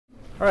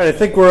All right, I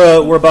think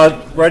we're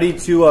about ready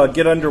to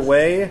get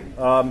underway.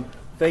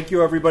 Thank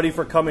you, everybody,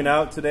 for coming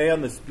out today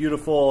on this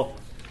beautiful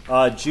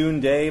June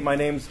day. My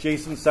name's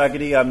Jason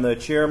Segedy. I'm the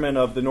chairman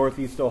of the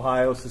Northeast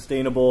Ohio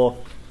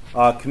Sustainable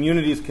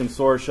Communities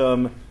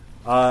Consortium.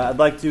 I'd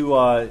like to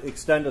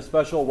extend a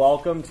special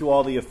welcome to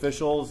all the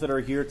officials that are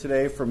here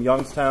today from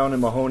Youngstown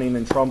and Mahoning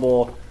and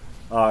Trumbull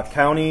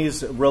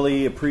counties.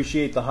 Really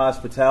appreciate the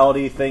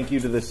hospitality. Thank you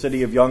to the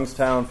city of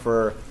Youngstown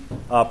for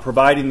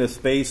providing this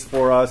space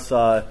for us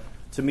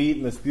to meet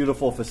in this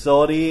beautiful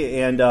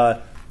facility. And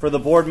for the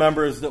board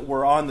members that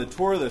were on the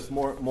tour this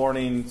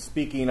morning,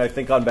 speaking, I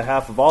think, on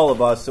behalf of all of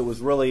us, it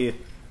was really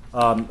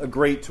a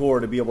great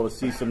tour to be able to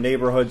see some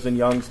neighborhoods in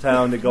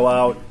Youngstown, to go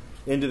out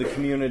into the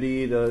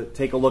community, to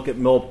take a look at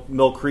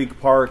Mill Creek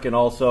Park, and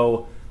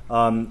also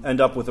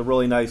end up with a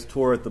really nice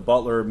tour at the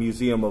Butler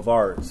Museum of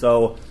Art.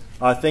 So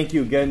thank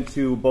you again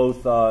to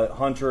both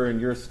Hunter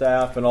and your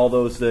staff and all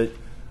those that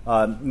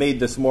made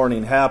this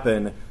morning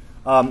happen.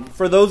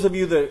 For those of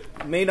you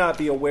that may not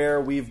be aware,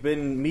 we've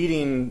been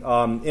meeting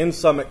in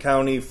Summit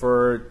County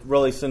for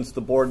really since the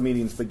board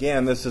meetings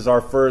began. This is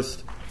our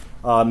first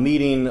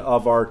meeting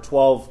of our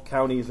 12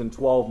 counties in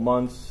 12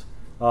 months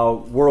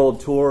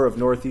world tour of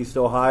Northeast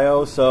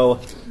Ohio. So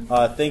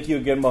thank you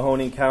again,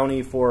 Mahoning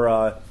County,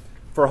 for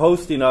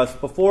hosting us.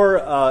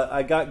 Before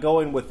I got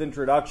going with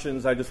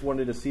introductions, I just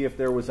wanted to see if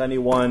there was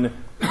anyone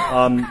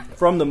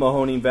from the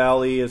Mahoning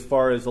Valley, as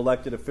far as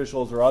elected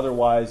officials or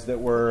otherwise, that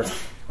were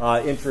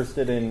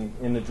interested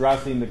in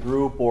addressing the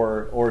group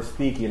or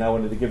speaking. I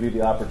wanted to give you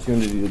the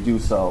opportunity to do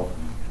so.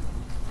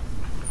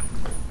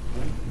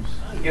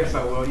 I guess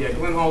I will. Yeah,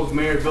 Glen Holmes,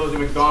 Mayor, Village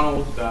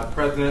McDonald,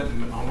 President of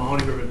the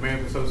Mahoning River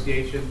Mayor's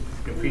Association.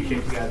 We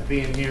appreciate you guys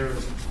being here.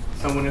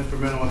 Someone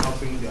instrumental in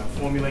helping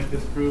formulate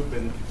this group,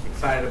 and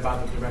excited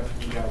about the direction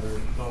you guys are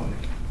going in.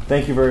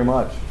 Thank you very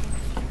much.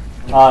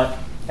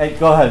 Hey,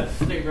 go ahead.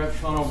 State Rep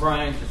Sean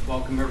O'Brien, just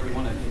welcome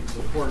everyone. I think it's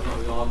important that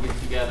we all get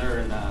together,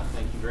 and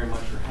thank you very much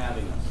for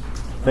having us.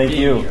 Thank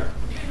you. Here.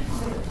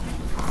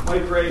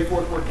 Mike Gray,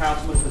 4th Ward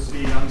Councilman for the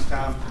City of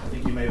Youngstown. I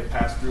think you may have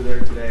passed through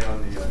there today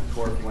on the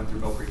tour if you went through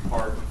Mill Creek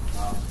Park.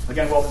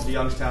 Again, welcome to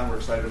Youngstown. We're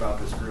excited about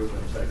this group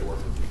and excited to work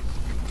with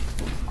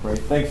you. Great.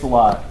 Thanks a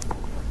lot.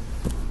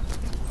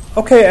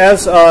 Okay,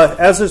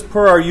 as is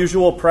per our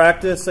usual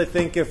practice, I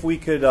think if we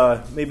could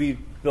maybe,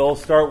 Bill,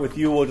 start with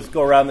you. We'll just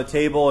go around the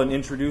table and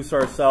introduce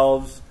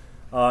ourselves.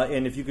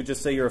 And if you could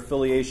just say your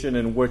affiliation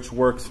and which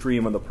work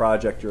stream on the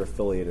project you're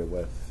affiliated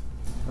with.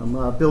 I'm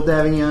Bill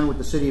Davignon with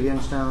the City of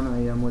Youngstown.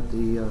 I am with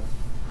the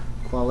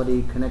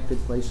Quality Connected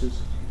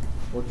Places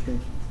work stream.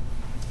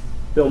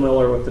 Bill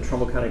Miller with the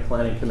Trumbull County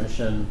Planning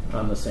Commission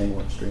on the same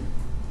work stream.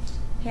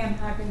 Pam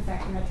Hopkins,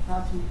 Akron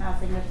Metropolitan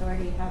Housing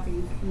Authority, Housing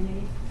and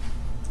Community.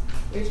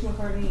 Rachel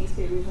McCartney, East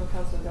Bay Regional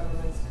Council of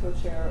Governments,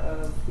 co-chair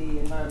of the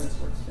Environments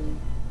Workstream.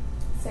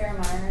 Sarah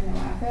Meyer,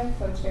 Nowaka,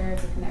 co-chair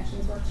of the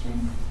Connections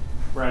Workstream.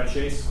 Brad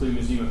Chase,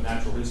 Cleveland Museum of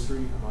Natural History.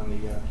 I'm on the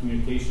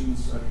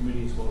Communications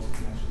Committee as well as the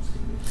Connections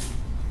Committee.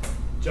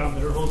 John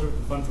Mitterholzer with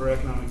the Fund for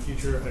Economic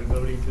Future. I'm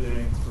voting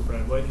today for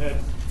Brad Whitehead,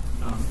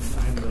 and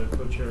I'm the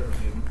co-chair of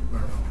the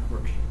Environmental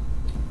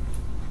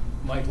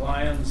Workstream. Mike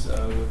Lyons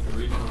with the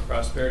Regional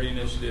Prosperity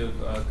Initiative,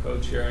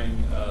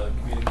 co-chairing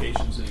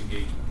Communications and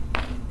Engagement.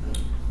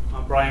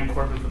 Brian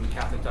Corbin from the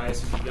Catholic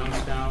Diocese of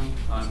Youngstown.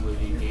 I'm with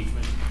the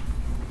engagement.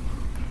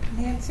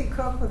 Nancy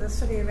Cook with the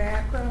City of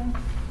Akron.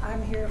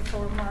 I'm here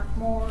for Mark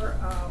Moore,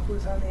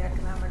 who's on the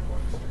Economic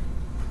Work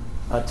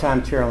Stream.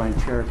 Tom Terrell, I'm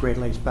Chair of Great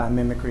Lakes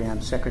Biomimicry.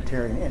 I'm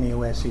Secretary in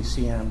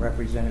NEOSCC, and I'm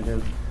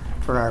representative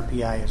for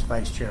RPI as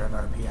Vice Chair of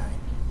RPI.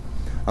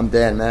 I'm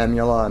Dan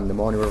Mamula. I'm the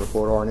Mahoning River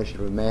Corridor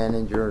Initiative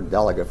Manager,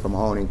 Delegate from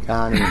Mahoning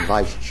County, and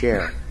Vice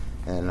Chair.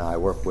 And I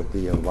work with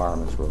the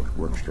Environments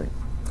Work Stream.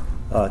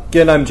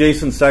 Again, I'm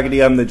Jason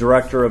Segedy. I'm the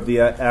director of the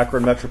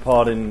Akron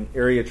Metropolitan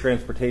Area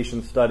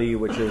Transportation Study,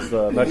 which is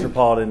a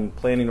metropolitan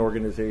planning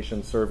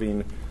organization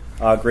serving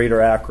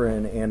Greater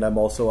Akron, and I'm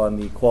also on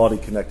the Quality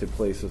Connected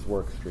Places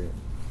work stream.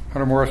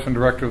 Hunter Morrison,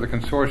 director of the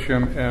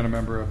consortium and a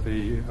member of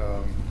the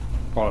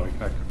Quality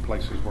Connected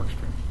Places work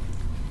stream.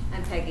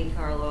 I'm Peggy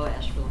Carlo,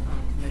 Asheville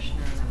County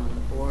Commissioner, and I'm on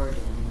the board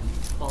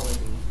and Quality.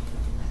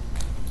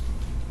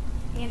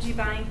 Angie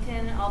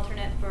Byington,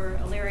 alternate for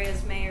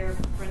Illyria's Mayor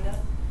Brenda.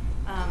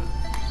 I'm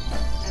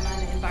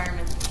on the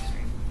Environment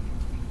Stream.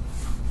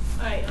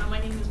 Hi, my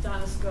name is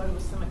Donna Scott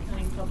with Summit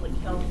County Public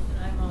Health,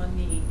 and I'm on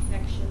the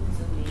Connections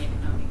and the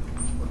Economic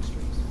Work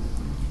Streams.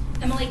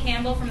 Emily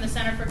Campbell from the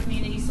Center for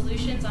Community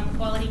Solutions on the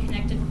Quality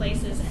Connected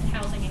Places and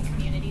Housing and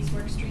Communities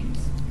Work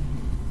Streams.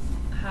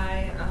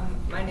 Hi,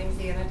 my name is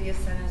Anna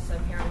Diacenis.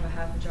 I'm here on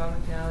behalf of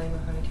John McNally,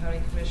 Mahoning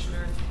County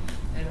Commissioner,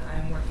 and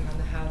I'm working on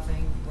the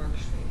Housing Work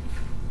Stream.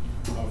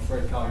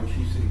 Fred Collier,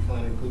 Chief City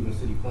Planner, Cleveland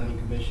City Planning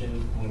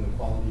Commission, on the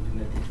Quality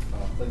Connected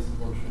Places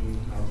Workstream,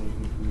 Housing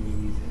and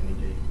Communities, and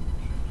Engagement.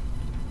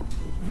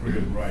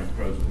 Fred Wright,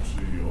 President,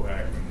 CEO,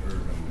 Akron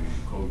Urban, the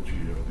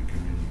co-chair of the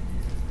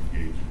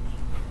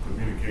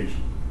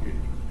Communications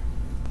Engagement.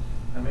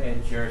 I'm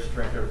Ed Jarris,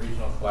 Director of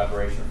Regional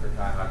Collaboration for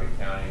Cuyahoga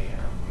County,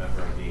 and I'm a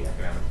member of the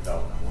Economic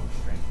Development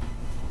Workstream.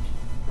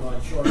 Rod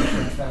Short of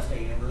Penn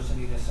State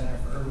University, the Center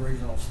for Urban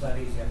Regional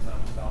Studies, the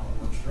Economic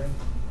Development Workstream.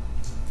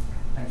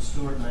 I'm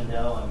Stuart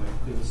Lindell. I'm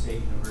at Cleveland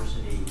State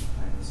University.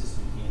 I'm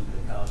Assistant Dean for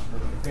the College of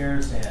Urban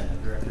Affairs and the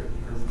Director of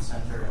the Urban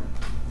Center and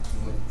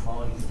with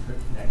Quality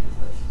Connected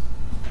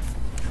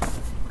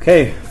Places.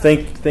 Okay,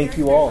 thank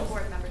you all.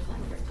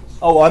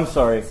 Oh, I'm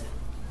sorry.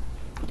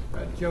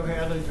 Joe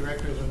Hadley,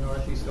 Director of the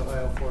Northeast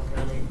Ohio Four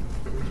County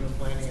Regional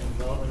Planning and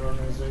Development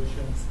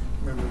Organization,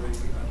 member of the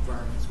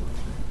Environments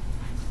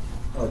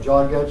Workstream.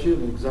 John Getchie,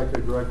 the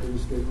Executive Director of the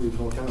State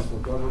Regional Council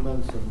of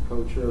Governments and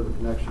co-chair of the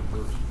Connection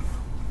Workstream.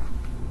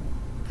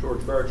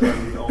 George Birch,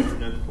 I'm the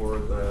alternate for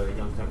the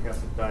Youngstown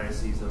Catholic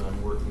Diocese, and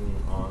I'm working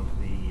on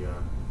the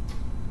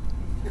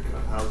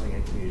Housing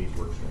and Communities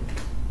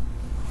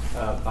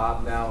Workstream.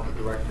 Bob Now, the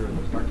Director of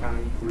the Stark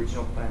County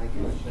Regional Planning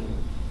Commission,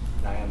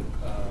 and I am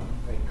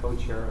a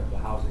co-chair of the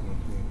Housing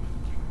and Communities.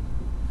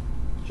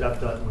 Jeff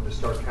Dutton with the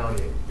Stark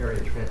County Area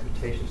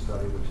Transportation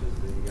Study, which is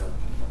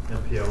the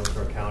MPO in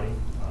Stark County,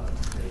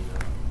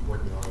 and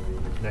working on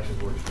the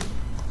Connections Workstream.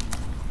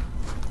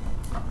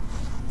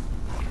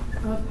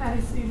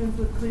 Patty Stevens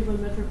with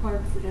Cleveland Metro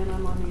Parks, and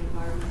I'm on the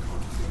environmental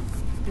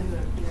in the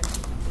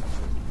connection.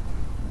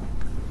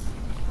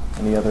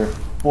 Any other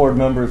board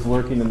members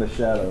lurking in the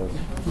shadows?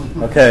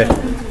 Okay.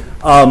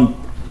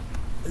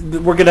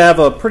 We're going to have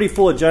a pretty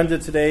full agenda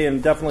today,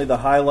 and definitely the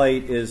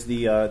highlight is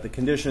the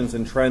Conditions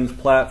and Trends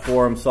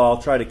platform, so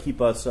I'll try to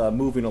keep us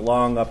moving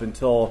along up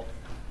until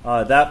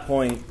that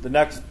point. The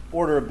next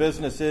order of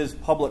business is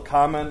public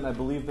comment. I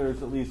believe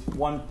there's at least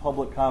one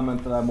public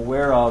comment that I'm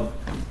aware of.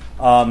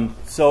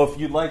 So if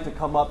you'd like to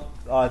come up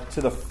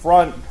to the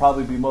front,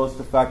 probably be most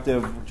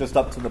effective, just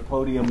up to the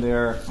podium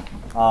there.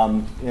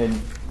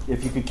 And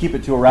if you could keep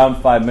it to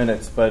around 5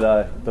 minutes,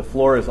 but the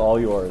floor is all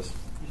yours.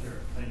 Sure,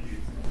 thank you.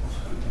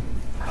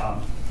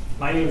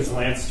 My name is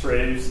Lance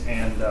Straves,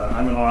 and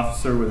I'm an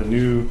officer with a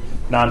new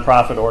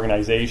nonprofit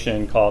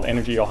organization called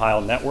Energy Ohio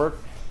Network.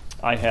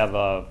 I have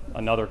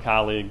another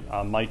colleague,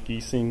 Mike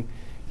Giesing,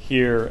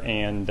 here,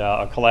 and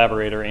a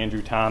collaborator,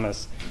 Andrew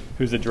Thomas,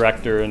 who's a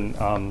director and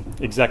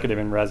executive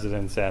in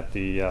residence at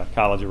the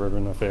College of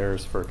Urban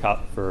Affairs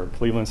for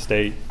Cleveland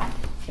State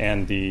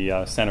and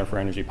the Center for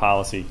Energy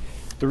Policy.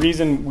 The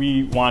reason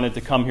we wanted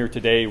to come here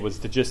today was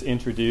to just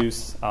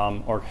introduce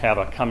or have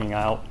a coming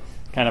out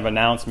kind of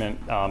announcement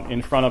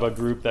in front of a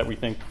group that we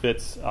think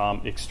fits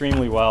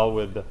extremely well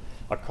with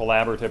a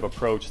collaborative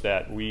approach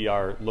that we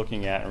are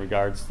looking at in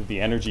regards to the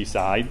energy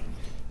side.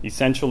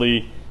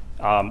 Essentially,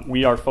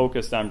 we are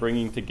focused on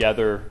bringing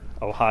together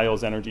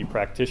Ohio's energy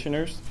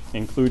practitioners,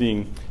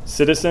 including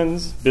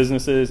citizens,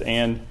 businesses,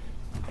 and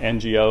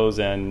NGOs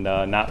and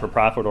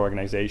not-for-profit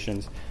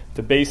organizations,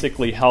 to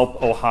basically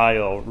help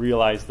Ohio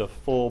realize the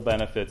full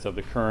benefits of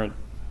the current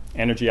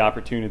energy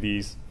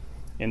opportunities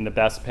in the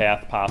best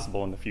path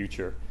possible in the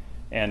future.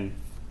 And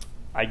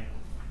I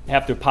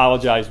have to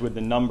apologize with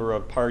the number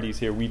of parties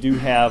here. We do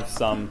have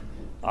some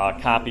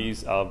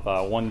copies of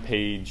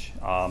one-page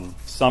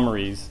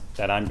summaries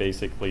that I'm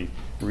basically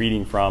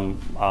reading from.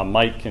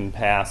 Mike can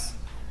pass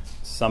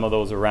some of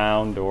those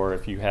around, or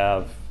if you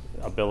have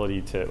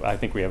ability to, I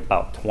think we have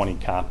about 20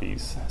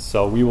 copies.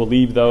 So we will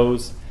leave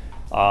those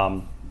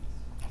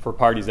for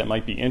parties that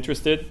might be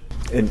interested.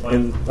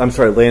 And I'm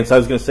sorry, Lance, I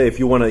was going to say, if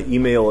you want to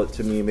email it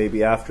to me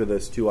maybe after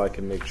this too, I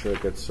can make sure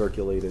it gets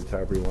circulated to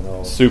everyone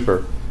else.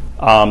 Super.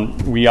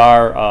 We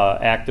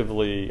are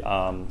actively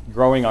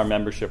growing our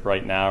membership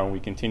right now, and we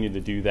continue to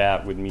do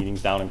that with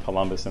meetings down in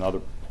Columbus and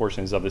other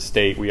portions of the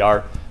state. We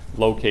are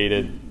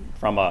located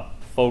from a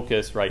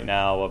focus right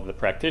now of the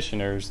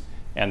practitioners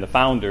and the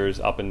founders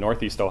up in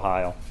Northeast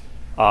Ohio.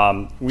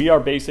 We are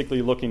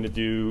basically looking to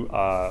do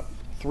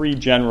 3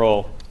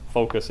 general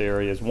focus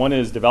areas. One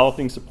is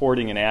developing,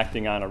 supporting, and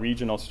acting on a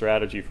regional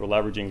strategy for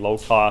leveraging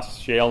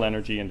low-cost shale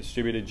energy and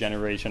distributed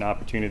generation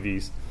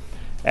opportunities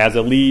as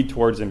a lead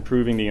towards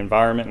improving the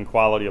environment and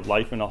quality of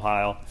life in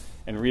Ohio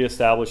and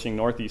reestablishing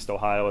Northeast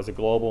Ohio as a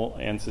global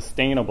and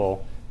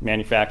sustainable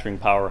manufacturing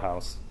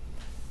powerhouse.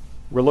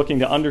 We're looking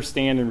to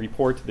understand and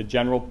report to the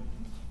general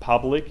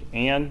public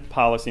and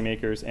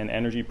policymakers and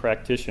energy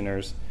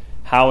practitioners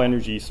how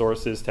energy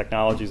sources,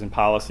 technologies, and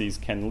policies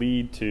can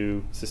lead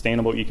to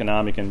sustainable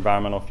economic and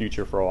environmental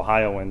future for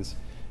Ohioans.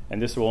 And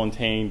this will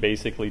entail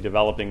basically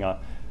developing a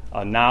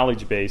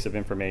knowledge base of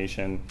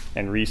information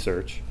and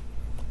research.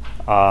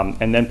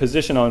 And then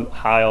position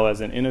Ohio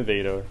as an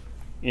innovator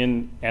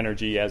in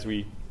energy, as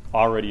we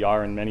already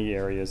are in many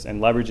areas,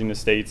 and leveraging the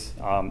state's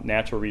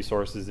natural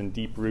resources and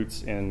deep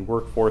roots in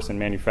workforce and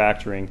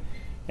manufacturing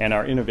and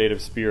our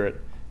innovative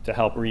spirit to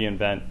help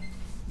reinvent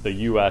the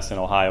U.S. and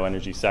Ohio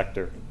energy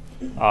sector.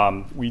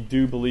 We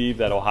do believe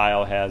that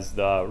Ohio has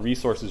the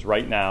resources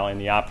right now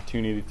and the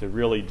opportunity to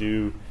really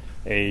do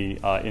a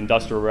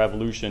industrial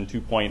revolution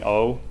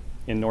 2.0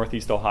 in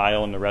Northeast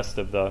Ohio and the rest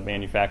of the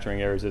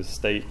manufacturing areas of the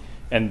state.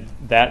 And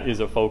that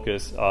is a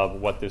focus of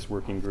what this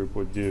working group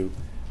would do.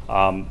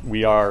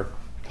 We are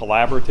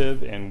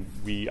collaborative, and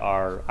we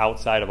are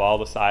outside of all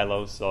the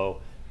silos,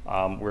 so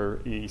We're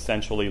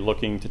essentially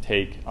looking to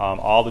take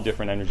all the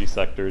different energy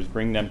sectors,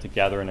 bring them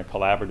together in a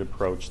collaborative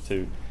approach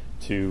to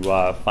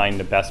find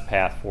the best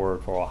path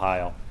forward for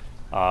Ohio.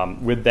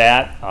 With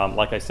that,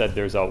 like I said,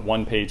 there's a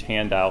one-page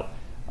handout.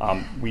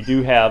 We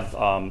do have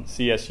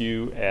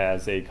CSU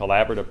as a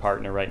collaborative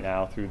partner right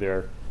now through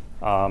their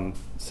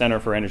Center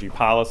for Energy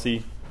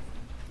Policy.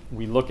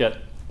 We look at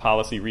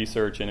policy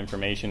research and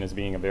information as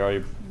being a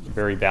very,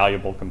 very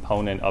valuable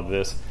component of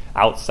this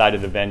outside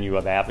of the venue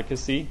of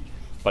advocacy,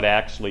 but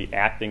actually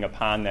acting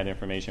upon that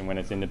information when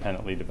it's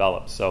independently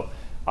developed. So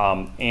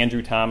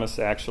Andrew Thomas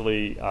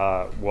actually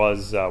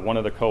was one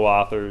of the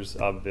co-authors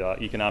of the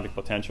Economic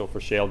Potential for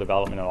Shale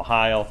Development in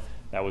Ohio.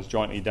 That was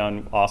jointly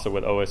done also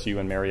with OSU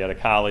and Marietta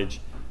College,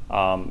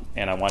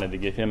 and I wanted to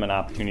give him an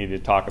opportunity to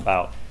talk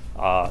about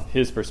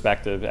his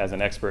perspective as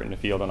an expert in the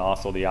field, and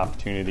also the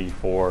opportunity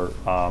for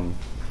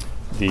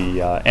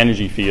the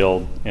energy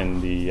field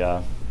in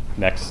the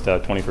next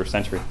 21st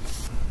century.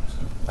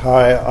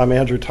 Hi, I'm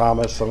Andrew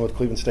Thomas. I'm with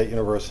Cleveland State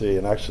University,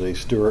 and actually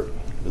Stuart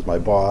is my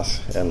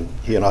boss, and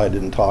he and I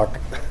didn't talk.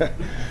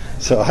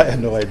 So I had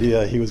no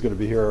idea he was going to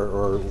be here,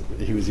 or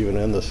he was even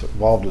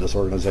involved in this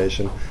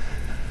organization.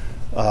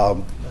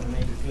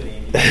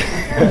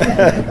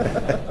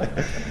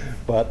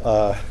 But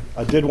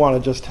I did want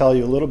to just tell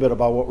you a little bit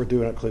about what we're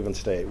doing at Cleveland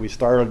State. We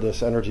started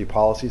this Energy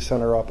Policy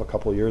Center up a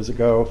couple years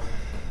ago.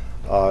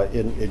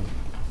 In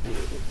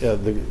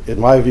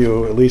my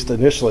view, at least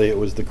initially, it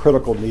was the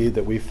critical need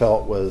that we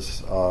felt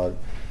was,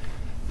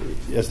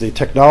 as the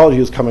technology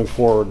is coming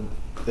forward,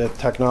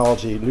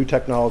 that new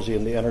technology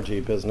in the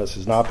energy business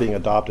is not being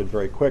adopted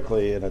very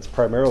quickly, and it's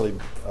primarily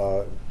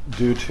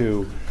due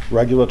to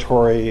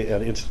regulatory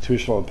and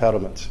institutional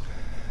impediments.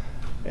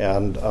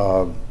 And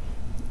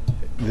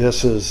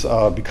this is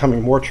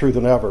becoming more true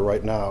than ever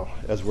right now,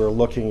 as we're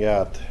looking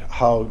at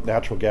how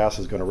natural gas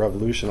is going to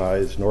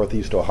revolutionize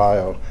Northeast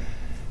Ohio.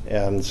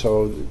 And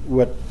so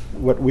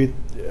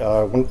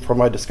from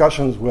my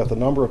discussions with a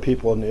number of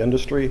people in the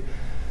industry,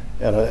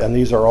 and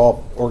these are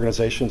all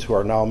organizations who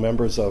are now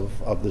members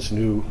of this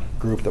new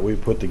group that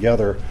we've put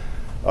together,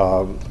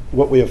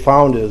 what we have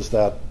found is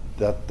that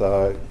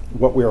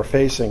what we are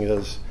facing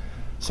is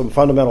some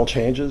fundamental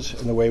changes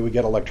in the way we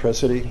get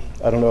electricity.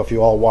 I don't know if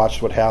you all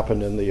watched what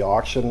happened in the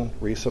auction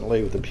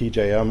recently with the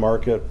PJM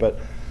market, but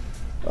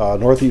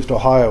Northeast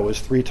Ohio is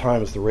 3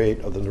 times the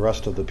rate of the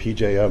rest of the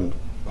PJM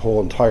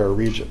whole entire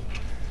region.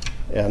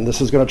 And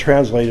this is going to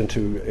translate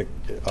into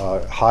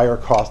higher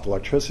cost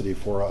electricity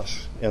for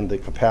us and the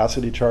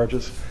capacity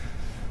charges.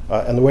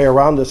 And the way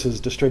around this is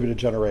distributed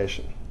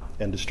generation.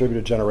 And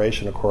distributed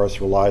generation, of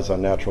course, relies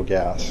on natural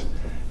gas.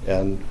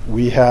 And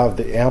we have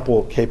the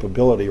ample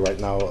capability right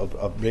now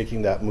of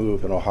making that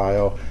move in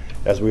Ohio,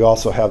 as we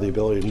also have the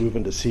ability to move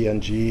into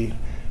CNG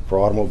for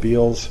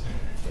automobiles,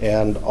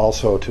 and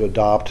also to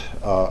adopt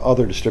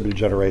other distributed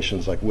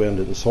generations like wind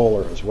and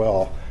solar as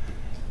well.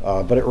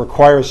 But it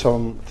requires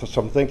some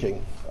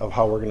thinking of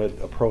how we're going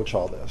to approach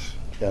all this.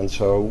 And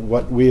so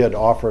what we had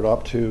offered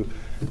up to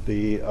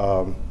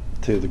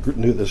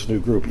this new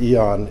group,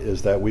 E.ON,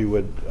 is that we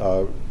would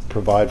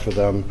provide for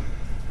them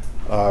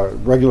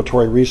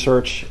regulatory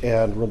research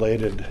and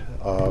related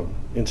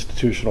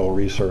institutional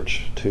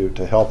research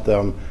to help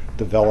them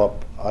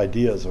develop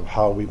ideas of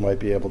how we might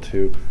be able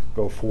to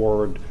go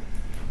forward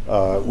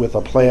with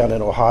a plan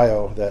in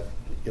Ohio that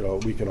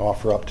we can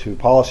offer up to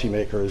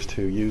policymakers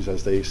to use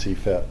as they see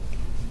fit.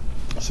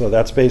 So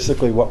that's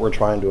basically what we're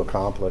trying to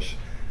accomplish.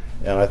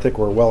 And I think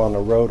we're well on the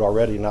road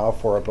already now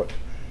for it, but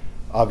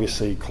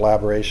obviously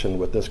collaboration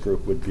with this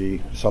group would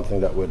be something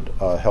that would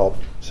help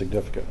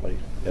significantly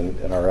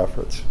in our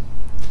efforts.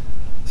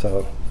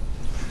 So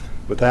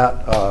with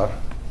that, I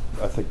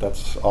think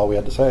that's all we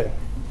had to say.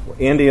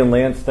 Andy and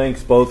Lance,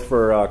 thanks both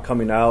for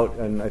coming out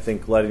and I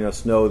think letting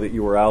us know that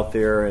you were out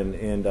there,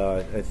 and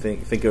I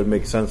think it would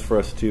make sense for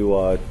us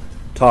to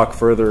talk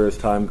further as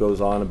time goes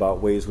on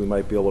about ways we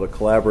might be able to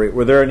collaborate.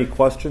 Were there any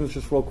questions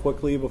just real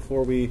quickly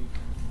before we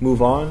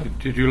move on?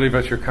 Did you leave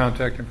us your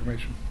contact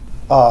information?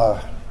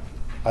 I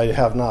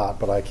have not,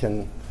 but I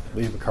can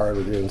leave a card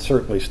with you, and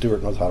certainly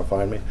Stuart knows how to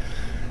find me.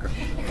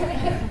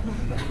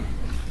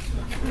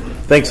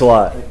 Thanks a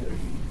lot.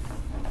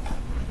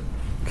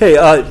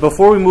 Okay,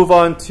 before we move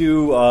on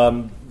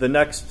to the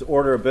next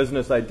order of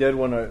business, I did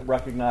want to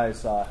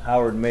recognize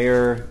Howard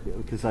Mayer,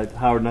 because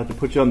Howard, not to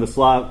put you on the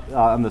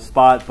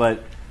spot,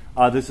 but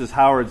this is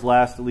Howard's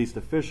last, at least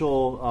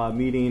official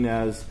meeting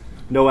as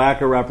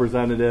NEOSCC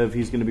representative.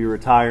 He's going to be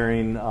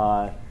retiring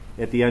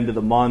at the end of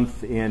the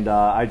month, and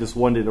I just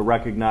wanted to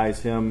recognize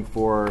him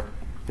for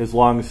his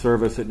long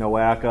service at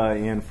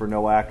NEOSCC and for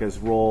NEOSCC's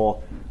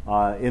role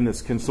in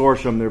this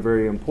consortium, their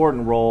very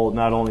important role,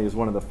 not only as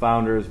one of the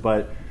founders,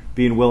 but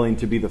being willing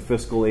to be the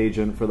fiscal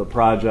agent for the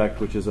project,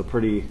 which is a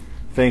pretty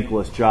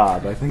thankless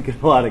job, I think, in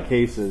a lot of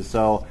cases.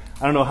 So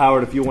I don't know,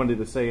 Howard, if you wanted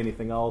to say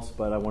anything else,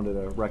 but I wanted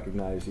to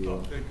recognize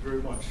you. Thank you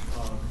very much.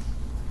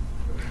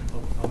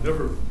 I'll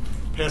never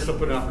pass up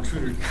an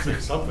opportunity to say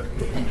something,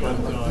 but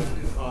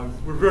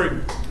we're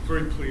very,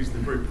 very pleased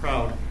and very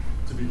proud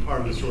to be part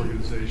of this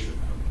organization.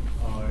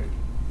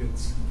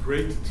 It's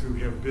great to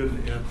have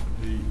been at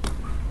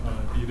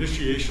the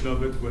initiation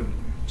of it when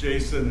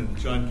Jason and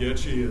John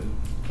Getchy and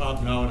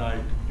Bob Now and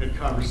I had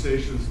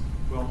conversations.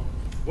 Well,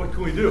 what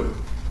can we do?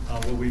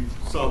 Well, we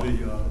saw the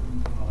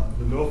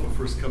NOFA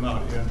first come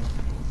out, and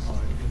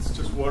it's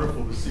just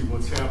wonderful to see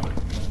what's happening.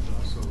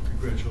 And so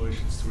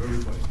congratulations to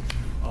everybody.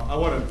 I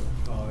want to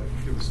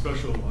give a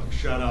special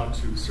shout out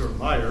to Sarah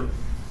Meyer,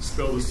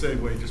 spelled the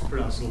same way, just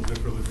pronounced a little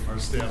differently from our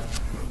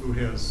staff, who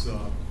has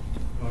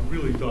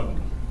really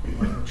done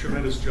a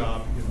tremendous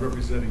job in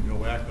representing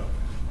NOACA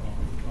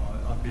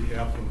on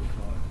behalf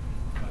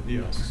of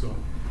NEOSCC. So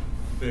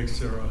thanks,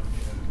 Sarah.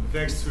 And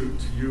thanks to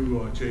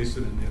you,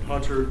 Jason and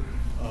Hunter.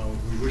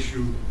 We wish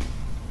you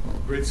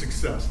great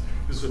success.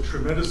 This is a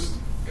tremendous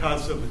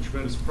concept, a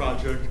tremendous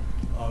project.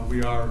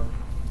 We are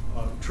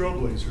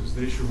trailblazers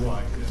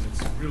nationwide, and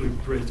it's really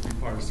great to be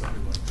part of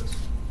something like this.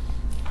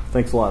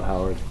 Thanks a lot,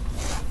 Howard.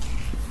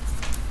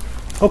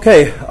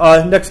 Okay,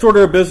 next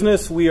order of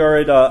business, we are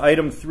at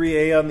item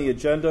 3A on the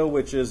agenda,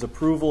 which is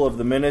approval of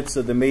the minutes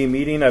of the May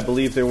meeting. I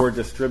believe they were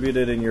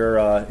distributed in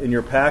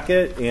your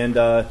packet, and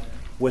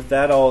with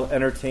that, I'll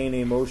entertain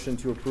a motion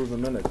to approve the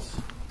minutes.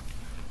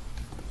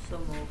 So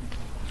moved.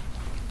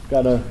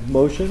 Got a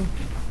motion?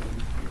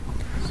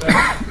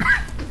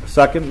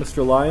 Second,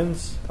 Mr.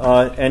 Lyons.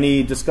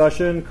 Any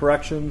discussion,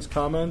 corrections,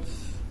 comments?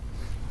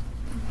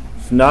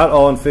 If not,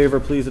 all in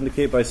favor, please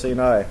indicate by saying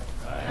aye.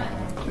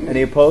 Aye.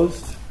 Any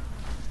opposed?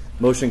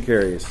 Motion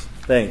carries.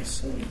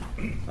 Thanks.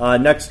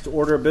 Next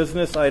order of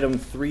business, item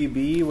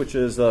 3B, which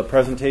is a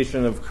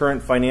presentation of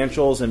current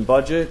financials and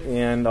budget,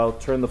 and I'll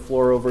turn the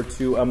floor over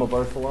to Emma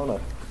Barcelona.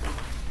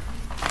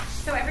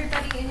 So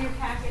everybody, in your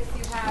packets,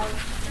 you have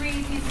 3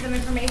 pieces of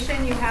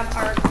information. You have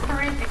our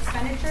current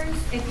expenditures.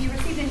 If you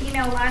received an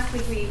email last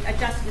week, we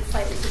adjusted it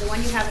slightly, so the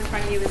one you have in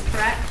front of you is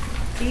correct.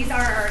 These are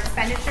our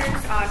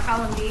expenditures,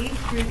 column B,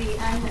 through the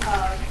end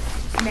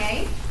of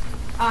May.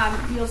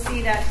 You'll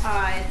see that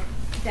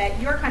that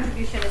your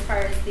contribution as far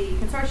as the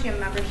consortium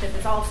membership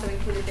is also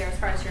included there as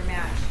far as your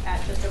match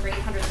at just over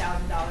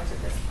 $800,000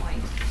 at this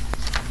point.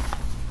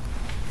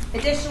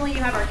 Additionally, you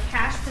have our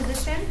cash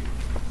position.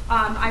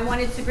 I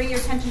wanted to bring your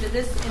attention to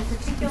this in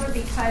particular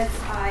because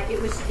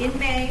it was in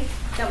May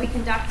that we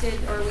conducted,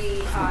 or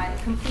we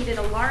completed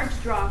a large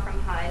draw from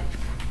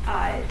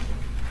HUD.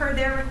 Per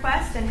their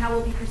request, and how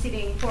we'll be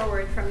proceeding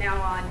forward from now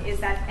on, is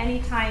that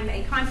anytime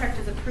a contract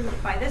is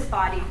approved by this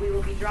body, we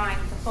will be drawing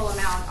the full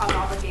amount of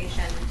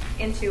obligation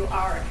into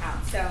our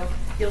account. So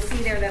you'll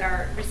see there that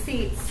our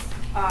receipts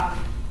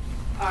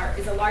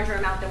is a larger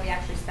amount than we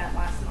actually spent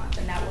last month,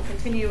 and that will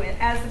continue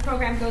as the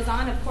program goes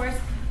on. Of course,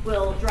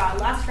 we'll draw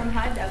less from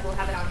HUD as we'll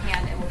have it on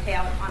hand, and we'll pay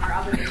out on our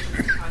obligations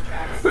to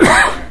contracts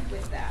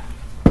with that.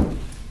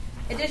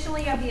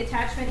 Additionally, you have the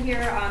attachment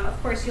here.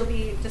 Of course, you'll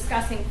be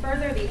discussing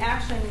further the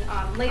action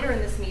later in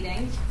this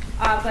meeting,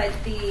 but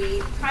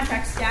the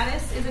contract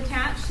status is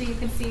attached, so you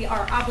can see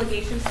our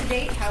obligations to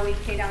date, how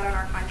we've paid out on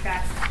our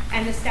contracts,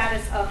 and the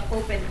status of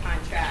open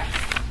contracts.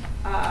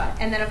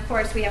 And then, of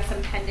course, we have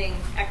some pending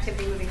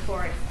activity moving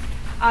forward.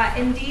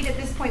 Indeed, at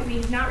this point,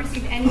 we've not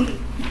received any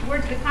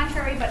word to the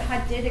contrary, but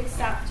HUD did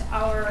accept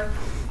our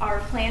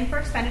plan for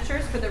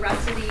expenditures for the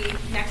rest of the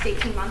next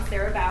 18 months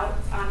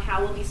thereabouts on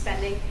how we'll be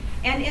spending.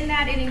 And in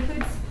that, it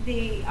includes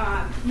the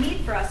need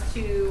for us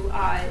to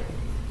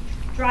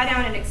draw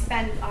down and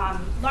expend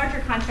larger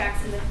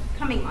contracts in the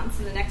coming months,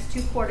 in the next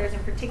 2 quarters in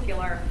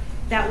particular,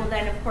 that will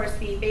then, of course,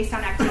 be based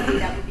on activity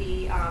that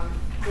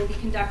we'll be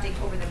conducting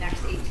over the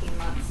next 18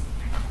 months.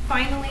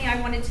 Finally, I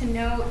wanted to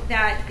note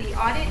that the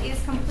audit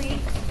is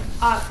complete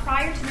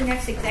prior to the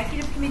next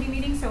executive committee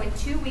meeting. So in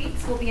 2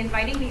 weeks, we'll be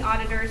inviting the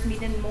auditors,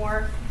 meet in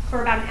more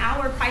for about an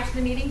hour prior to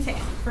the meeting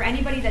for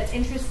anybody that's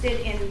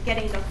interested in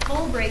getting the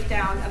full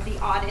breakdown of the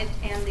audit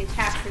and the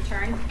tax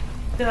return.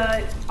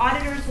 The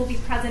auditors will be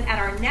present at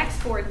our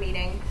next board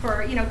meeting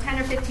for 10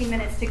 or 15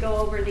 minutes to go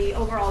over the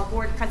overall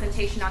board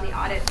presentation on the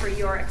audit for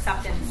your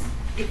acceptance,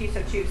 if you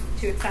so choose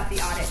to accept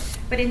the audit.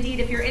 But indeed,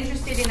 if you're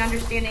interested in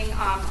understanding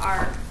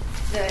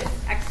the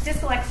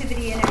fiscal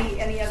activity and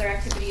any other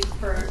activities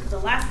for the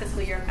last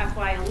fiscal year,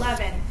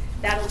 FY11,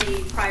 that'll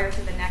be prior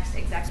to the next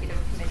executive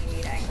committee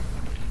meeting.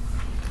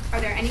 Are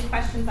there any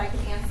questions I can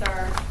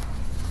answer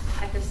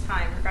at this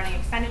time regarding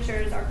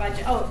expenditures or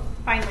budget? Oh,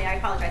 finally, I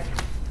apologize.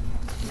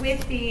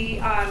 With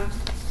the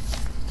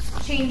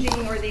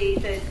changing or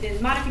the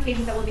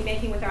modifications that we'll be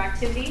making with our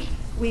activity,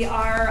 we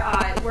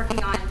are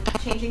working on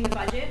changing the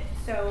budget.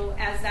 So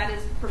as that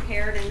is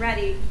prepared and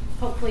ready,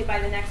 hopefully by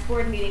the next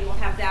board meeting we'll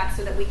have that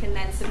so that we can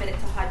then submit it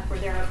to HUD for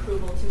their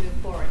approval to move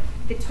forward.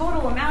 The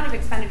total amount of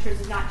expenditures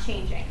is not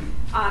changing.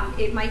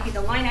 It might be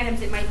the line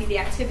items, it might be the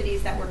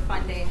activities that we're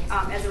funding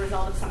as a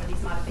result of some of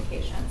these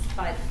modifications.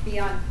 But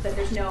beyond that,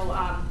 there's no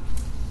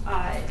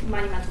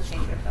monumental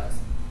change with those.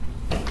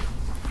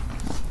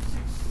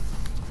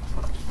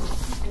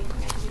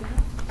 Anything I can do now?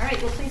 All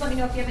right, well, please let me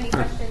know if you have any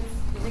questions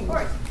moving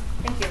forward.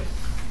 Thank you.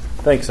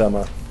 Thanks,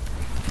 Emma.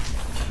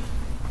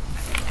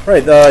 All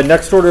right, the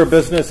next order of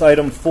business,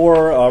 item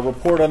 4,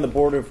 report on the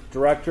Board of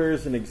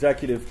Directors and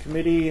Executive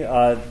Committee.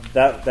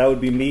 That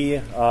would be me.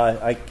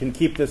 I can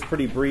keep this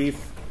pretty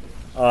brief.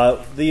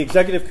 The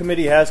Executive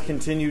Committee has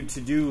continued to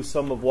do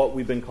some of what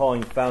we've been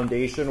calling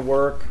foundation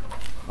work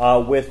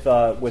with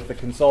the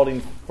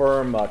consulting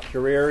firm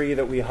Cureri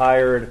that we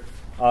hired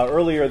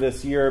earlier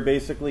this year,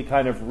 basically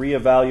kind of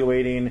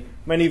reevaluating.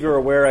 Many of you are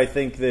aware, I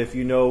think, that if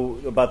you know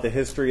about the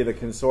history of the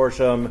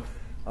consortium,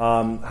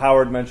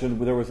 Howard mentioned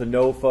there was a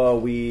NOFA.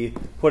 We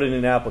put in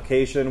an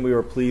application. We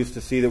were pleased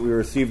to see that we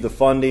received the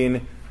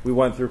funding. We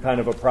went through kind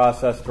of a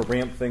process to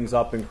ramp things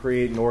up and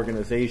create an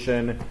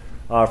organization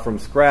from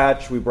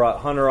scratch. We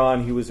brought Hunter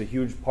on. He was a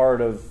huge part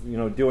of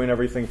doing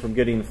everything from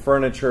getting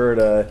furniture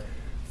to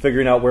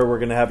figuring out where we're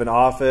going to have an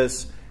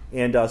office.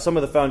 And some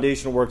of the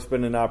foundation work's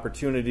been an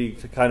opportunity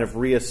to kind of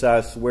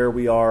reassess where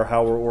we are,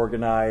 how we're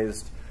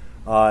organized,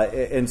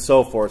 and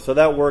so forth. So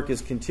that work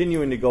is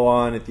continuing to go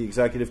on at the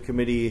Executive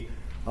Committee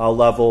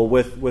level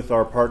with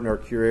our partner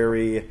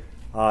Cureri,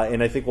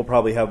 and I think we'll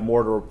probably have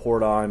more to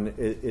report on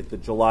at the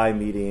July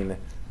meeting.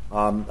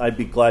 I'd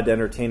be glad to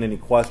entertain any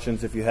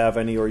questions if you have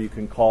any, or you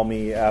can call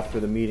me after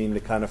the meeting to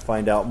kind of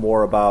find out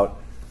more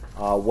about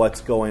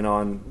what's going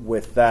on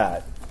with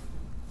that.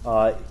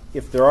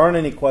 If there aren't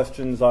any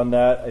questions on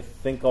that, I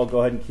think I'll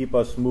go ahead and keep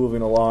us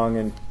moving along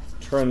and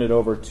turn it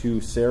over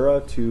to Sarah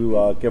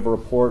to give a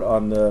report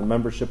on the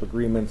membership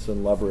agreements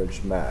and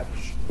leverage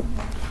match.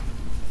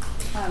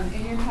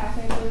 In your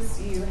packages,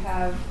 you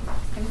have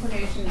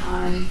information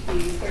on the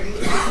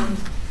 32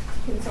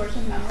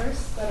 consortium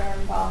members that are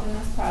involved in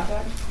this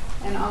project,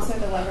 and also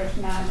the leverage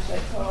match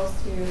that totals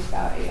to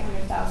about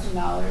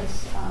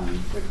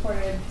 $800,000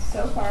 reported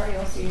so far.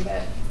 You'll see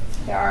that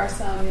there are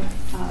some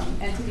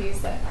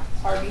entities that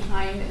are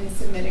behind in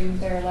submitting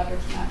their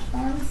leverage match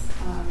forms.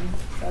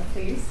 So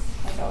please,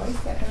 as always,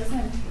 get those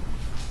in.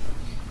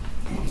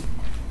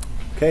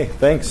 Okay,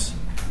 thanks.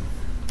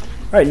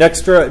 All right,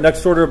 next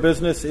order of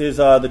business is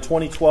the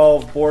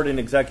 2012 Board and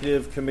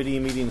Executive Committee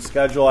meeting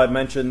schedule. I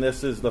mentioned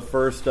this is the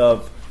first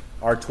of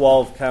our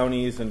 12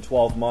 counties in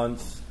 12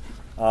 months.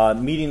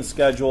 Meeting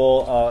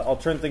schedule. I'll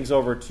turn things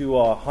over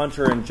to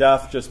Hunter and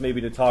Jeff just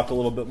maybe to talk a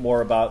little bit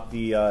more about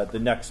the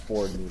next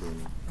board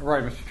meeting. All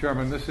right, Mr.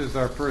 Chairman, this is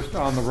our first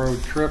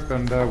on-the-road trip,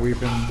 and we've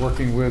been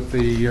working with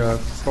the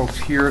folks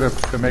here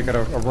to make it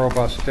a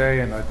robust day,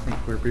 and I think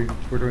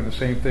we're doing the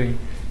same thing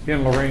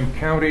in Lorain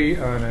County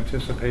in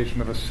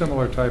anticipation of a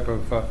similar type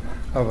of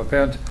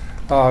event.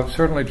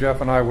 Certainly, Jeff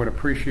and I would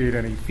appreciate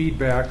any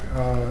feedback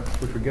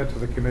which we get to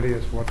the committee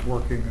as to what's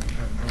working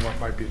and what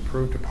might be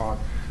improved upon.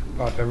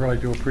 But I really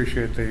do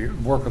appreciate the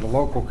work of the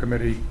local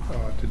committee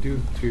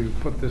to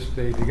put this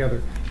day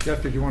together.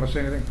 Jeff, did you want to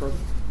say anything further?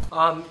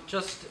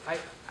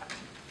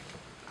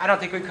 I don't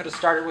think we could have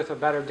started with a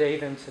better day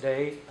than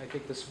today. I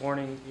think this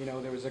morning,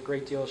 there was a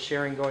great deal of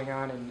sharing going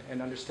on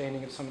and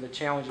understanding of some of the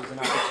challenges and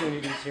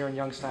opportunities here in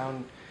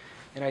Youngstown.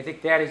 And I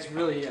think that is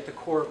really at the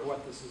core of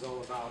what this is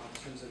all about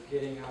in terms of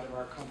getting out of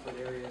our comfort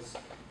areas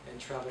and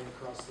traveling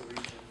across the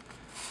region.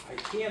 I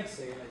can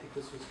say, and I think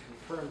this was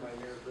confirmed by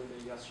Mayor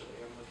Brindley yesterday,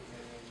 I'm looking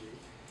at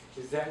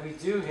Angie, is that we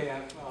do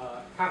have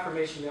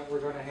confirmation that we're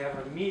going to have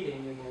a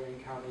meeting in Lorain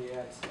County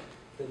at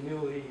the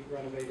newly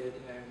renovated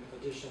and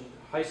additioned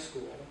high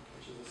school,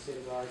 which is a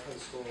state-of-the-art high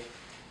school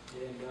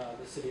in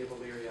the city of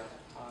Elyria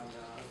on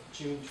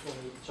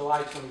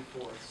July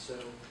 24th. So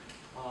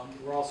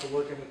we're also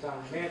working with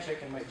Don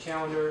Romanchik and Mike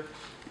Challenger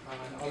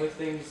on other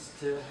things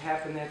to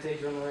happen that day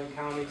during Lorain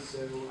County. So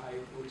I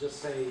will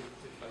just say,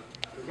 if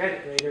I forget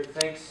it later,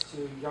 thanks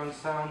to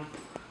Youngstown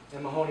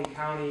and Mahoney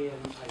County,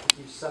 and I think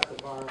you set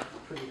the bar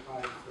pretty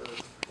high for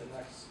the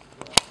next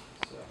round.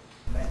 So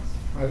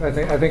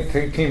thanks. I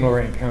think Team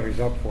Lorain County's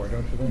up for it,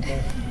 don't you think?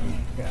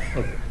 Yeah.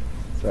 Okay.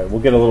 Sorry,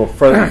 we'll get a little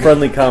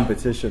friendly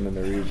competition in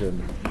the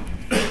region.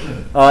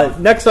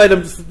 Next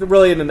item, just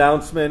really an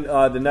announcement.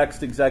 The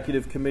next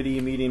executive committee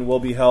meeting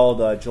will be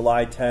held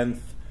July 10th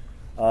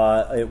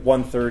at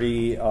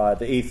 1:30,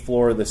 the 8th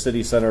floor of the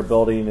City Center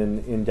building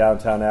in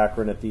downtown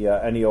Akron at the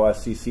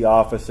NEOSCC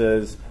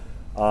offices.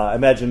 I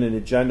imagine an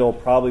agenda will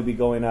probably be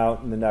going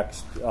out in the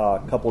next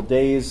couple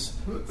days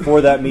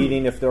for that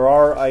meeting. If there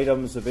are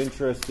items of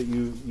interest that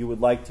you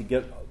would like to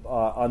get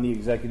on the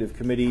executive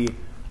committee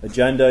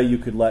agenda, you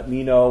could let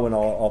me know, and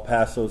I'll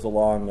pass those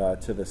along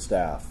to the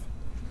staff.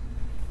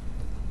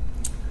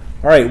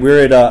 All right,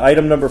 we're at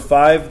item number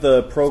 5,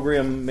 the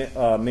Program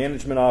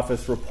Management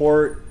Office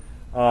report.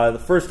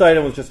 The first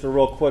item was just a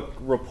real quick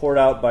report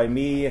out by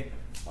me.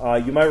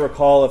 You might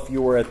recall, if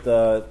you were at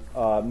the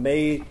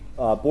May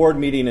board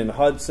meeting in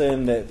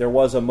Hudson, that there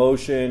was a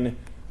motion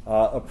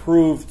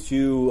approved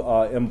to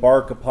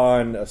embark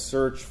upon a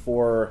search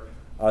for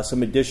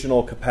some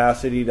additional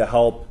capacity to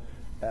help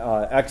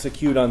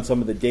execute on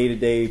some of the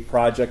day-to-day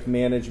project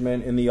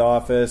management in the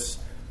office,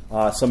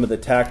 some of the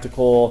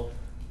tactical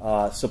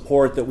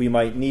support that we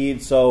might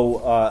need.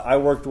 So I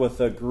worked with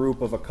a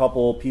group of a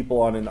couple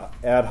people on an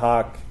ad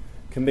hoc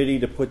committee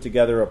to put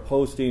together a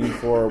posting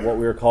for what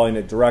we were calling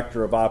a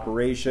director of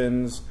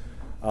operations.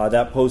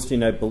 That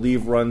posting, I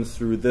believe, runs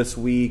through this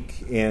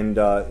week. And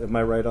am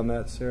I right on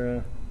that,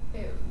 Sarah?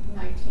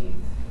 19th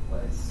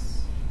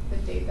was the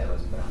date that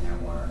was put on there,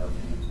 or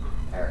open,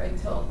 or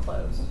until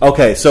closed.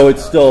 Okay, so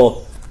it's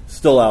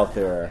still out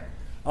there.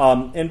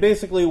 And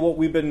basically what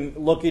we've been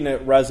looking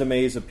at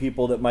resumes of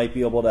people that might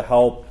be able to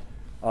help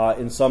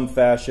in some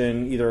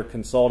fashion, either a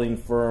consulting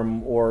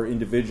firm or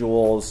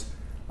individuals,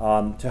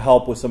 to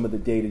help with some of the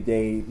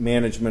day-to-day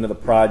management of the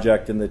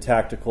project and the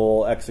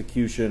tactical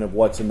execution of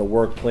what's in the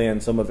work plan.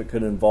 Some of it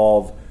could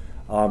involve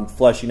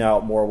fleshing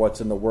out more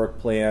what's in the work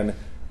plan.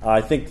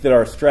 I think that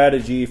our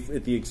strategy,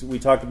 we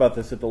talked about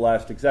this at the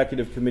last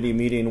executive committee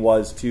meeting,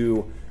 was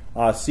to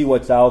see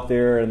what's out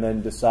there and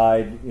then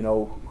decide,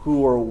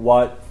 who or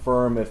what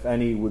firm, if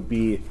any, would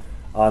be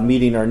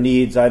meeting our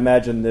needs. I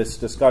imagine this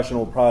discussion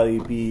will probably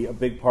be a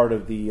big part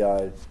of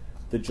the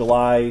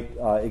July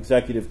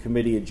executive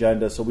committee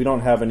agenda, so we don't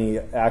have any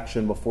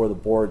action before the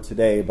board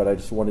today, but I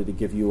just wanted to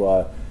give you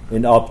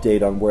an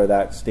update on where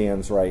that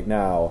stands right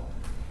now.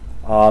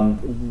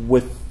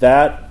 With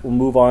that, we'll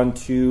move on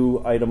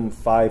to item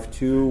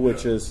 5.2,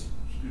 which is...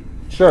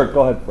 Sure,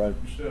 go ahead, Fred.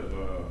 You said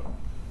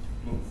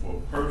look for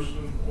a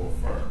person or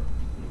firm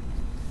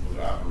for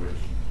the operation?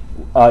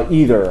 Either.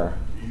 Either or.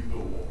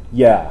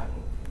 Yeah.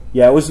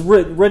 Yeah, it was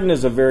written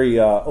as a very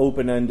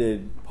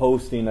open-ended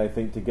posting, I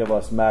think, to give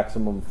us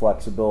maximum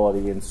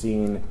flexibility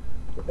in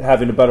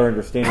having a better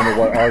understanding of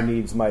what our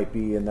needs might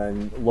be, and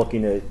then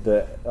looking at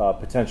the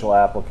potential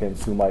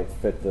applicants who might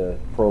fit the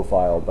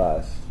profile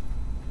best.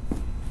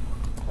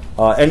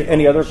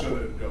 Any other?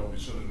 They'll be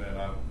sending that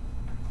out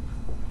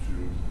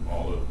to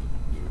all of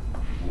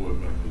the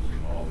board members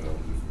and all the other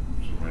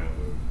different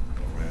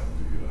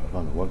groups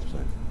on the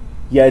website.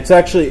 Yeah,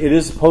 it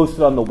is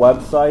posted on the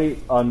website,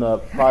 on the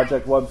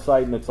project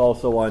website, and it's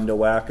also on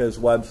NEOSCC's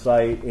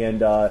website.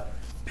 And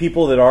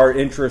people that are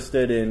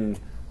interested in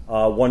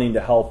wanting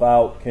to help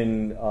out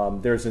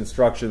there's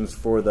instructions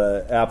for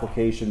the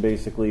application,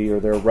 basically, or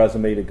their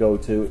resume to go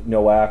to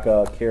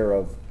NEOSCC, care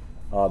of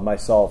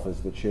myself as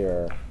the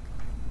chair.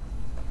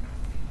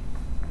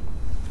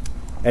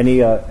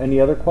 Any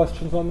other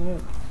questions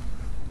on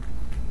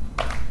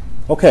that?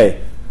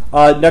 Okay.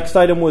 Next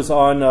item was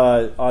on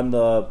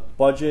the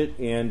budget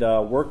and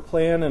work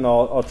plan, and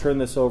I'll turn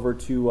this over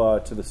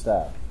to the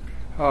staff.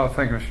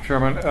 Thank you, Mr.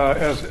 Chairman.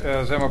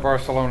 As Emma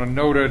Barcelona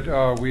noted,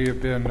 we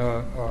have been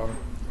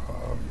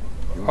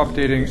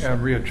updating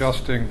and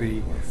readjusting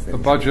the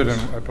budget,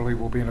 and I believe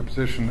we'll be in a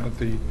position at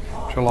the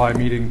July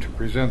meeting to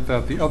present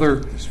that. The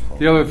other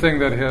thing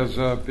that has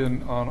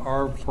been on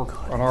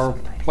our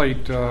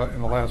plate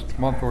in the last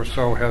month or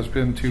so has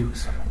been to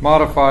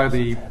modify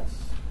the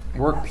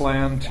work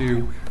plan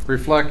to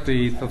reflect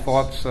the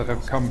thoughts that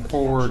have come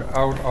forward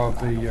out of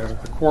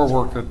the core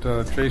work that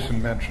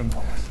Jason mentioned,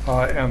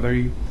 and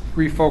the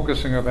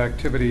refocusing of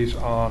activities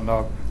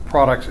on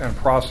products and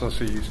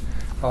processes.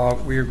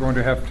 We are going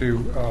to have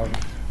to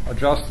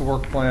adjust the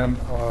work plan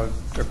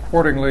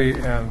accordingly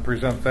and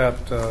present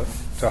that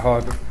to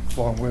HUD,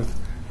 along with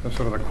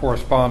sort of the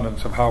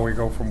correspondence of how we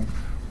go from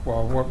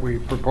what we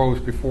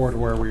proposed before to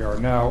where we are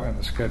now, and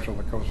the schedule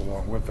that goes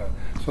along with that.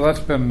 So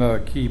that's been a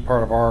key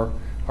part of our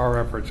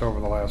efforts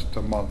over the last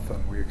month,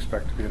 and we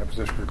expect to be in a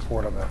position to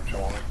report on that in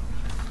July.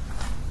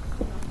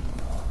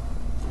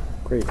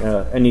 Great.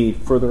 Any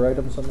further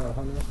items on that,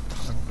 Hunter?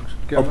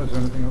 Gavin, is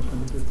there anything else we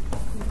need to do?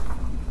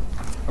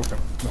 Okay.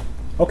 No.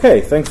 Okay,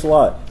 thanks a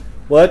lot.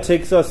 Well, that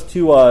takes us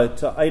to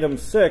item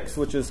 6,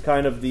 which is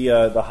kind of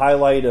the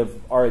highlight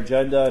of our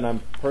agenda, and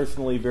I'm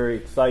personally very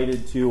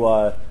excited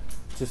to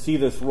see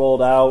this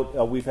rolled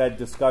out. We've had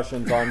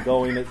discussions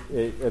ongoing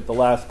at the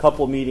last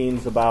couple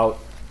meetings about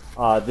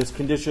this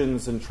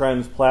conditions and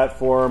trends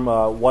platform,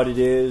 what it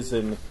is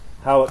and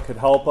how it could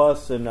help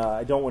us, and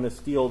I don't want to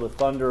steal the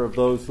thunder of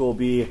those who will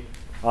be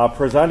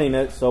presenting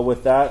it. So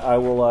with that, I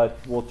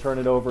will turn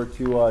it over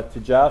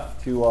to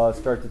Jeff to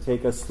start to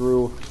take us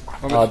through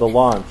the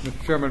launch.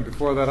 Mr. Chairman,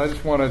 before that, I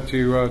just wanted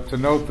to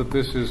note that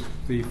this is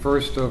the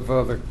first of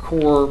the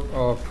core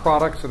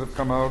products that have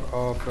come out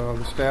of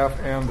the staff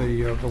and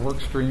the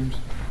work streams.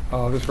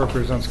 This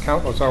represents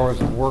countless hours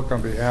of work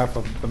on behalf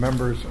of the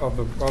members of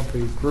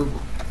the group.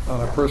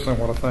 I personally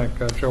want to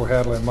thank Joe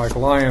Hadley and Mike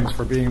Lyons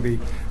for being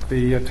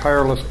the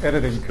tireless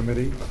editing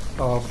committee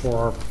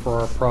for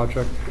our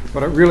project.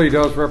 But it really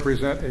does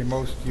represent a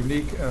most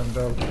unique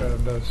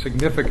and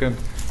significant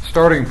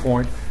starting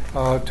point.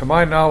 To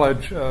my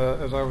knowledge,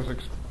 as I was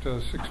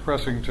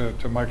expressing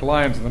to Mike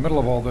Lyons in the middle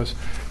of all this,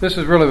 this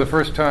is really the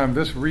first time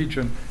this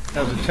region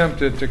has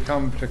attempted to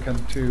come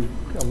to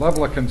a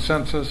level of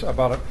consensus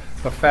about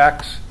the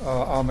facts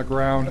on the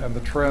ground and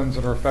the trends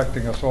that are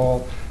affecting us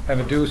all, and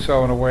to do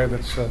so in a way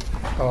that's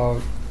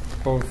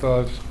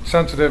both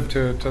sensitive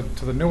to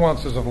the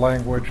nuances of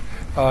language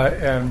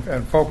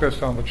and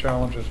focused on the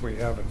challenges we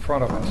have in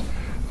front of us.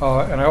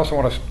 And I also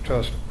want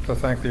to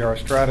thank the Our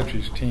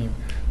Strategies team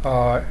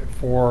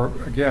for,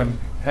 again,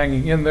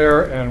 hanging in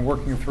there and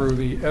working through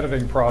the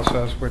editing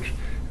process, which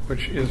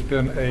has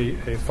been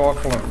a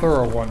thoughtful and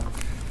thorough one.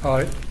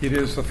 It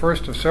is the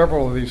first of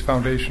several of these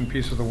foundation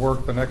pieces of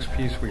work. The next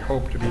piece we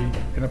hope to be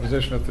in a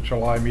position at the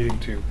July meeting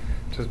to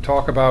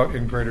talk about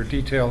in greater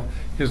detail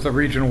is the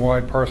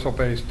region-wide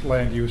parcel-based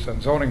land use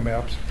and zoning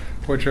maps,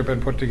 which have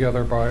been put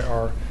together by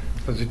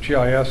the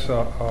GIS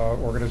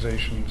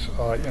organizations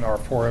in our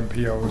 4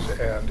 MPOs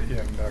and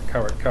in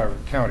Coward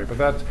County. But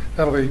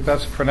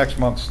that's for next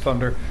month's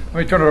thunder.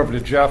 Let me turn it over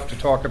to Jeff to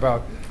talk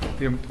about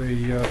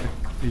the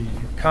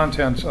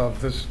contents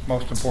of this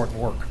most important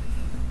work.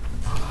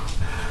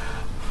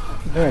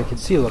 There, I can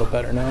see a little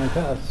better now, I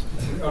guess.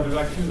 Oh, did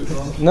I cue the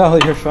drum? No,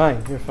 you're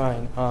fine. You're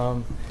fine.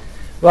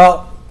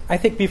 Well, I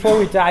think before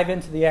we dive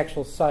into the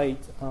actual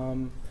site,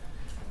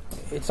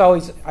 it's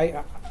always,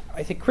 I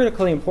think,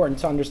 critically important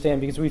to understand,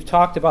 because we've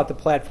talked about the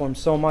platform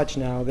so much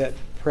now that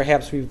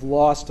perhaps we've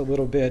lost a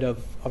little bit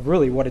of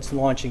really what it's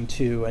launching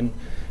to. And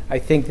I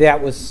think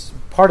that was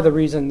part of the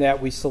reason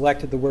that we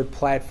selected the word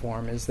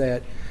platform, is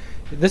that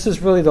this is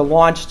really the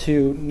launch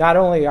to not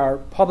only our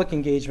public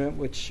engagement,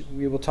 which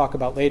we will talk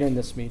about later in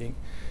this meeting,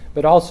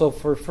 but also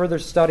for further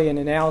study and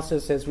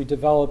analysis as we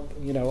develop,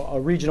 a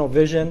regional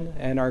vision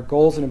and our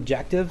goals and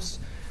objectives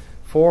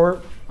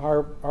for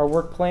our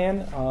work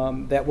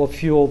plan that will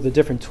fuel the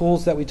different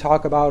tools that we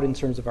talk about in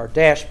terms of our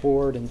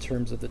dashboard, in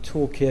terms of the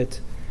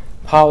toolkit,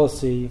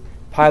 policy,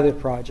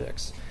 pilot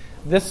projects.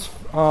 This,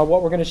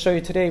 what we're going to show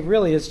you today,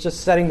 really is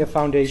just setting the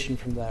foundation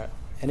from there,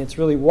 and it's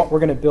really what we're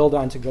going to build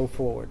on to go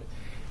forward.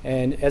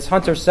 And as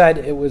Hunter said,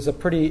 it was a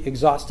pretty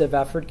exhaustive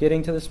effort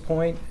getting to this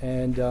point,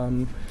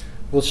 and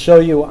we'll show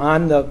you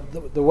on the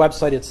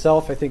website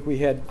itself. I think we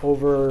had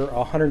over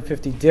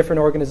 150 different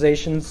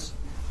organizations,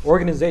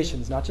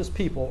 not just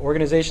people,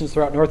 organizations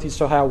throughout Northeast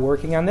Ohio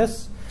working on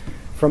this,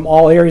 from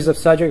all areas of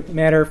subject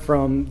matter,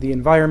 from the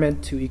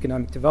environment to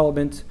economic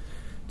development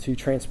to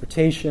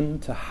transportation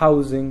to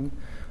housing.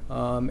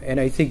 And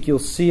I think you'll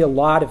see a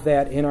lot of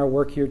that in our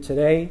work here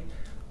today.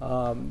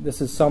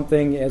 This is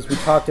something, as we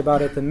talked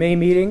about at the May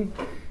meeting,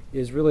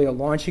 is really a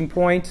launching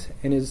point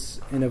and is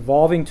an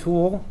evolving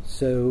tool.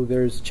 So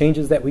there's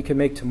changes that we can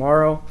make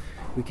tomorrow.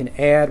 We can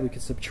add, we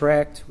can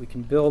subtract, we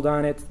can build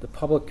on it. The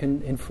public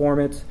can inform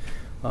it.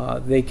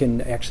 They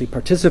can actually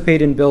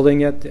participate in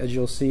building it, as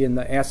you'll see in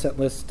the asset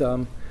list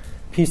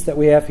piece that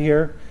we have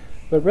here.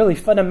 But really,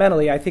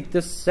 fundamentally, I think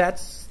this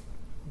sets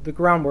the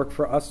groundwork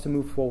for us to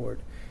move forward.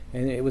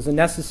 And it was a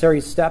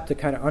necessary step to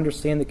kind of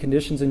understand the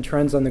conditions and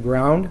trends on the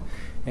ground.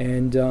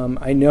 And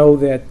I know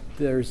that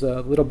there's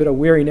a little bit of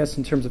weariness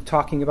in terms of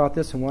talking about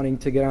this and wanting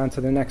to get on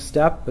to the next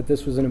step, but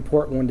this was an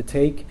important one to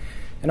take.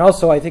 And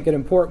also, I think an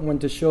important one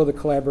to show the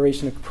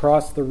collaboration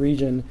across the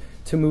region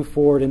to move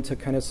forward into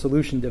kind of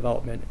solution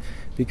development,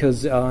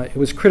 because it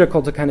was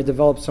critical to kind of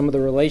develop some of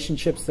the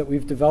relationships that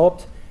we've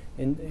developed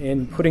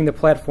in putting the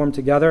platform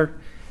together.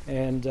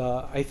 And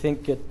I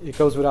think it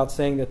goes without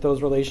saying that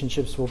those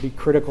relationships will be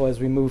critical as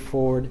we move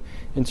forward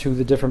into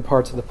the different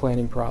parts of the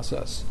planning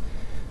process.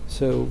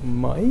 So,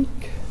 Mike,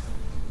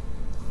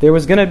 there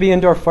was going to be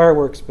indoor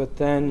fireworks, but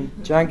then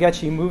John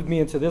Getchy moved me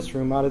into this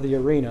room out of the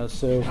arena,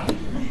 so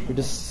we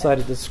just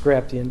decided to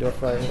scrap the indoor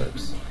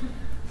fireworks.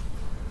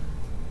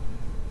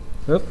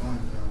 Oop.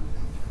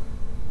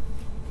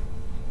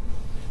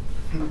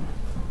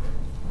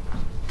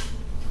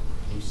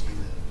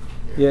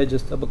 Yeah,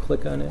 just double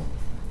click on it.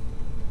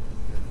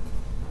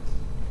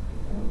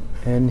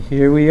 And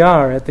here we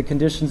are at the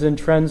Conditions and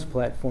Trends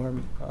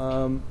platform.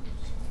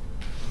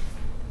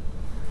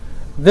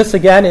 This,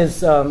 again, is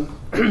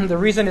the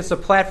reason it's a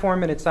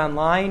platform and it's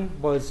online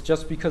was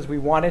just because we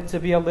want it to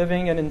be a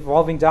living and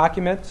involving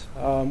document.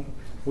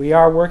 We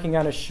are working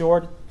on a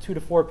short 2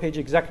 to 4 page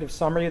executive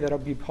summary that will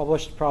be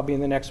published probably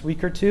in the next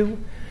week or two.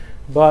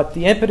 But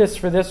the impetus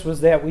for this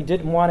was that we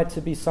didn't want it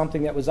to be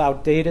something that was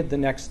outdated the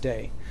next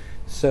day.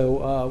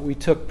 So we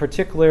took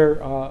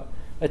particular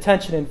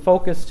attention and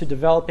focus to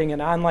developing an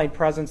online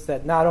presence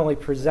that not only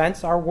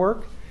presents our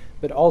work,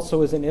 but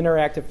also is an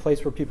interactive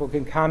place where people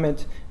can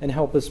comment and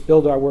help us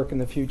build our work in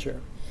the future.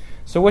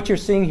 So what you're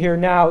seeing here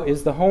now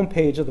is the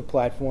homepage of the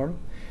platform.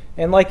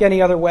 And like any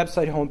other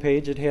website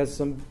homepage, it has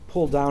some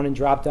pull-down and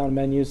drop-down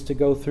menus to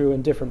go through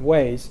in different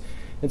ways.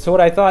 And so what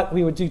I thought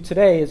we would do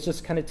today is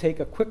just kind of take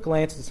a quick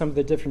glance at some of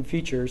the different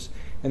features,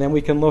 and then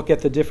we can look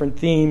at the different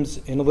themes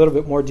in a little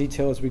bit more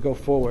detail as we go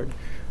forward.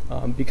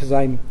 Because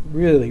I'm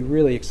really,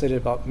 really excited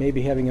about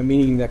maybe having a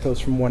meeting that goes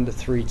from 1 to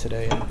 3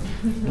 today.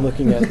 And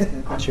looking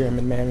at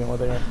Chairman Manuel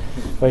there,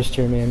 Vice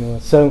Chair Manuel.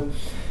 So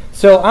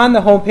on the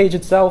homepage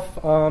itself,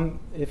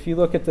 if you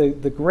look at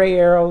the gray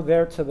arrow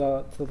there to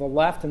the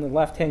left in the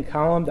left-hand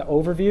column, the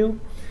overview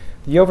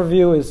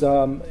is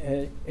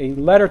a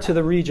letter to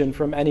the region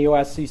from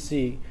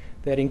NEOSCC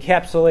that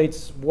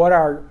encapsulates what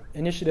our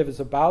initiative is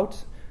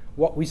about,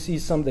 what we see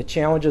some of the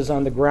challenges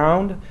on the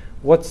ground,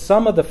 what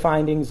some of the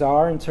findings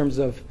are in terms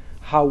of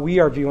how we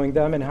are viewing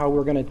them, and how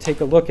we're going to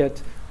take a look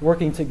at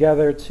working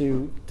together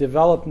to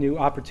develop new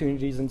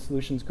opportunities and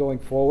solutions going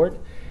forward.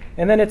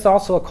 And then it's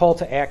also a call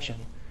to action,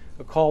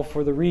 a call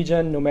for the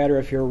region, no matter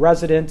if you're a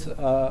resident,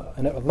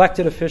 an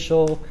elected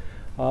official,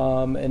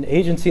 an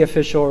agency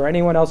official, or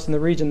anyone else in the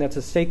region that's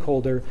a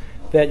stakeholder,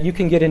 that you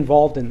can get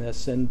involved in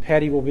this. And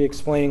Patty will be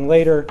explaining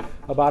later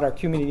about our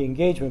community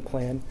engagement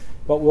plan.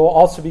 But we'll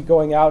also be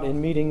going out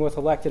and meeting with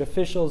elected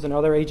officials and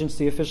other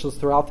agency officials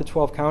throughout the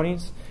 12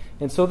 counties.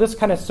 And so this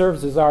kind of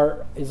serves as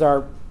our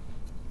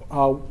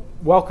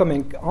welcome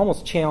and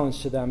almost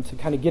challenge to them to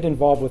kind of get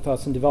involved with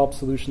us and develop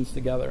solutions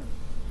together.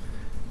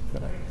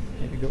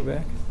 Maybe go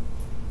back.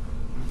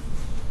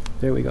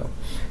 There we go.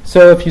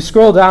 So if you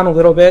scroll down a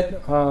little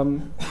bit,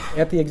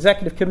 at the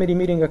executive committee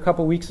meeting a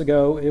couple weeks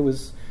ago, it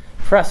was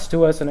pressed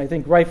to us, and I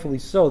think rightfully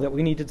so, that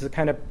we needed to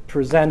kind of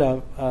present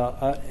an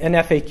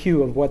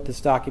FAQ of what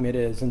this document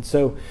is. And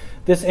so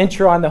this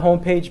intro on the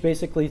homepage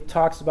basically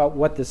talks about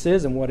what this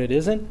is and what it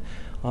isn't.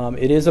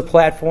 It is a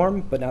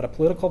platform, but not a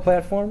political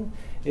platform.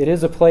 It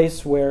is a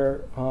place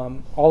where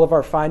all of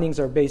our findings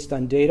are based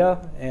on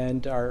data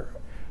and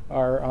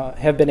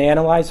have been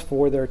analyzed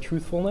for their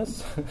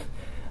truthfulness.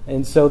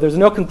 And so there's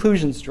no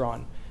conclusions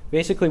drawn.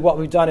 Basically what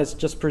we've done is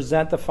just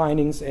present the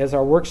findings as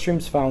our work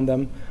streams found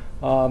them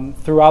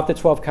throughout the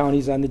 12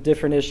 counties on the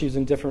different issues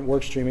in different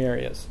work stream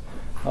areas.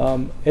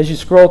 As you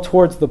scroll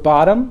towards the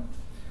bottom,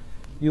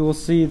 you will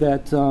see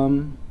that,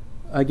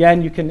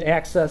 again, you can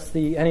access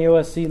the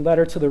NEOSCC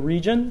letter to the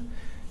region.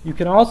 You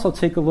can also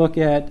take a look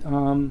at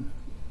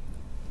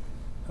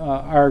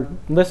our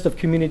list of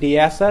community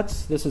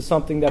assets. This is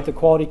something that the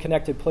Quality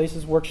Connected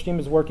Places work stream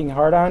is working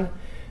hard on,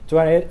 to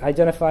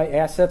identify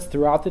assets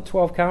throughout the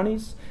 12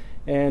 counties.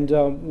 And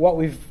what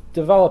we've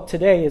developed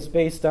today is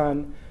based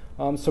on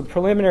some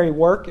preliminary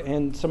work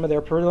and some of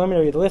their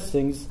preliminary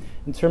listings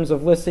in terms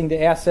of listing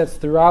the assets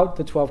throughout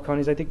the 12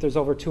 counties. I think there's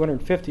over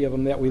 250 of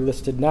them that we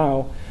listed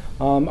now,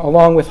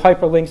 along with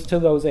hyperlinks to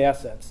those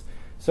assets.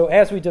 So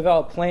as we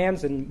develop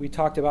plans, and we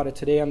talked about it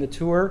today on the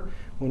tour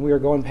when we were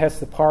going past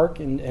the park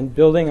and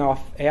building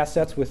off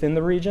assets within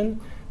the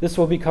region, this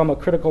will become a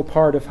critical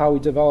part of how we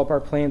develop our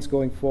plans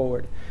going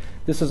forward.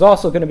 This is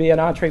also going to be an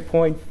entree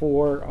point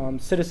for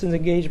citizens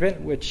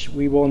engagement, which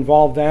we will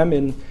involve them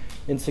in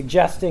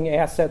suggesting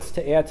assets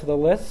to add to the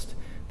list.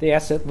 The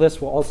asset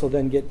list will also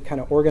then get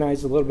kind of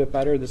organized a little bit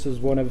better. This is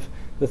one of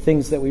the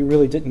things that we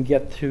really didn't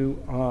get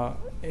to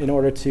in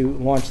order to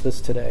launch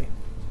this today.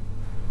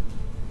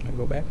 Can I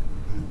go back?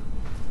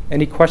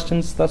 Any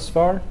questions thus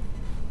far?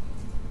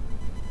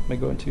 Am I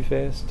going too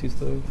fast, too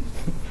slow?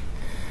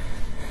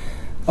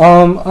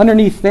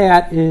 Underneath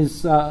that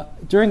is,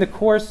 during the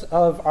course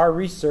of our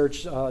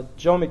research,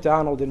 Joe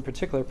McDonald in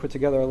particular put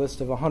together a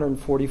list of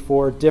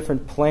 144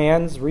 different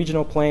plans,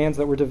 regional plans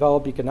that were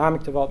developed,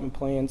 economic development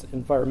plans,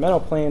 environmental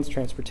plans,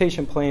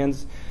 transportation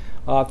plans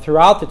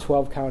throughout the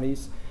 12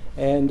 counties.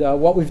 And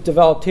what we've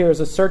developed here is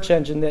a search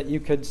engine that you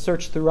could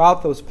search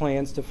throughout those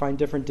plans to find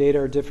different data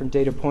or different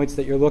data points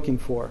that you're looking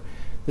for.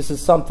 This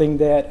is something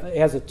that,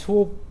 as a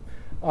tool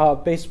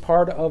based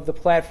part of the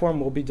platform,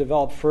 will be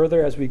developed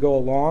further as we go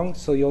along.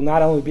 So you'll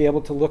not only be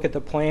able to look at the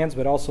plans,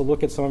 but also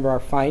look at some of our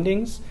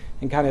findings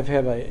and kind of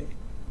have a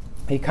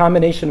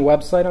combination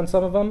website on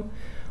some of them.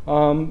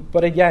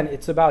 But again,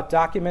 it's about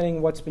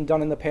documenting what's been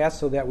done in the past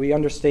so that we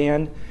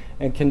understand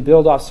and can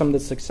build off some of the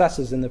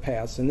successes in the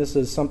past. And this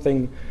is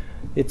something,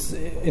 it's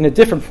in a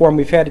different form.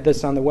 We've had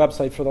this on the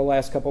website for the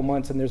last couple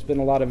months, and there's been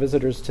a lot of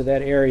visitors to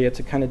that area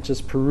to kind of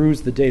just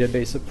peruse the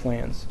database of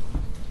plans.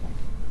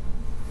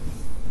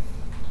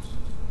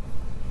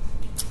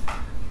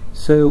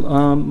 So,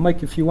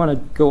 Mike, if you want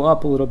to go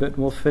up a little bit, and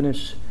we'll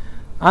finish.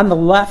 On the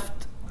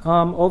left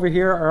over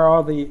here are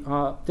all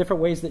the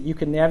different ways that you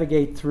can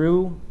navigate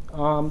through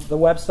the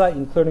website,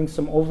 including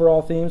some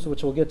overall themes,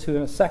 which we'll get to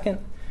in a second,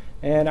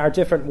 and our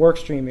different work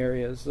stream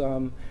areas.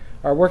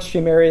 Our work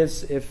stream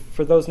areas,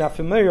 for those not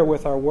familiar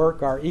with our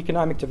work, are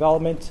economic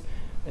development,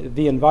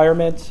 the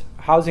environment,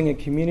 housing and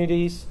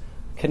communities,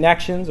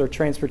 connections or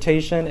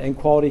transportation, and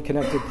quality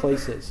connected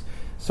places.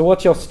 So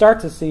what you'll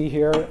start to see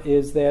here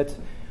is that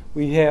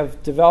we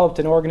have developed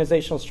an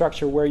organizational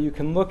structure where you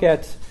can look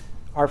at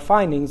our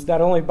findings not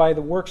only by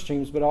the work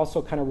streams, but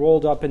also kind of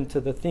rolled up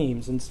into the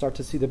themes and start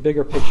to see the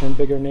bigger picture and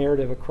bigger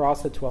narrative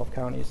across the 12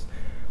 counties.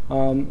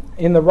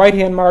 In the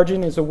right-hand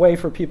margin is a way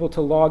for people to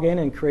log in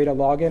and create a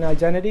login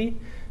identity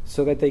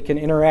so that they can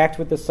interact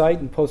with the site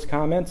and post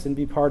comments and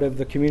be part of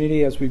the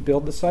community as we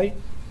build the site.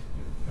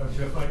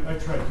 Jeff, I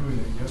tried doing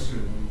it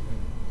yesterday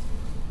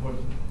and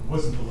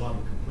wasn't the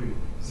login completed.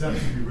 Is that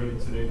to be ready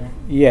today now?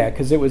 Yeah,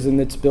 because it was in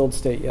its build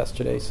state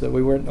yesterday, so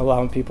we weren't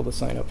allowing people to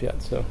sign up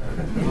yet. So,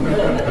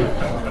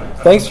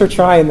 thanks for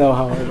trying, though,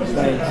 Howard.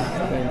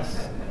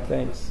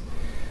 Thanks.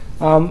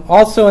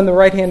 Also, in the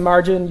right-hand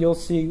margin, you'll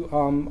see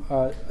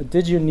a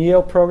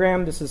DigiNeo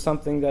program. This is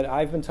something that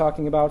I've been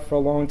talking about for a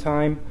long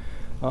time.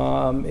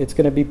 It's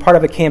going to be part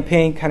of a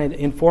campaign kind of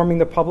informing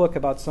the public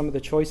about some of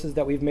the choices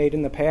that we've made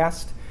in the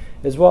past,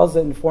 as well as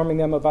informing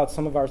them about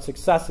some of our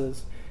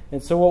successes.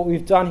 And so what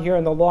we've done here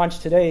in the launch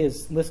today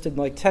is listed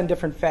like 10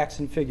 different facts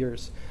and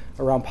figures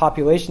around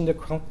population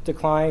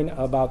decline,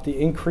 about the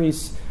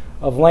increase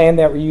of land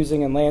that we're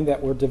using and land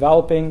that we're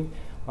developing,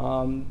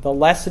 the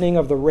lessening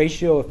of the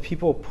ratio of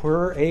people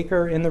per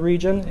acre in the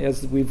region.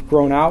 As we've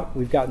grown out,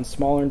 we've gotten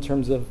smaller in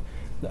terms of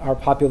our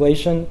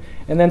population.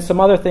 And then some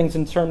other things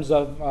in terms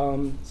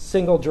of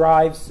single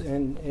drives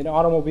in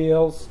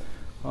automobiles.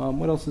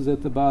 What else is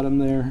at the bottom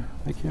there?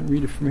 I can't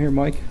read it from here,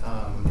 Mike.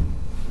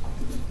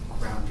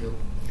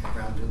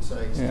 Brownfield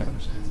sites, Yeah. 10%.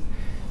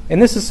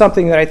 And this is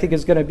something that I think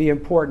is going to be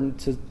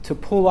important to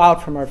pull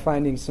out from our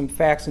findings some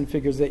facts and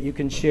figures that you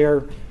can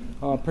share,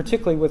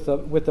 particularly with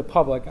the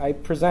public. I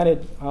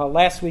presented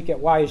last week at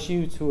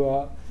YSU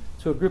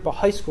to a group of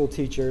high school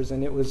teachers,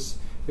 and it was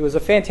a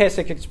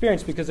fantastic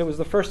experience because it was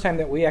the first time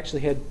that we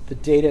actually had the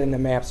data and the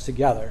maps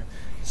together.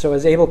 So I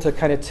was able to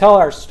kind of tell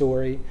our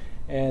story,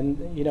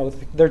 and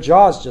their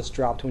jaws just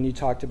dropped when you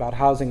talked about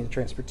housing and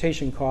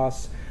transportation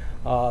costs,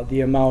 the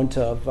amount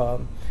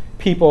of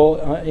people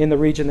in the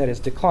region that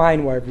has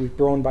declined, where we've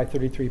grown by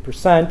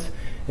 33%.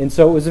 And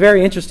so it was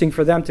very interesting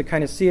for them to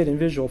kind of see it in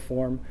visual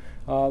form.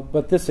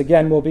 But this,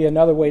 again, will be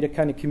another way to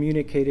kind of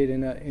communicate it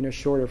in a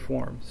shorter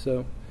form.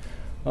 So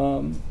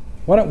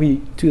why don't we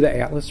do the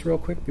atlas real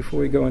quick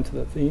before we go into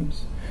the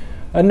themes?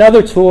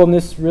 Another tool, and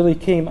this really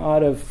came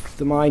out of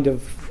the mind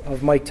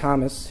of Mike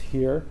Thomas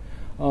here,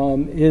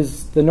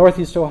 is the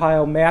Northeast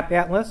Ohio Map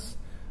Atlas.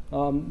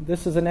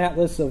 This is an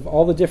atlas of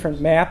all the different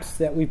maps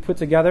that we put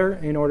together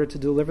in order to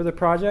deliver the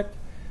project.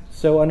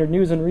 So under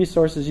News and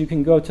Resources, you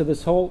can go to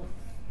this whole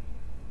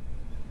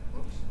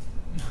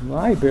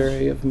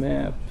library of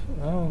map.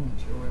 Oh,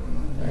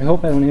 I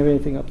hope I don't have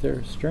anything up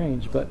there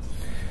strange. But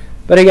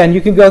again,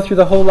 you can go through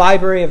the whole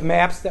library of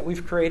maps that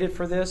we've created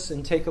for this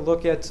and take a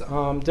look at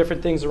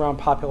different things around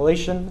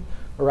population,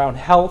 around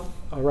health,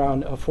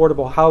 around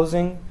affordable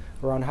housing,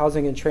 around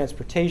housing and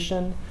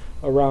transportation,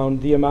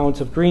 around the amount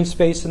of green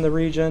space in the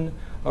region,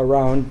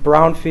 around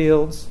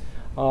brownfields,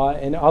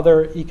 and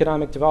other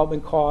economic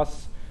development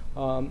costs.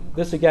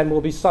 This, again, will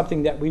be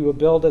something that we will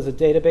build as a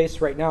database.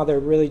 Right now, they're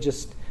really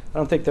just, I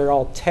don't think they're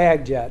all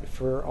tagged yet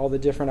for all the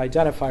different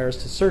identifiers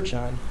to search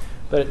on.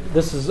 But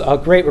this is a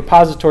great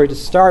repository to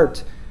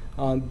start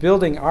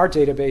building our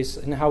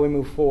database and how we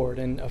move forward.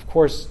 And, of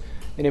course,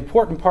 an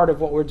important part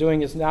of what we're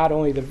doing is not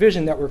only the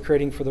vision that we're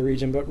creating for the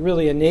region, but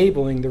really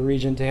enabling the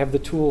region to have the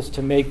tools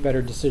to make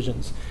better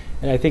decisions.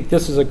 And I think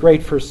this is a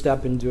great first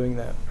step in doing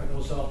that. Are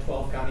those all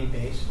 12 county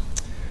based?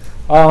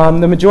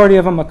 The majority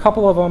of them, a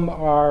couple of them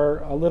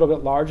are a little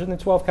bit larger than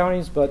 12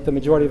 counties, but the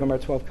majority of them are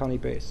 12 county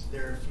based.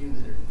 There are a few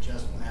that are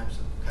just maps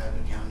of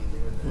Cuyahoga County.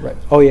 Right.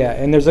 Oh, yeah.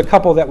 And there's a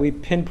couple that we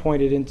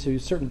pinpointed into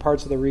certain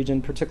parts of the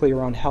region, particularly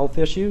around health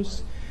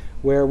issues,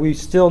 where we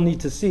still need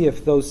to see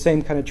if those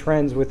same kind of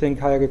trends within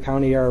Cuyahoga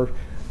County are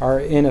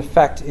in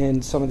effect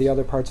in some of the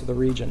other parts of the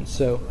region.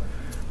 So,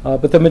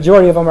 but the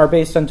majority of them are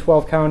based on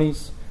 12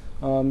 counties.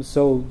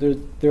 So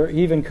there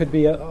even could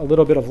be a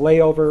little bit of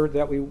layover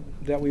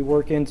that we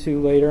work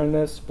into later in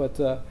this.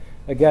 But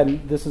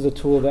again, this is a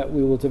tool that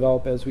we will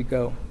develop as we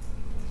go.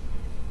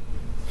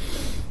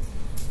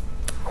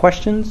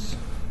 Questions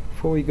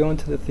before we go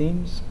into the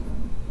themes?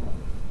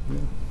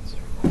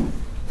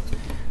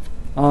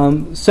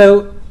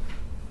 So,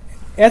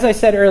 as I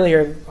said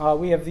earlier,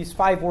 we have these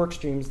 5 work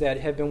streams that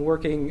have been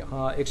working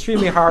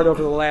extremely hard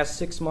over the last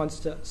 6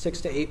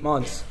 to 8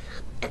 months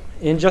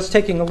in just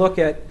taking a look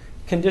at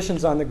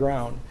conditions on the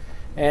ground.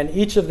 And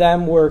each of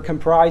them were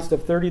comprised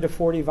of 30 to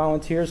 40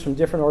 volunteers from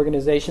different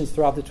organizations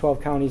throughout the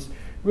 12 counties,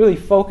 really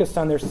focused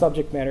on their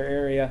subject matter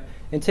area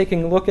and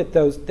taking a look at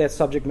that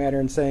subject matter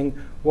and saying,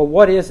 well,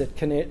 what is it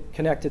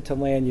connected to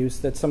land use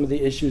that some of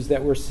the issues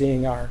that we're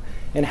seeing are?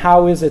 And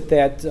how is it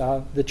that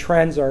the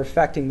trends are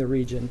affecting the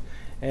region?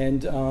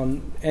 And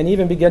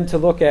even begin to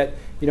look at,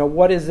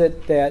 what is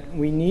it that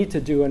we need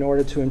to do in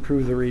order to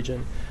improve the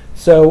region?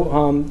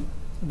 So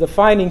the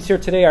findings here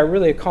today are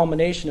really a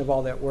culmination of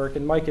all that work.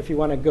 And Mike, if you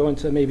want to go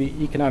into maybe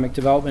economic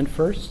development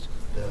first.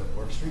 The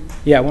work stream?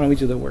 Yeah, why don't we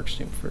do the work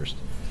stream first?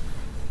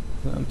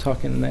 I'm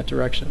talking in that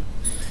direction.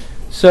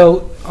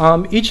 So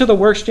each of the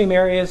work stream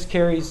areas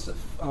carries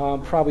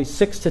probably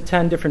 6 to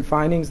 10 different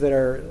findings that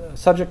are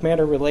subject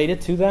matter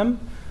related to them.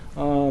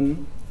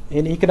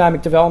 In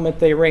economic development,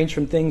 they range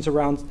from things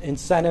around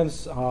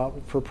incentives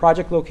for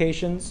project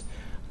locations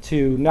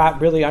to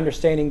not really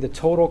understanding the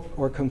total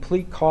or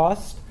complete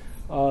cost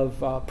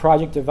of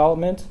project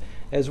development,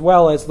 as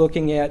well as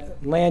looking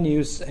at land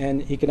use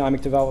and economic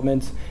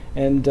development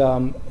and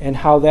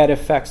how that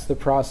affects the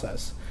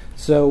process.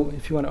 So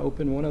if you want to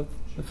open one of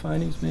the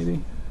findings,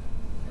 maybe.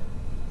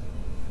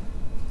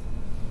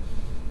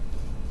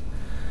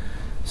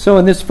 So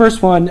in this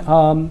first one,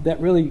 that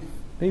really,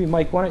 maybe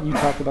Mike, why don't you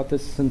talk about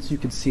this since you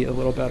can see it a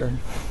little better.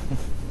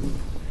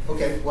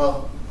 Okay,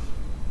 well,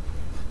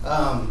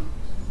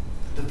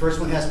 the first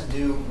one has to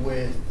do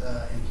with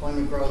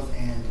employment growth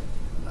and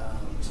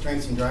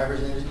strengths in driver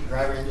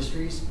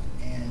industries,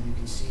 and you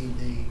can see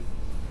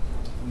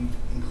we've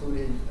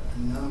included a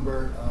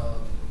number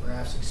of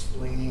graphs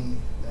explaining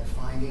that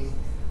finding,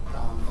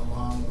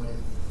 along with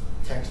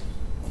text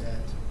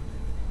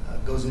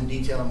that goes into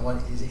detail on what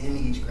is in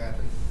each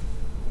graphic.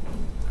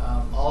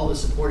 All the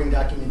supporting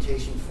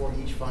documentation for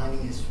each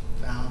finding is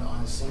found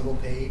on a single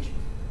page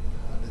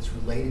that's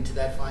related to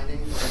that finding.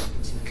 You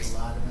can see there's a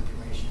lot of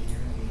information here,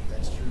 and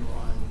that's true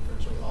on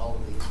virtually all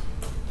of these.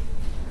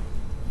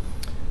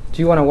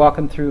 Do you want to walk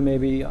them through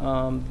maybe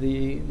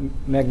the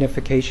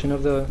magnification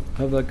of the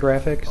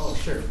graphics? Oh,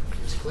 sure.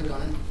 Just click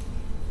on it.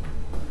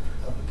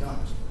 Up it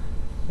comes.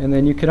 And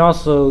then you can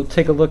also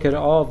take a look at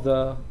all of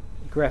the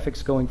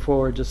graphics going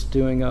forward, just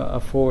doing a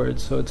forward,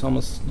 so it's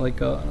almost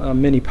like a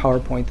mini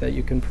PowerPoint that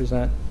you can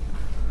present.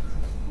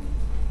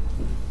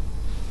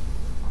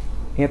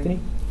 Anthony?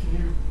 Can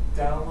you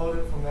download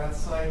it from that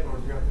site, or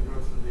do you have to go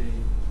to the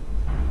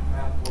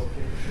map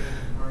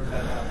location, or is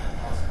that not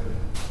possible?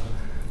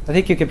 I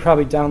think you could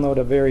probably download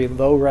a very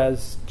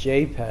low-res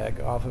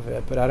JPEG off of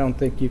it, but I don't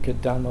think you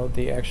could download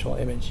the actual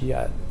image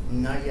yet.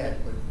 Not yet,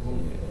 but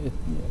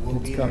we'll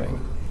it's be coming.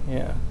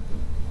 Yeah.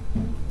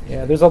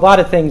 Yeah, there's a lot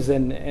of things,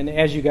 and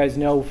as you guys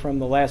know from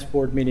the last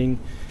board meeting,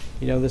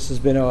 this has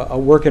been a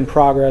work in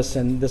progress,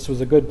 and this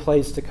was a good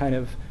place to kind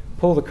of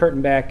pull the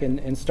curtain back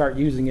and start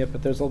using it,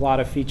 but there's a lot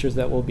of features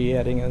that we'll be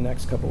adding in the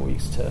next couple of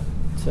weeks to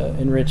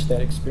enrich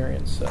that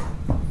experience. So.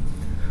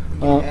 We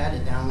can add a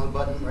download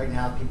button. Right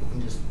now, people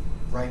can just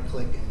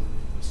right-click and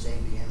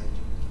save the image,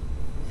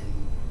 and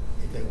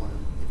if they want to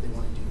do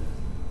that.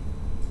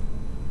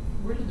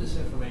 Where did this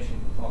information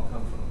all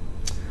come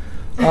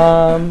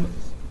from?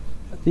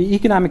 The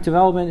economic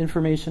development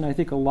information, I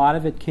think a lot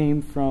of it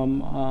came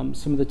from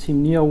some of the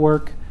Team NEO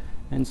work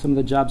and some of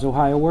the Jobs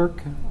Ohio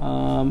work.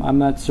 I'm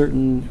not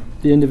certain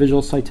the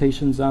individual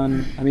citations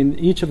on,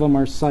 each of them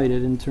are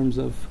cited in terms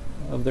of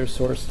their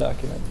source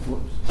document.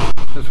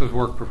 This was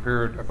work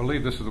prepared, I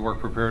believe this is the work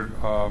prepared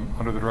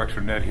under the direction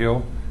of Ned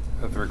Hill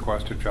at the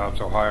request of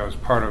Jobs Ohio as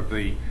part of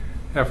the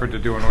effort to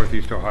do a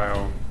Northeast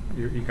Ohio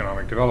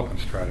economic development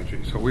strategy.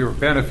 So we were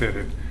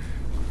benefited,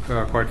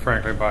 quite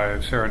frankly, by a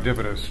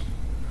serendipitous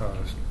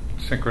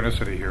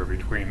synchronicity here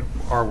between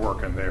our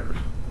work and theirs.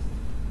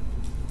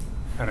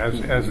 And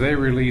as they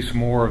release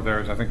more of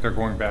theirs, I think they're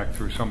going back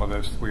through some of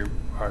this.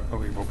 I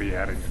believe we'll be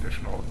adding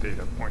additional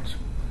data points.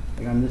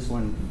 Like on this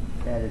one,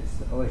 that it's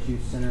the OSU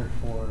Center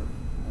for,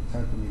 it's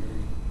hard for me to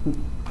read.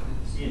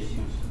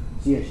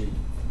 CSU.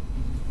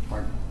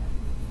 Pardon.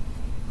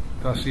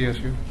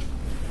 CSU?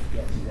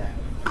 Yes,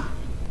 exactly.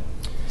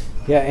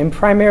 Yeah, and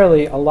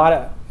primarily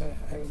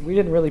we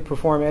didn't really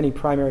perform any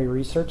primary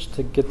research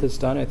to get this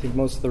done. I think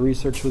most of the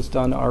research was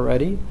done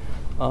already.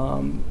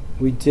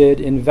 We did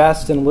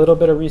invest in a little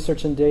bit of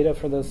research and data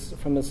from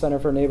the Center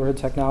for Neighborhood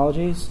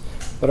Technologies,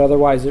 but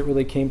otherwise it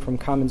really came from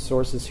common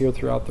sources here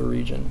throughout the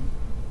region.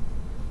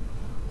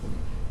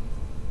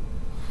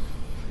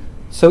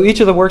 So each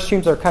of the work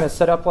streams are kind of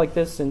set up like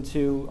this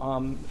into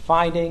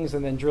findings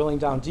and then drilling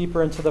down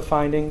deeper into the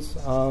findings.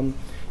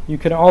 You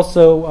can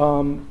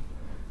also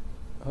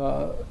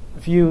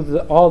view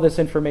all this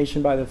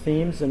information by the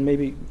themes, and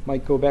maybe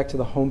might go back to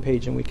the home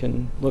page and we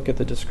can look at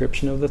the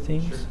description of the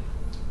themes. Sure.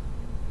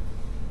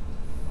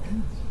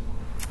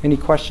 Any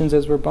questions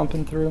as we're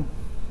bumping through?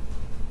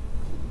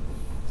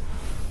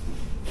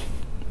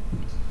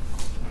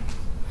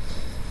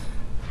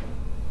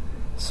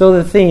 So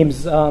the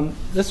themes.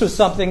 This was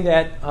something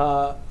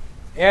that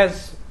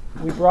as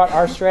we brought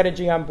our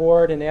strategy on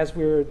board and as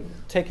we were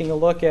taking a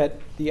look at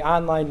the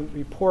online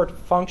report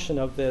function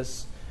of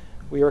this,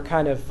 we were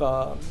kind of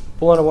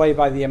blown away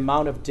by the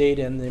amount of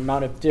data and the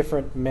amount of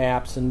different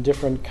maps and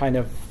different kind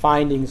of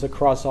findings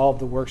across all of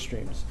the work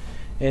streams.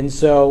 And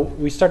so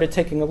we started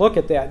taking a look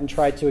at that and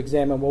tried to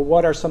examine, well,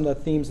 what are some of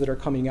the themes that are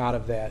coming out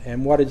of that?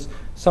 And what is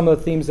some of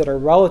the themes that are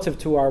relative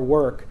to our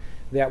work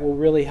that will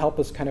really help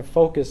us kind of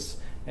focus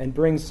and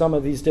bring some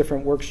of these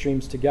different work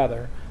streams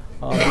together?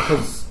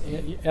 Because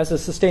as a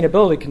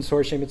sustainability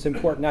consortium, it's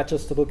important not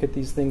just to look at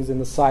these things in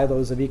the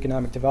silos of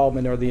economic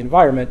development or the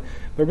environment,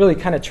 but really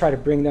kind of try to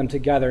bring them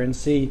together and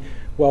see,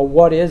 well,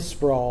 what is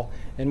sprawl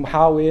and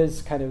how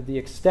is kind of the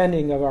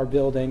extending of our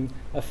building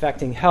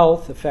affecting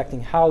health,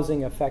 affecting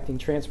housing, affecting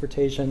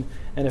transportation,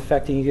 and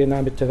affecting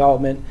economic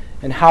development,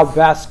 and how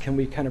best can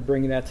we kind of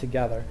bring that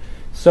together?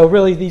 So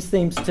really these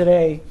themes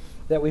today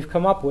that we've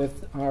come up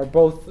with are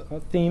both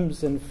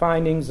themes and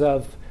findings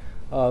of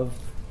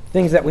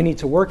things that we need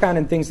to work on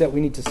and things that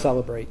we need to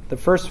celebrate. The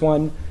first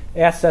one,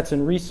 assets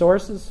and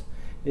resources,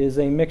 is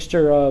a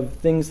mixture of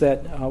things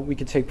that we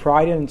could take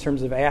pride in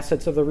terms of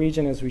assets of the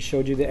region, as we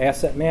showed you the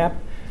asset map,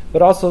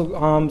 but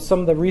also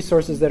some of the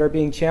resources that are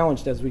being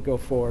challenged as we go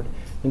forward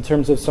in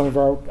terms of some of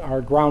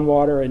our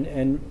groundwater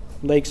and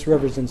lakes,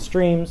 rivers, and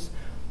streams.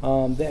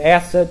 The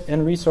asset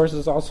and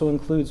resources also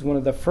includes one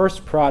of the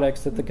first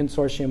products that the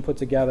consortium put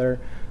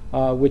together,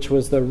 which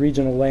was the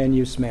regional land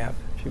use map.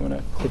 If you want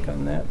to click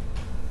on that.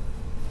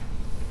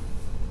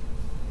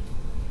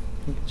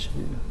 I think it should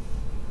be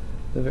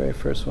the very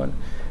first one.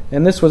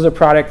 And this was a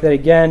product that,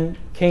 again,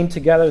 came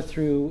together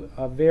through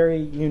a very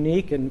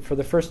unique and for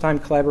the first time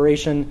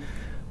collaboration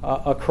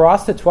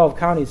across the 12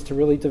 counties to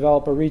really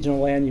develop a regional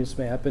land use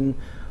map. And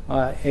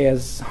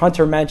as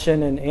Hunter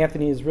mentioned, and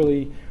Anthony is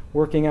really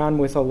working on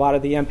with a lot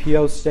of the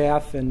MPO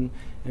staff and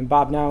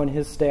Bob Now and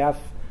his staff,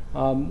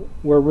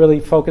 we're really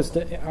focused.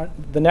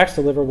 The next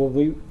deliverable will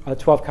be a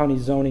 12-county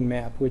zoning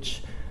map,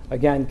 which,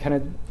 again, kind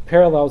of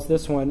parallels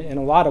this one in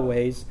a lot of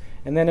ways.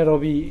 And then it'll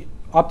be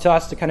up to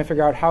us to kind of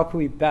figure out how can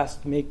we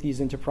best make these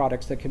into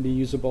products that can be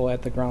usable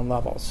at the ground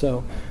level.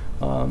 So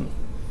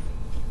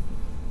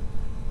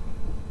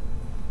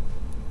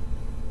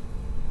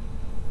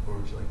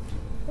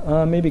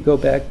maybe go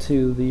back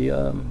to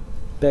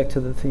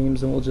the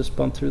themes, and we'll just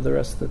bump through the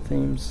rest of the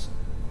themes.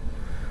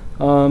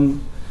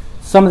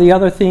 Some of the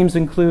other themes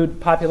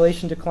include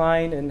population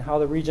decline and how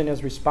the region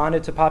has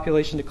responded to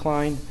population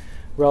decline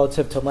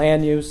relative to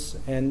land use,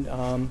 and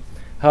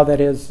how that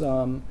is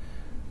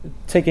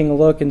taking a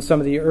look in some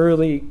of the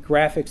early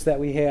graphics that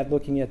we had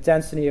looking at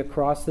density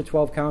across the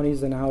 12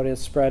 counties and how it has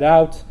spread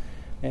out,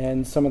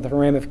 and some of the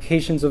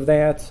ramifications of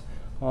that,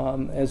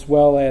 as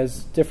well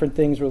as different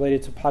things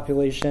related to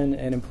population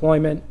and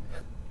employment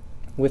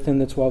within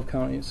the 12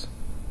 counties.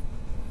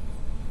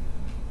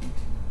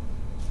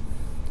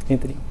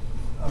 Anthony.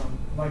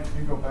 Mike, if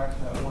you go back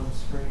to that one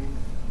screen,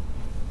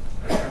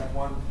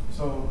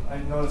 so I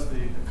noticed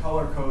the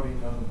color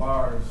coding of the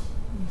bars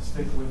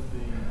stick with the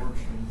work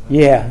streams.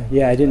 Yeah,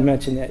 I didn't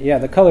mention that. Yeah,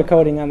 the color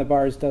coding on the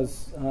bars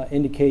does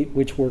indicate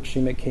which work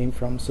stream it came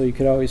from, so you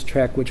could always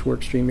track which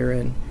work stream you're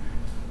in.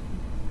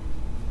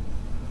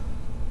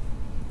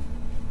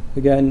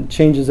 Again,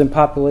 changes in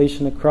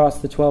population across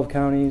the 12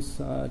 counties,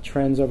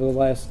 trends over the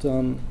last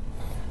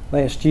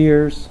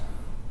years.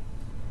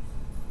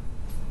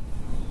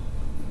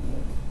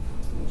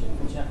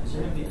 Is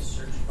there going to be a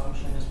search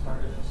function as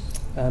part of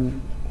this?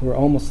 We're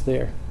almost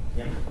there.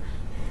 Yeah.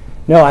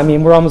 No, I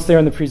mean, we're almost there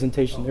in the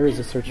presentation. There is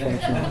a search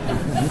function.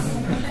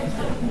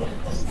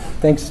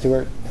 Thanks,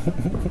 Stuart. I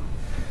can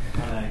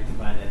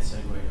find that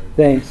segue.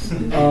 Thanks.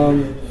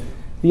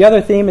 The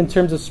other theme in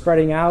terms of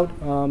spreading out,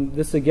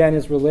 this again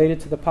is related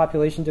to the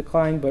population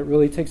decline, but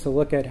really takes a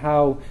look at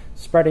how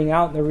spreading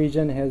out in the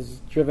region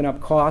has driven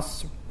up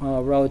costs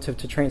relative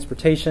to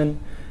transportation,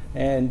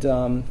 and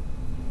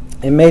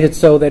it made it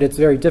so that it's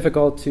very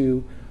difficult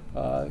to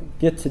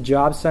get to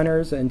job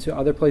centers and to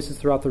other places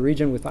throughout the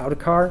region without a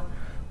car.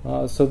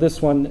 So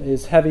this one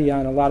is heavy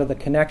on a lot of the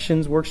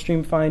connections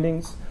workstream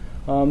findings,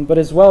 but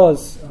as well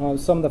as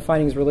some of the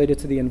findings related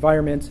to the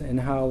environment and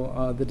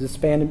how the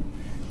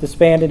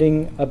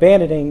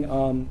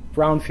abandoning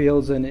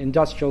brownfields and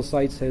industrial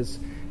sites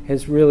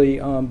has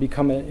really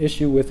become an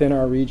issue within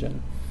our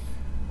region.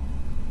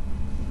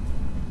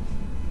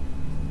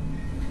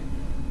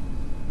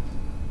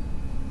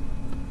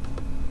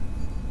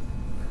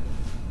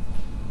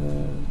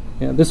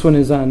 Yeah, this one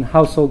is on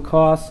household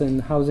costs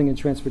and housing and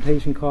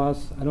transportation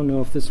costs. I don't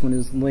know if this one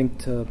is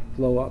linked to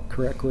blow up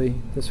correctly.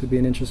 This would be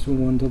an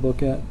interesting one to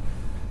look at.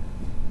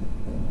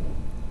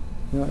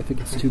 No, I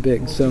think it's too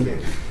big. So,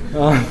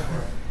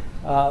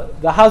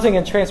 the housing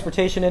and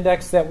transportation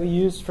index that we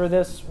used for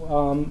this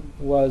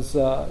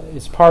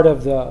is part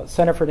of the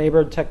Center for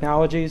Neighborhood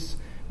Technologies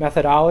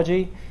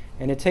methodology,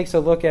 and it takes a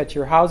look at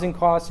your housing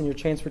costs and your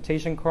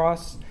transportation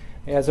costs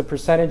as a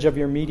percentage of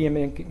your median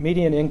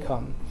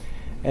income.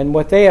 And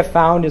what they have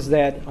found is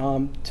that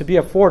to be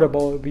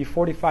affordable, it would be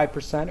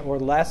 45% or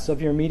less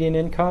of your median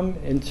income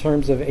in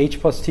terms of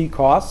H+T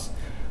costs.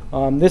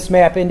 This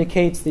map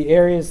indicates the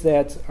areas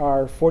that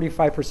are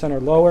 45% or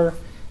lower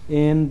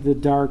in the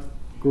dark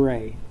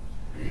gray.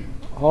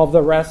 All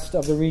the rest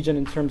of the region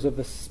in terms of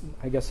this,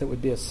 I guess it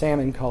would be a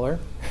salmon color,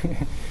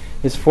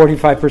 is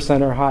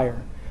 45% or higher.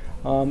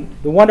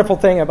 The wonderful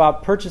thing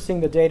about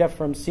purchasing the data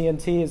from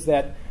CNT is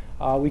that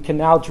we can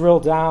now drill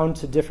down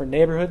to different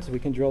neighborhoods. We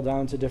can drill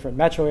down to different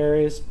metro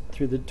areas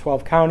through the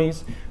 12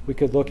 counties. We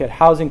could look at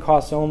housing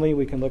costs only.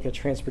 We can look at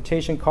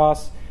transportation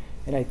costs.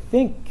 And I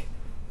think,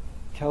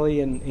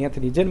 Kelly and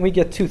Anthony, didn't we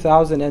get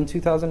 2000 and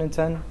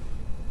 2010?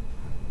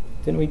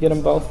 Didn't we get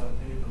them both?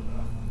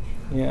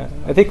 Yeah.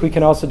 I think we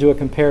can also do a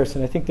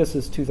comparison. I think this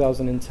is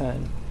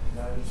 2010.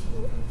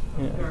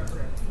 Yeah.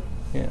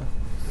 Yeah.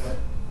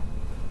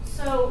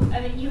 So,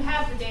 I mean, you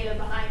have the data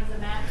behind the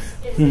maps.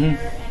 Is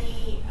there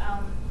any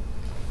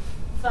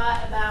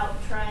thought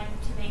about trying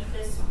to make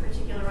this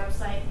particular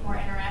website more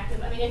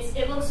interactive? I mean,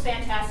 it looks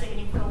fantastic, and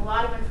you put a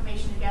lot of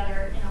information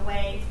together in a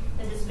way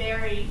that is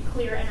very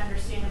clear and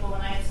understandable,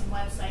 and I have some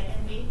website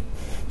envy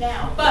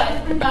now.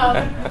 But, you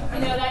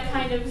know, that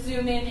kind of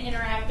zoom in,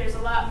 interact, there's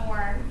a lot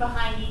more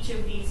behind each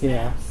of these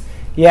maps.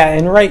 Yeah,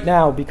 and right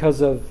now, because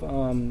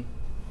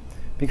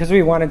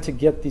we wanted to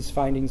get these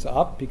findings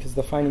up, because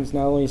the findings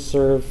not only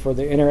serve for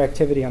the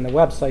interactivity on the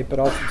website, but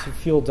also to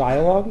fuel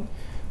dialogue,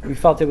 we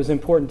felt it was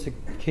important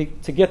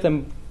to get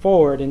them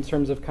forward in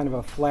terms of kind of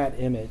a flat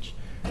image.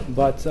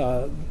 But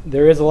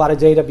there is a lot of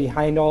data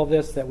behind all of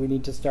this that we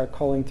need to start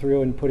culling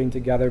through and putting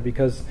together,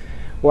 because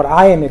what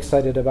I am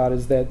excited about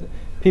is that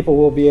people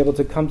will be able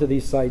to come to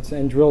these sites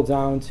and drill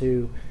down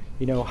to,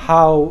 you know,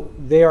 how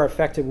they are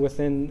affected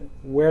within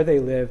where they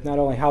live, not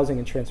only housing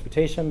and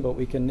transportation, but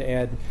we can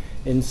add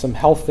in some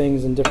health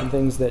things and different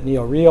things that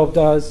NEOREO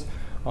does,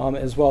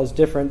 as well as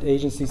different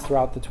agencies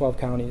throughout the 12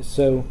 counties.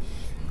 So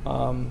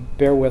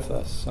bear with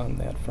us on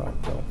that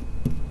front, though.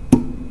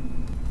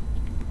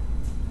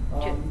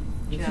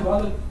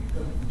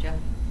 Jeff,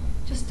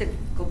 just to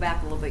go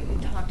back a little bit, you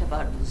talked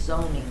about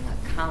zoning,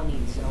 county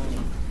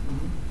zoning.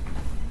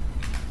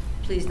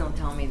 please don't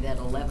tell me that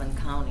 11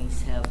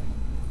 counties have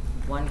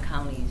one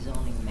county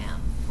zoning map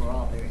for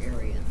all their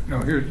areas. No,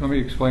 let me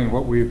explain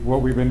what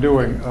we've been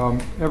doing.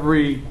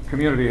 Every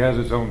community has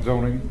its own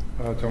zoning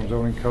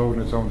code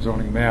and its own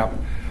zoning map,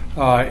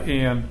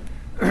 and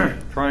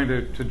trying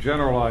to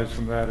generalize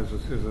from that is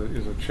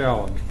a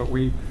challenge. But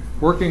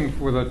working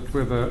with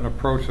an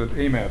approach that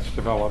AMAT's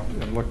developed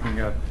and looking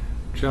at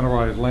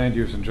generalized land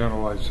use and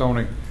generalized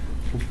zoning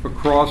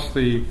across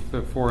the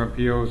 4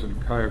 MPOs in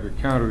Cuyahoga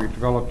County, we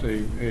developed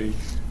a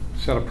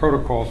set of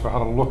protocols for how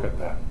to look at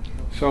that,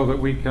 so that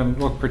we can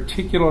look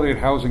particularly at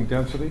housing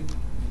density,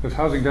 because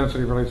housing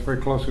density relates very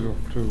closely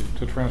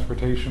to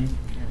transportation.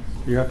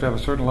 You have to have a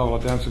certain level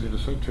of density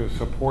to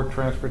support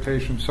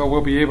transportation. So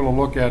we'll be able to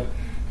look at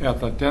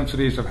the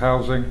densities of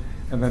housing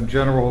and then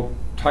general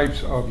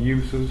types of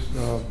uses,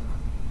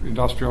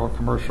 industrial,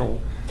 commercial,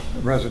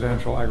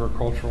 residential,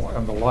 agricultural,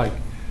 and the like.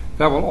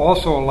 That will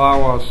also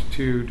allow us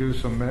to do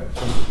some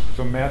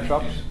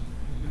matchups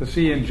to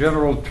see in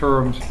general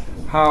terms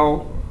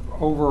how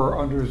over or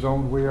under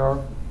zoned we are.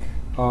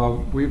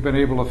 We've been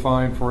able to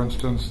find, for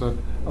instance, that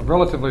a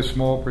relatively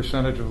small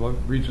percentage of the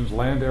region's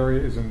land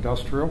area is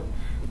industrial,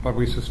 but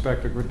we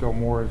suspect a good deal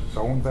more is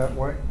zoned that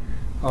way.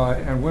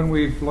 And when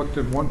we looked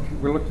at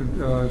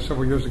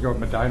several years ago at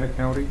Medina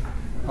County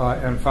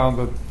and found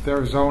that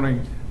their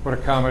zoning would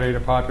accommodate a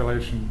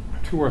population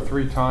 2 or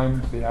 3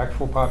 times the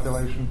actual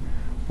population,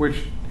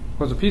 which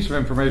was a piece of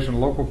information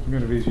local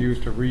communities use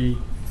to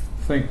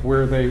rethink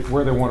where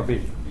they want to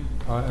be.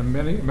 And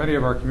many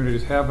of our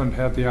communities haven't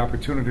had the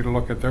opportunity to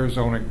look at their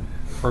zoning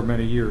for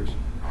many years.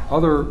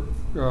 Other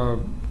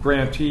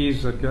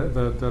grantees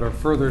that are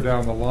further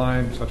down the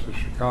line, such as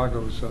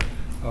Chicago's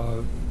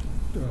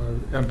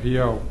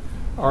MPO,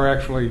 are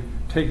actually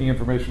taking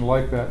information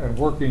like that and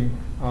working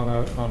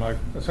on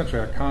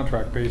essentially a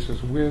contract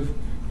basis with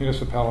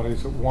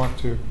municipalities that want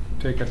to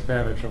take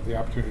advantage of the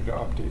opportunity to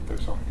update their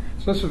zoning.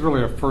 So this is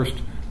really a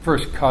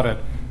first cut at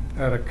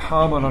a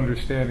common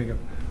understanding of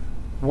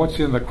what's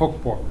in the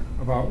cookbook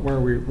about where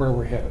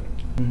we're headed.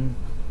 Mm-hmm.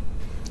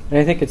 And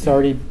I think it's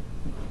already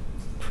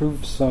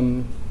proved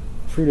some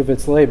fruit of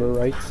its labor,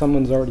 right?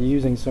 Someone's already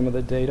using some of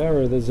the data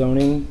or the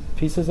zoning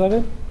pieces of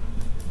it.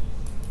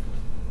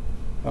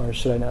 Or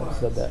should I not have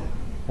said that?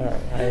 All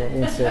right, I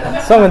won't say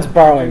that. Someone's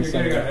borrowing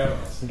something.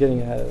 I'm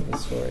getting ahead of the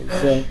story.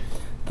 So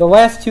the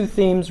last 2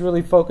 themes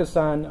really focus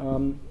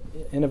on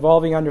an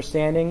evolving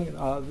understanding.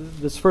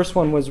 This first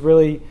one was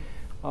really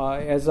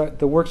as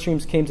the work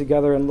streams came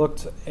together and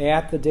looked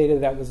at the data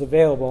that was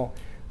available,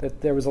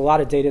 that there was a lot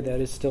of data that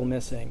is still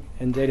missing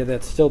and data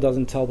that still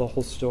doesn't tell the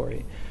whole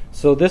story.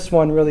 So this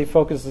one really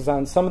focuses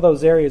on some of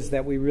those areas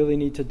that we really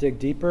need to dig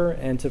deeper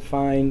and to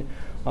find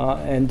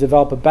and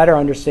develop a better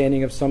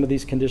understanding of some of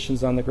these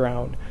conditions on the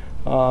ground.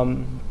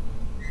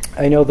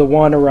 I know the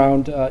one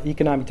around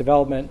economic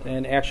development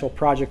and actual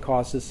project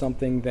costs is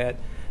something that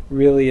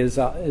really is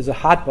a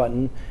hot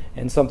button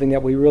and something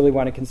that we really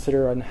want to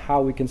consider on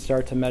how we can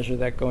start to measure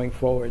that going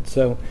forward.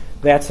 So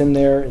that's in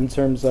there in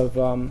terms of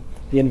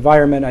the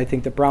environment. I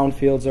think the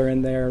brownfields are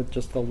in there,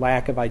 just the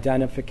lack of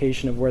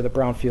identification of where the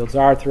brownfields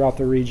are throughout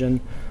the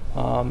region,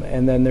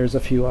 and then there's a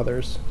few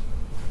others.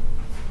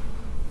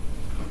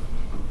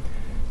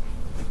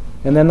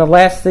 And then the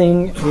last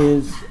thing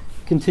is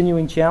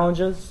continuing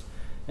challenges.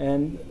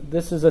 And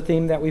this is a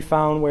theme that we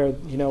found where,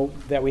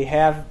 that we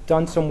have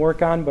done some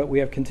work on, but we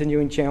have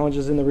continuing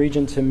challenges in the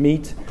region to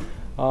meet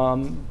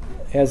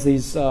as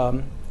these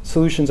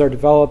solutions are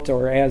developed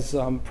or as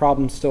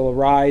problems still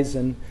arise.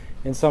 And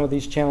some of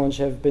these challenges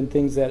have been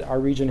things that our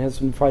region has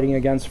been fighting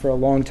against for a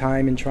long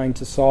time and trying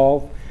to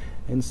solve.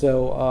 And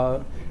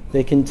so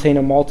they contain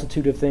a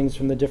multitude of things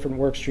from the different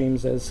work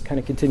streams as kind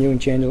of continuing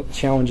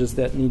challenges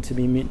that need to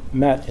be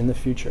met in the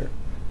future.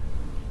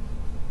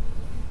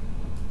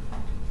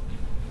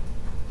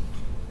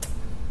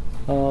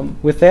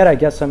 With that, I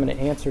guess I'm going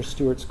to answer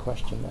Stuart's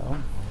question now.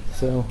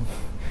 So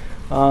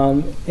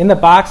in the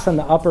box on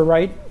the upper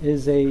right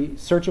is a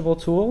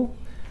searchable tool.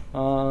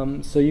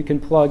 So you can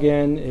plug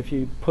in, if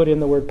you put in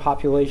the word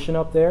population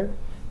up there,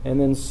 and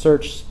then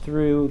search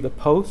through the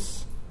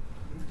posts.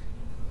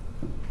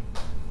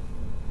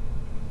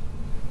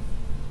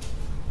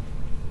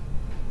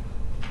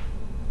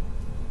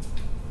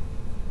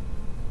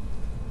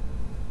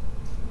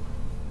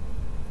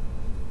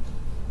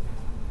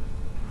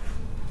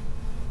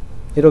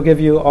 It'll give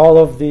you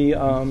all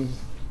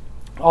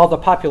the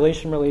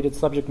population-related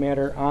subject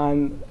matter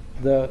on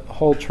the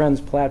whole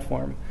Trends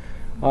platform.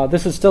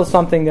 This is still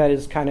something that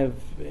is kind of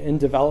in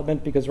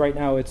development because right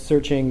now it's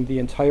searching the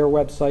entire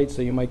website,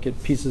 so you might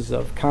get pieces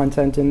of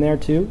content in there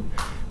too.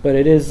 But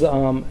it is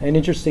an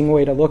interesting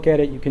way to look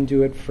at it. You can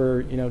do it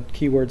for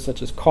keywords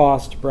such as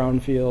cost,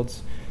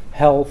 brownfields,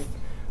 health,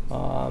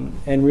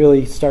 and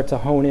really start to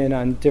hone in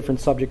on different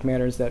subject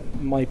matters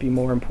that might be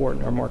more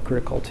important or more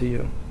critical to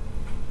you.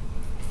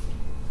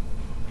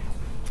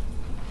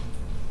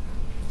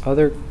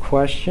 Other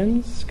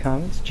questions,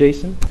 comments?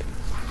 Jason?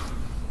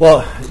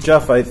 Well,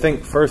 Jeff, I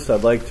think first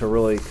I'd like to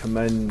really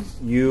commend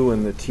you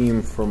and the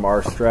team from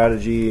our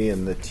strategy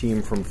and the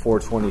team from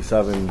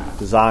 427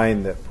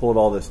 Design that pulled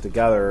all this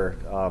together.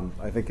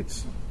 I think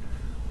it's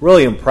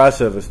really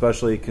impressive,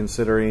 especially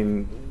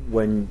considering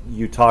when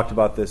you talked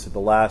about this at the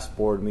last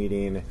board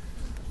meeting,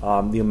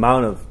 the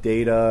amount of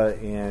data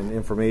and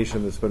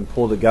information that's been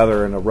pulled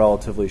together in a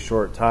relatively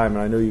short time.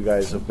 And I know you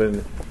guys have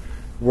been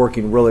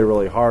working really,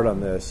 really hard on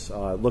this.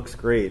 It looks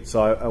great.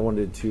 So I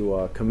wanted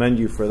to commend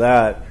you for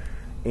that.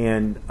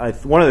 And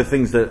one of the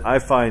things that I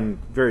find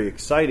very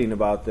exciting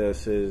about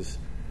this is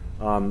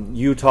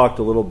you talked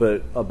a little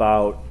bit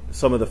about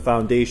some of the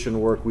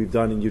foundation work we've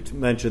done, and you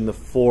mentioned the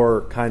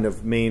 4 kind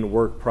of main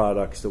work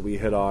products that we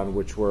hit on,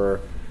 which were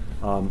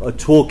a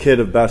toolkit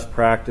of best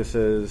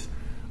practices,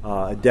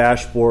 a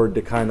dashboard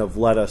to kind of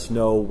let us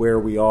know where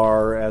we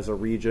are as a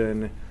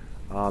region,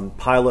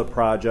 pilot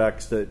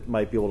projects that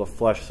might be able to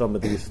flesh some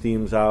of these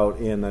themes out,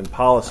 and then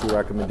policy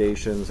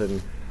recommendations.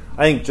 And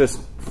I think just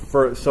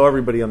so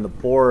everybody on the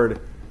board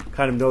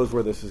kind of knows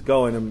where this is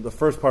going, and the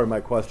first part of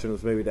my question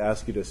was maybe to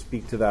ask you to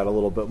speak to that a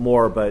little bit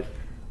more, but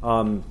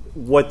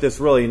what this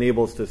really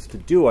enables us to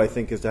do, I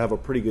think, is to have a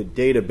pretty good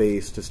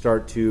database to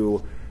start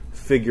to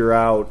figure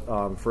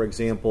out, for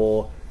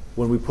example,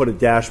 when we put a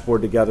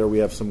dashboard together, we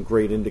have some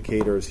great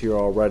indicators here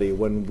already.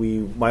 When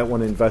we might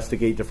want to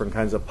investigate different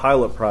kinds of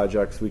pilot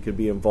projects we could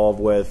be involved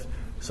with,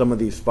 some of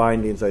these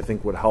findings I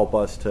think would help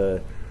us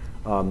to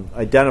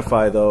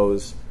identify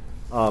those.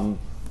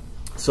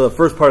 So the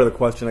first part of the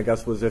question, I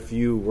guess, was if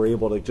you were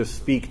able to just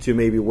speak to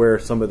maybe where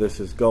some of this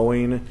is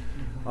going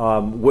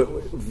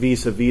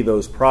vis-a-vis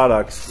those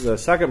products. The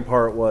second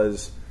part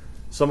was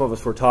some of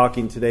us were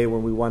talking today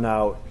when we went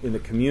out in the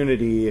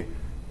community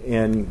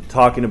and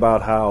talking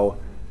about how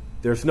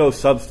there's no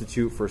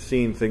substitute for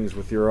seeing things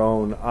with your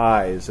own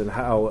eyes, and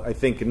how I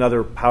think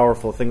another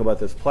powerful thing about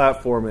this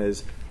platform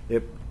is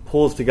it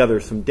pulls together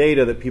some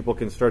data that people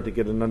can start to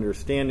get an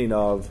understanding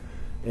of,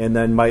 and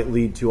then might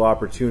lead to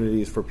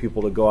opportunities for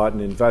people to go out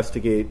and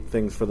investigate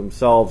things for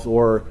themselves,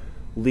 or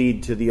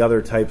lead to the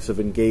other types of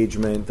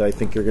engagement that I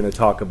think you're going to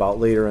talk about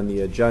later in the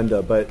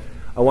agenda. But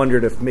I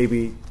wondered if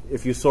maybe,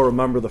 if you still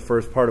remember the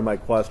first part of my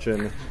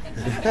question.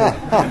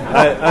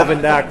 I have a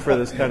knack for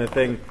this kind of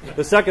thing.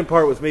 The second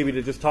part was maybe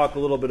to just talk a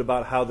little bit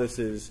about how this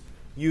is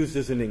used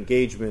as an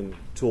engagement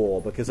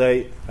tool, because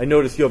I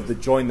noticed you have the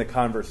join the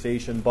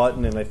conversation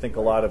button, and I think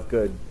a lot of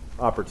good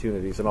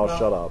opportunities, and I'll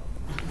shut up.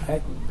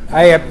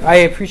 I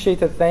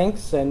appreciate the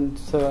thanks, and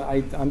so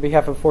on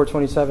behalf of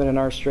 427 and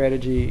our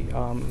strategy,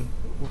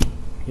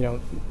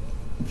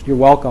 you're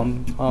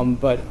welcome.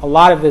 But a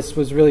lot of this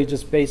was really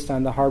just based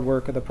on the hard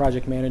work of the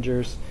project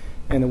managers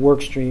and the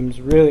work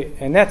streams, really,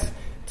 and that's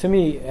to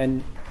me,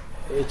 and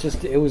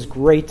it was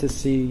great to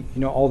see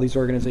all these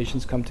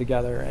organizations come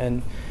together,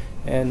 and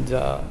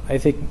I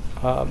think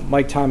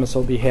Mike Thomas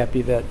will be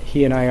happy that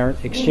he and I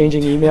aren't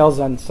exchanging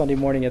emails on Sunday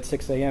morning at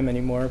 6 a.m.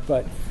 anymore,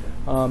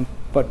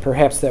 but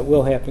perhaps that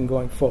will happen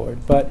going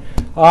forward. But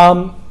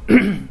I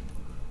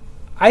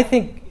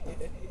think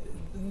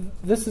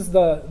this is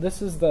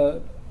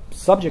the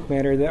subject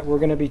matter that we're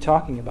going to be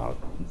talking about.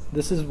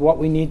 This is what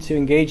we need to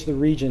engage the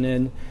region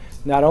in,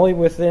 not only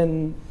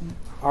within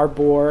our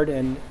board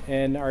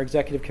and our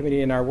executive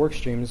committee and our work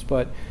streams,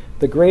 but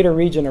the greater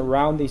region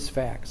around these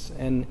facts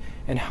and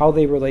how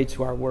they relate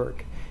to our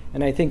work.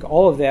 And I think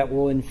all of that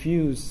will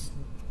infuse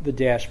the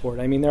dashboard.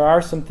 I mean, there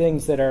are some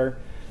things that are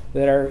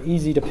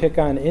easy to pick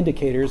on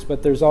indicators,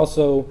 but there's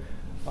also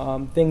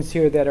things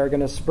here that are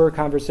going to spur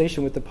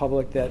conversation with the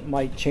public that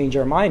might change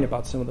our mind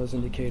about some of those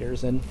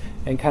indicators and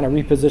kind of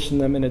reposition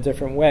them in a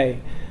different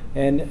way.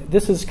 And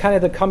this is kind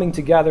of the coming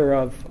together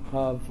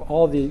of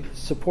all the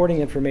supporting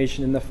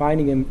information and the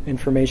finding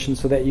information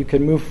so that you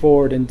can move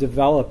forward and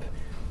develop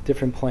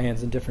different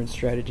plans and different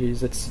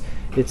strategies. It's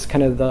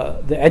kind of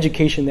the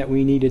education that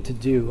we needed to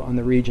do on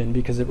the region,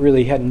 because it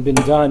really hadn't been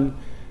done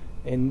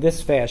in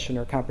this fashion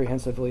or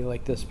comprehensively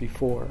like this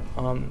before.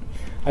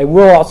 I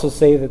will also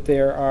say that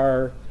there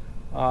are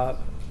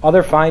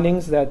other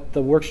findings that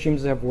the work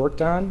streams have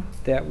worked on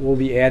that will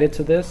be added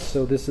to this.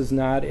 So this is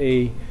not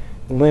a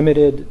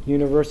limited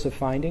universe of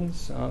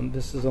findings.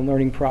 This is a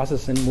learning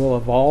process and will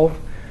evolve.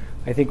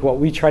 I think what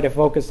we try to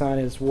focus on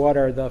is what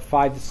are the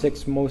 5 to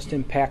 6 most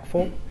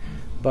impactful.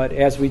 But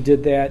as we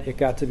did that, it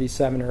got to be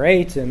 7 or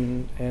 8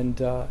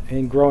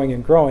 and growing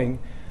and growing.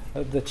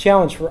 The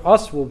challenge for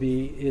us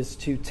is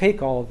to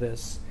take all of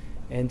this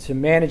and to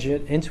manage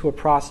it into a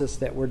process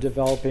that we're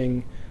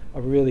developing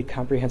a really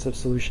comprehensive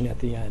solution at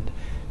the end.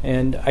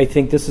 And I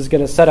think this is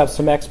going to set up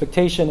some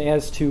expectation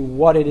as to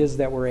what it is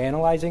that we're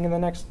analyzing in the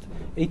next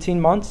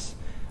 18 months.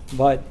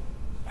 But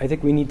I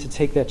think we need to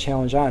take that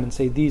challenge on and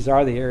say these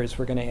are the areas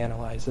we're going to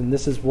analyze, and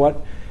this is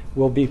what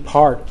will be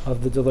part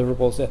of the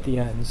deliverables at the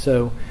end.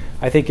 So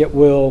I think it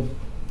will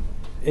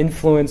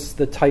influence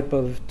the type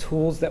of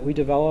tools that we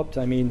developed.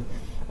 I mean,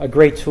 a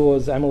great tool,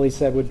 as Emily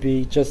said, would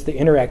be just the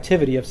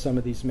interactivity of some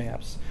of these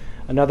maps.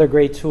 Another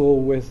great tool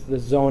with the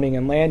zoning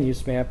and land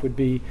use map would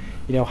be,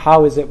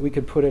 how is it we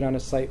could put it on a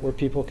site where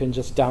people can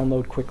just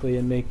download quickly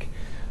and make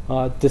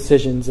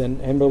decisions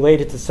and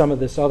relate it to some of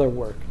this other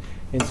work.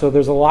 And so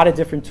there's a lot of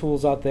different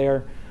tools out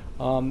there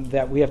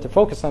that we have to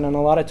focus on, and a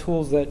lot of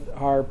tools that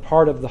are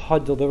part of the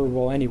HUD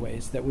deliverable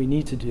anyways that we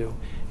need to do.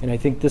 And I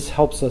think this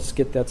helps us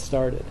get that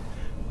started.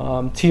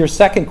 To your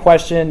second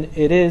question,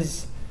 it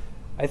is,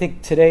 I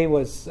think today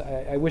was,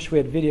 I wish we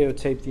had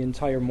videotaped the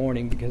entire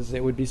morning, because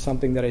it would be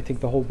something that I think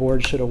the whole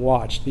board should have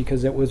watched,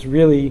 because it was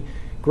really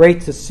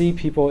great to see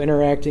people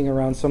interacting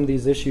around some of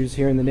these issues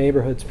here in the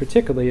neighborhoods,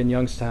 particularly in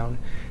Youngstown.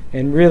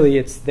 And really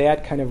it's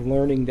that kind of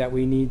learning that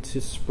we need to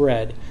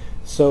spread.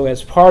 So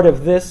as part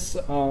of this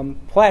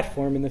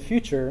platform in the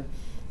future,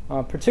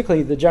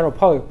 particularly the general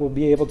public will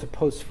be able to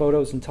post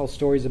photos and tell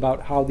stories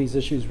about how these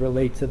issues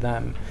relate to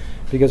them.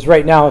 Because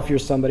right now, if you're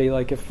somebody,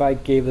 like if I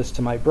gave this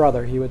to my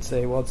brother, he would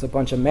say, well, it's a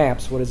bunch of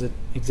maps. What does it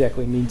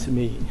exactly mean to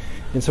me?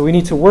 And so we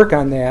need to work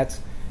on that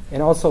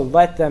and also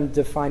let them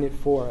define it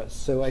for us.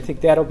 So I think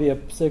that'll be a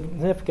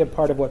significant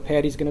part of what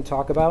Patty's going to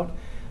talk about.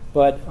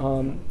 But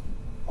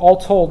all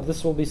told,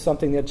 this will be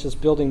something that's just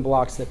building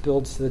blocks that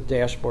builds to the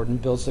dashboard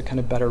and builds the kind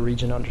of better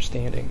region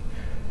understanding.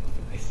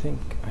 I think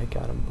I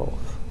got them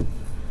both.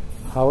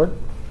 Howard?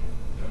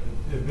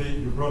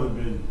 Your brother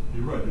may be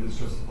right. It is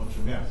just a bunch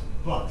of maps.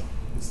 But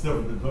it's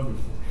never been done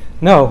before.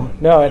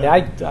 No, and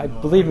I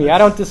believe me, I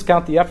don't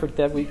discount the effort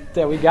that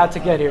we got to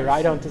get here.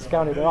 I don't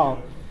discount it at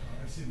all.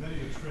 I've seen many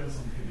a trends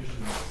and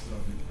conditions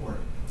report.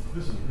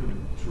 This is really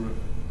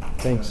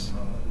terrific. Thanks. And,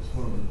 it's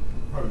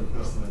probably the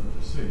best that I've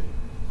ever seen.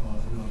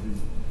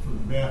 From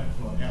the map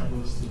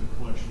atlas to the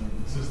collection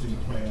of existing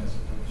plans,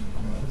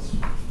 this is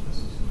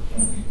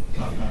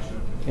top-notch effort.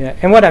 Yeah,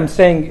 and what I'm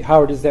saying,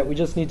 Howard, is that we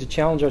just need to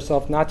challenge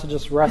ourselves not to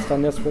just rest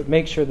on this, but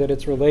make sure that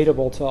it's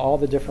relatable to all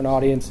the different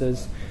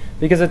audiences.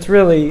 Because it's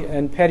really,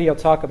 and Patty will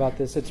talk about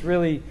this, it's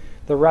really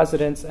the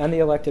residents and the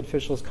elected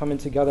officials coming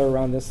together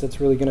around this that's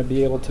really going to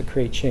be able to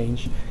create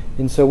change.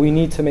 And so we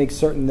need to make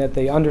certain that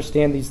they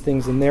understand these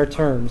things in their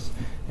terms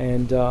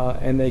and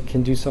they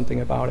can do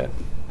something about it.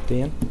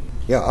 Dan?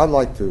 Yeah, I'd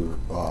like to,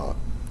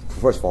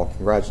 first of all,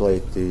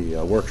 congratulate the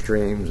work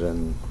streams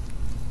and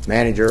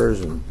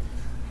managers and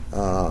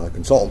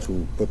consultants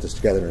who put this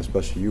together, and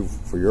especially you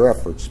for your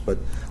efforts. But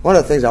one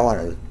of the things I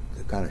wanted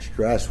to kind of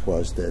stress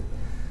was that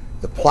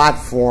the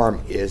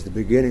platform is the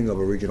beginning of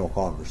a regional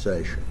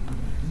conversation.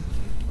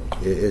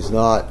 It's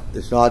not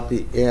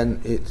the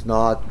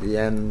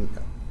end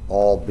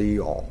all be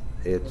all.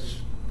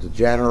 It's to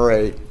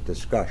generate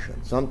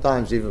discussion,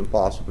 sometimes even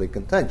possibly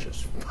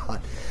contentious, but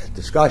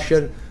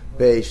discussion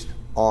based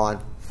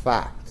on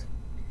fact,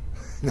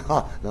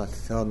 not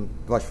on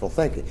wishful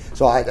thinking.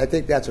 So I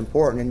think that's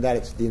important in that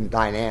it's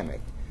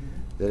dynamic,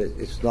 that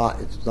it's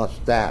not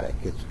static.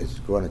 It's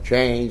going to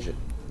change.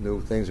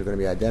 New things are going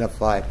to be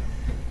identified,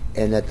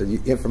 and that the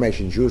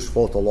information is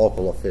useful to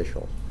local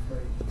officials.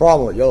 The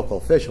problem with local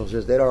officials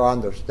is they don't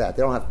understand.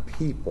 They don't have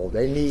people.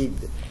 They need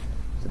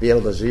to be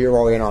able to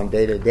zero in on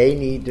data. They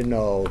need to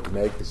know to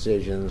make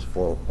decisions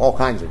for all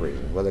kinds of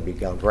reasons, whether it be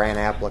grant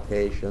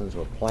applications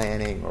or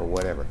planning or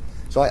whatever.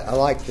 So I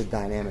like the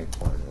dynamic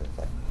part of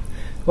it.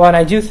 Well, and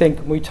I do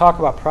think we talk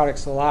about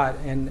products a lot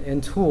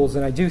and tools,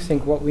 and I do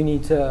think what we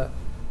need to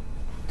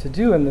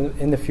do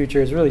in the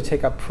future is really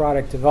take a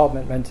product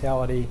development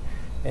mentality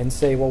and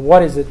say, well,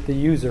 what is it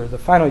the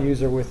final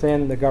user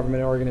within the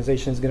government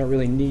organization is going to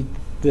really need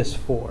this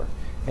for,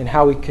 and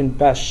how we can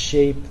best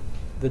shape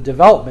the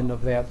development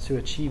of that to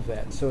achieve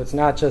that. So it's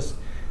not just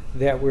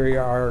that we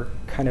are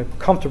kind of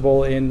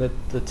comfortable in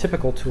the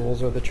typical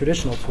tools or the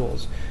traditional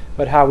tools,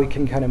 but how we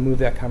can kind of move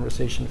that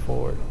conversation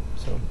forward.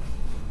 So,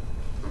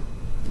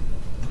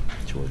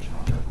 George.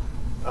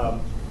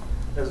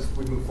 As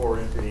we move forward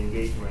into the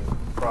engagement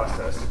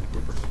process,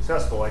 if we're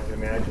successful, I can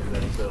imagine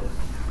that the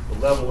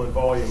level and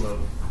volume of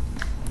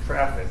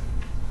traffic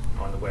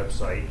on the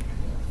website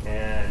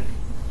and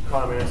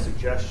comments,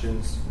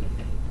 suggestions,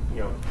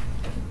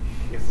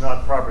 if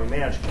not properly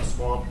managed, can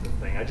swamp the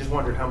thing. I just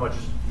wondered how much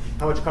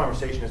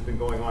conversation has been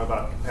going on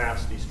about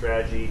capacity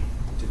strategy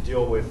to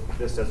deal with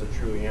this as a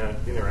truly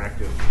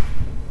interactive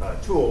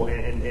tool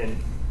and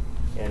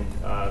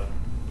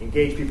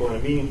engage people in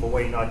a meaningful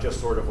way, not just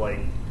sort of like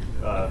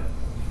a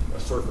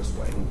surface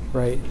way.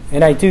 Right,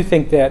 and I do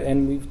think that,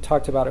 and we've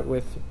talked about it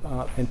with,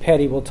 and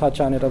Patty will touch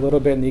on it a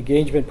little bit in the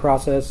engagement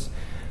process.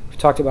 We've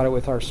talked about it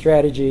with our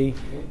strategy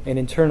and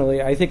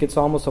internally. I think it's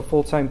almost a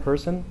full-time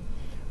person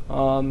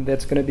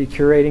that's going to be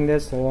curating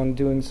this, along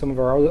doing some of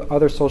our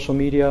other social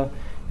media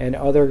and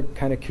other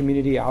kind of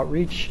community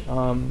outreach.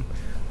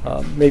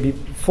 Maybe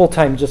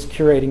full-time just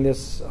curating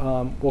this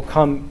will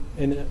come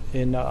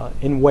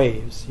in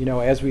waves,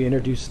 as we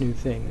introduce new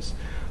things.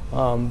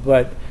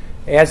 But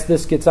as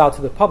this gets out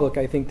to the public,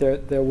 I think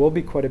there will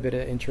be quite a bit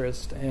of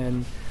interest.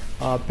 And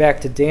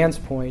back to Dan's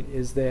point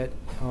is that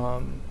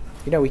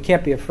we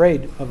can't be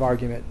afraid of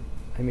argument.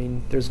 I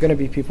mean, there's going to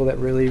be people that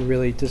really,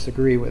 really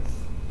disagree with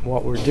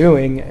what we're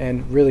doing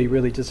and really,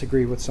 really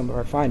disagree with some of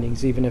our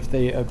findings, even if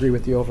they agree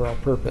with the overall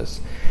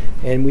purpose.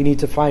 And we need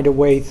to find a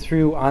way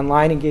through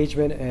online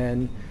engagement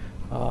and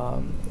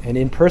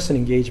in-person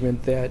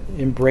engagement that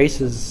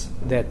embraces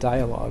that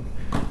dialogue.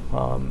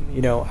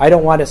 I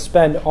don't want to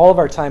spend all of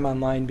our time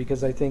online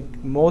because I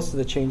think most of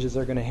the changes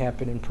are going to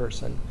happen in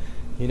person.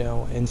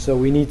 And so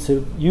we need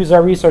to use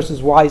our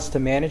resources wise to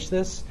manage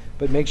this,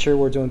 but make sure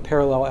we're doing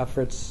parallel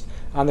efforts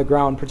on the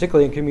ground,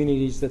 particularly in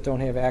communities that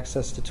don't have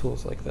access to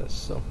tools like this.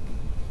 So,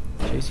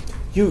 Jason.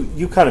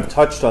 You kind of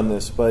touched on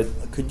this, but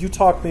could you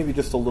talk maybe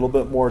just a little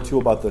bit more too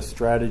about the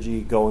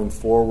strategy going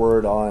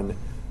forward on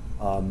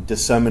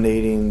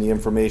disseminating the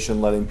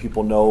information, letting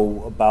people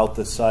know about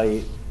the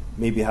site,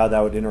 maybe how that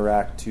would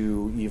interact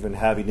to even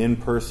having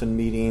in-person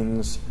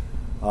meetings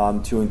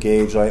to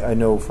engage? I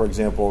know, for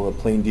example, the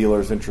Plain Dealer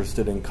is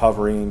interested in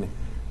covering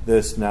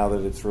this now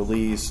that it's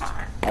released.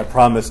 I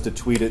promised to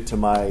tweet it to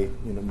my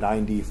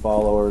 90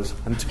 followers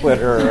on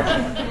Twitter.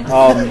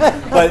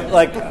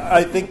 But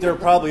I think there are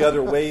probably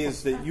other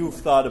ways that you've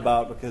thought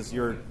about, because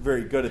you're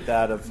very good at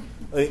that, of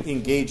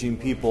engaging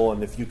people,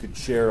 and if you could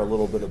share a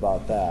little bit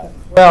about that.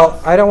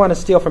 Well, I don't want to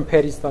steal from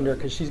Patty's thunder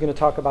because she's going to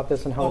talk about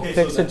this and how it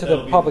fits into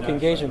the public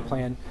engagement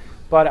plan.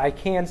 But I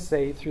can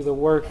say through the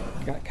work,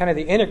 kind of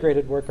the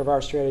integrated work of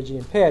our strategy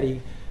and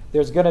Patty,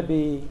 there's going to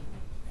be,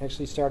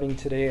 actually starting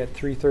today at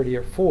 3:30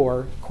 or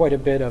 4, quite a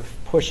bit of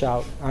push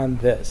out on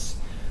this.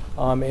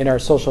 In our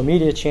social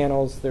media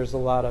channels, there's a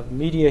lot of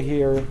media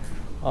here.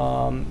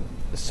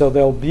 So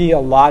there'll be a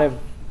lot of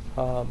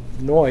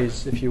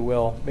noise, if you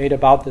will, made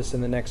about this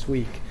in the next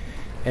week.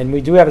 And we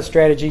do have a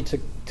strategy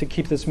to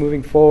keep this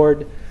moving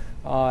forward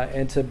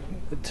and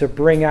to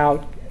bring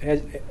out,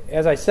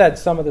 as I said,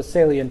 some of the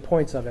salient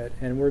points of it.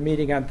 And we're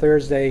meeting on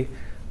Thursday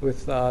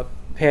with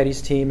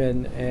Patty's team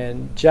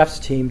and Jeff's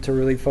team to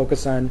really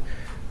focus on.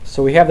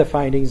 So we have the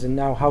findings, and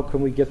now how can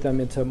we get them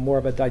into more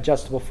of a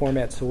digestible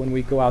format so when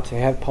we go out to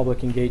have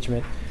public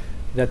engagement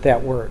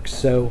that works.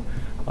 So,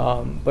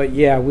 but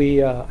yeah,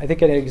 I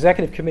think at an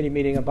executive committee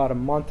meeting about a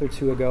month or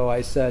two ago,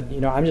 I said,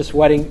 I'm just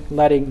waiting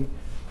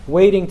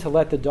to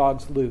let the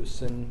dogs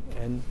loose,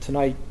 and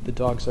tonight the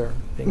dogs are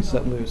being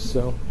set loose.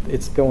 So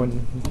it's going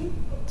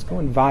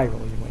viral,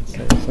 you might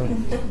say. So,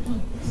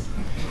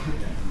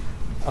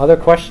 other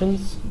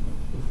questions?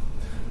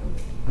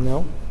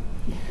 No?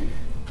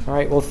 All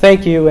right, well,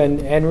 thank you,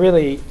 and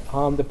really,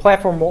 the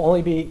platform will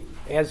only be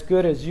as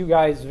good as you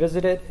guys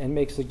visit it and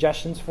make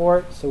suggestions for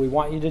it, so we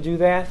want you to do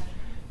that.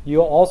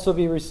 You'll also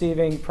be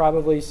receiving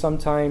probably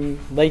sometime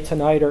late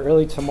tonight or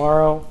early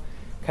tomorrow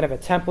kind of a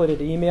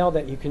templated email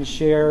that you can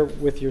share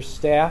with your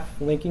staff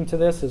linking to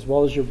this as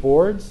well as your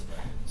boards,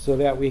 so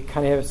that we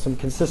kind of have some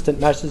consistent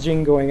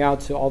messaging going out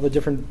to all the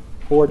different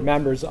board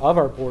members of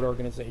our board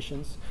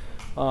organizations.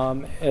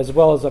 As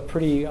well as a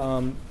pretty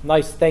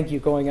nice thank you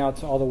going out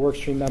to all the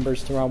workstream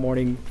members tomorrow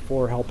morning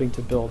for helping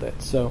to build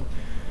it. So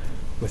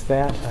with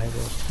that, I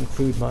will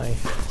conclude my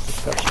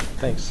discussion.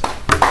 Thanks.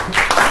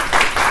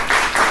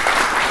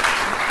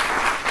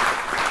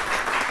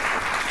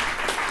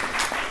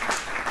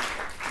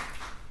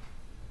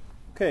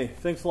 Okay,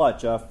 thanks a lot,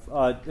 Jeff.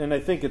 And I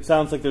think it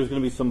sounds like there's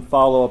going to be some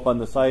follow-up on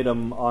this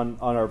item on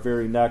our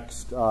very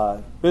next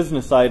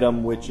business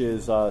item, which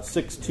is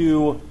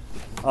 6.2,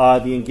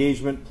 the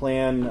engagement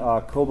plan,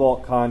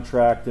 Cobalt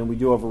contract, and we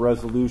do have a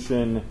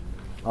resolution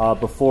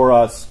before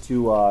us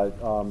to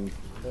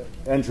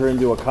enter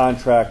into a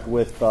contract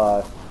with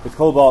the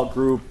Cobalt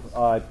Group.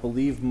 I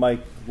believe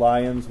Mike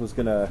Lyons was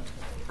going to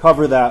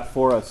cover that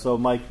for us. So,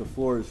 Mike, the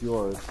floor is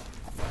yours.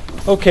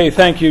 Okay,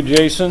 thank you,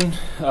 Jason.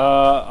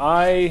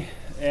 I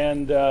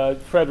and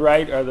Fred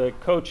Wright are the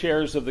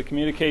co-chairs of the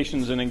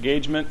Communications and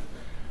Engagement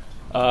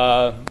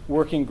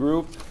Working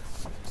Group.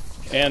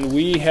 And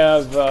we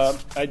have,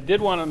 I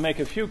did want to make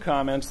a few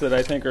comments that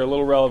I think are a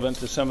little relevant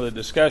to some of the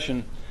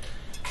discussion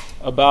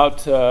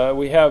about,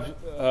 we have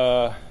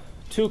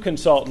two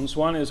consultants.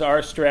 One is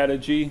our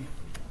strategy,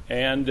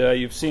 and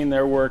you've seen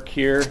their work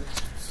here.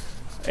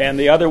 And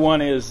the other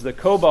one is the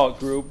Cobalt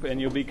Group,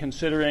 and you'll be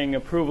considering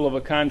approval of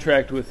a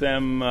contract with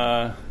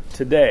them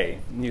today.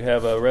 You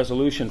have a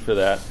resolution for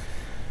that.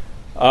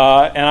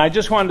 And I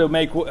just wanted to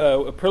make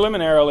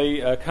preliminarily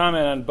a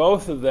comment on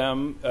both of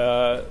them.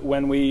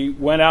 When we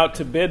went out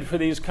to bid for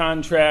these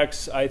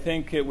contracts, I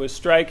think it was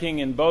striking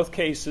in both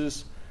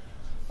cases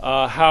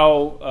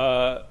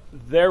how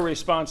their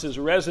responses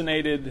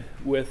resonated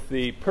with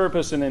the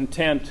purpose and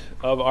intent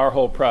of our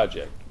whole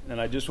project. And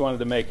I just wanted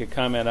to make a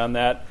comment on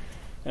that.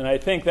 And I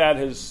think that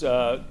is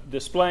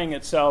displaying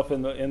itself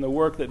in the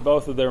work that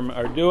both of them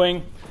are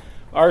doing.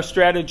 Our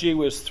strategy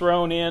was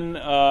thrown in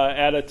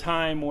at a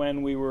time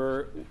when we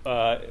were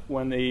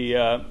when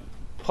the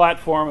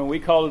platform, and we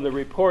called it a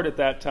report at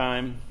that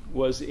time,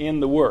 was in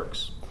the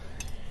works.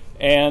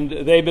 And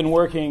they've been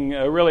working,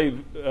 really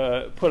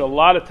put a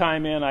lot of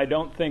time in. I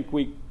don't think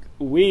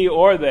we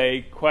or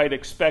they quite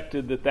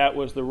expected that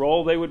was the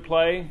role they would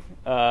play.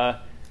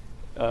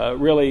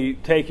 Really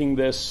taking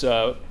this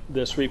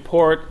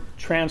report,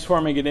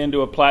 transforming it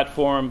into a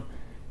platform,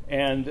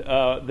 and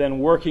then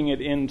working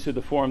it into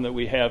the form that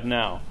we have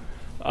now.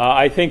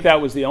 I think that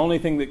was the only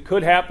thing that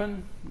could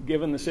happen,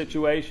 given the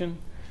situation.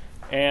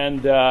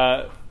 And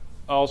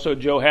also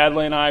Joe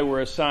Hadley and I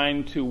were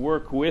assigned to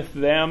work with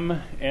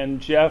them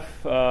and Jeff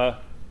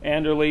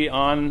Anderley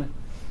on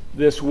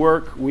this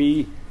work.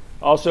 We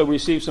also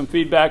received some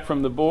feedback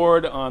from the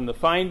board on the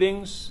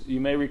findings.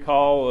 You may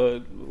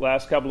recall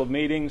last couple of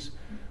meetings,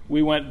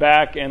 we went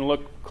back and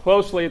looked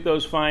closely at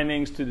those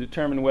findings to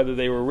determine whether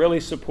they were really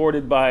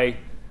supported by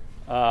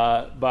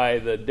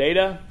the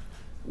data,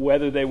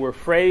 whether they were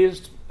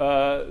phrased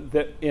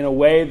in a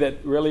way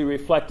that really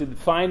reflected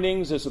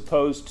findings as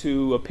opposed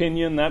to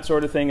opinion, that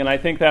sort of thing. And I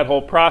think that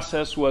whole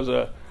process was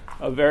a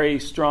very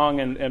strong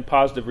and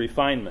positive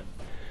refinement.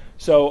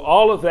 So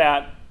all of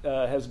that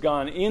has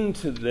gone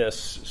into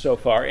this so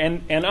far.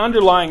 And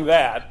underlying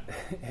that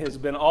has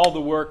been all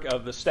the work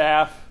of the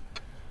staff.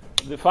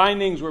 The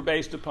findings were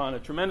based upon a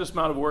tremendous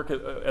amount of work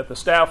at the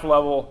staff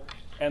level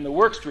and the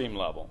work stream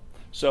level.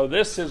 So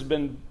this has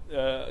been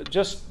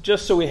just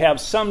so we have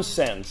some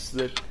sense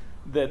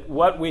that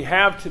what we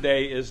have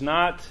today is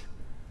not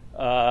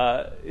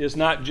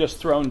just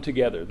thrown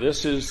together.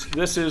 This is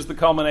the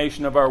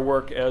culmination of our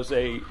work as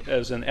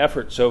an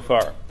effort so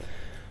far.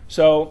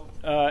 So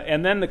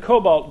and then the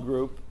Cobalt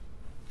Group.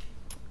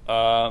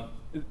 Our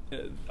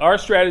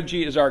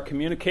strategy is our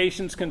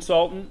communications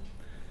consultant.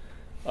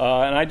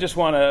 And I just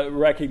want to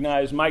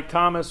recognize Mike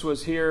Thomas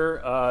was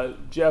here,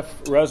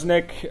 Jeff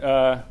Rusnick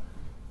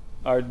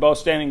are both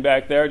standing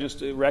back there. Just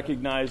to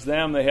recognize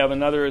them. They have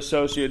another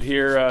associate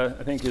here,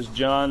 I think is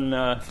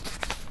John.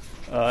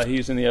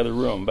 He's in the other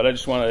room, but I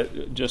just want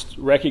to just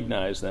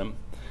recognize them.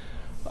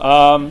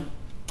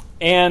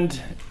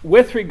 And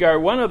with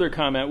regard, one other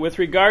comment, with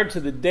regard to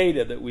the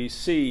data that we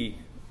see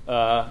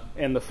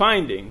and the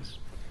findings,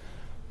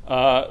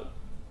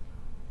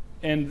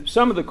 and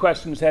some of the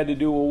questions had to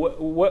do with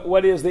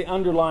what is the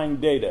underlying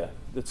data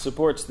that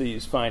supports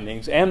these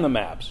findings and the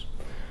maps.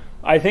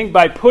 I think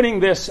by putting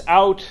this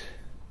out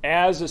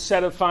as a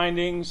set of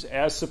findings,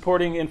 as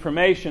supporting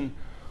information,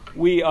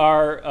 we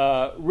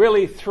are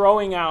really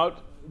throwing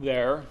out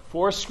there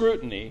for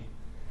scrutiny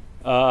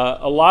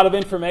a lot of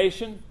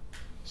information,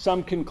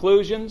 some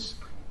conclusions,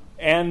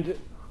 and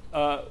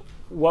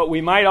what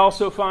we might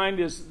also find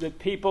is that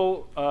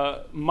people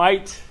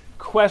might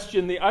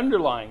question the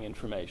underlying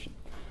information.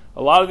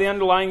 A lot of the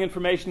underlying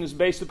information is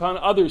based upon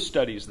other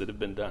studies that have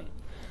been done.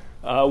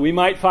 We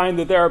might find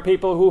that there are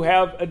people who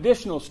have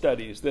additional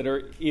studies that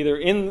are either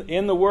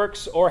in the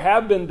works or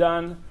have been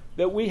done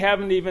that we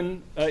haven't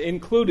even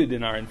included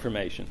in our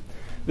information,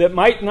 that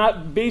might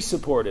not be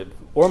supportive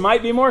or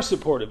might be more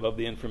supportive of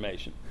the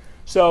information.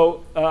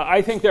 So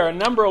I think there are a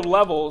number of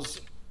levels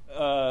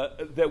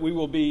that we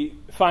will be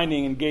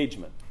finding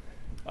engagement.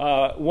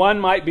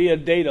 One might be a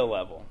data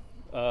level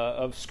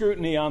of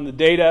scrutiny on the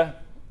data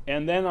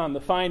and then on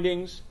the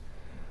findings.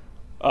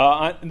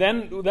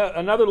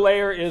 Another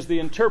layer is the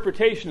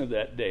interpretation of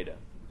that data.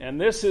 And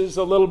this is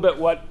a little bit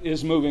what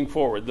is moving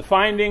forward. The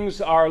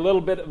findings are a little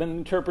bit of an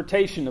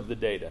interpretation of the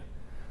data.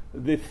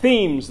 The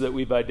themes that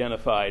we've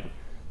identified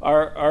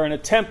are an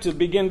attempt to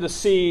begin to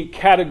see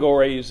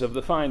categories of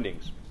the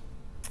findings.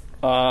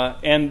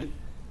 And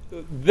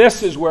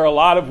this is where a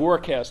lot of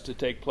work has to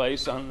take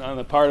place on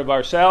the part of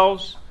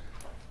ourselves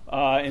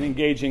in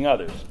engaging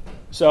others.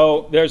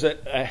 So there's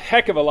a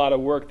heck of a lot of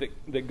work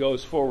that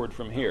goes forward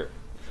from here.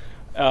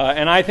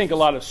 And I think a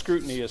lot of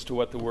scrutiny as to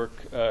what the work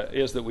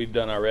is that we've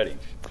done already.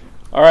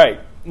 All right,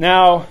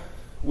 now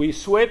we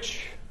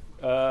switch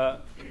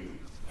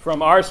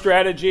from our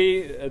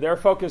strategy, their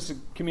focus is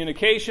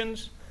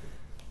communications.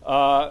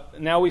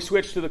 Now we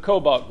switch to the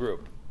Cobalt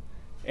Group.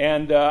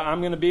 And I'm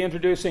going to be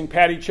introducing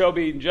Patty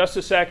Chobe in just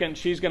a second.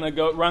 She's going to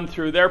go run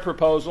through their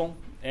proposal.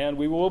 And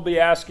we will be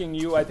asking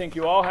you, I think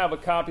you all have a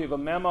copy of a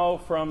memo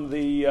from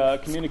the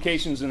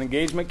Communications and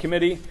Engagement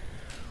Committee.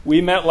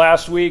 We met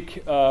last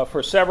week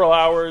for several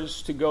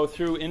hours to go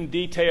through in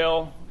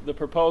detail the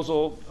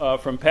proposal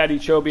from Patty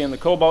Chobe and the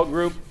Cobalt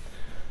Group.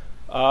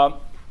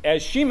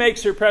 As she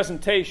makes her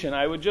presentation,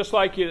 I would just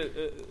like you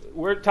to,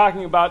 we're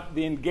talking about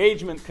the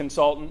engagement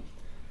consultant.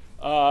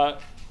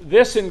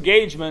 This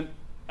engagement,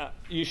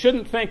 you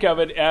shouldn't think of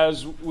it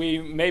as we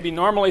maybe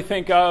normally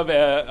think of.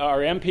 Our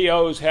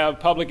MPOs have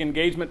public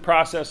engagement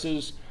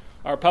processes.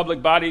 Our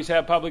public bodies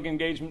have public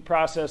engagement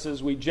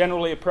processes. We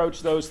generally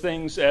approach those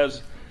things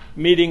as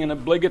meeting an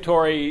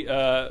obligatory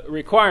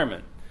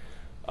requirement.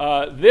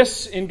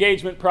 This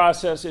engagement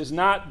process is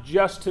not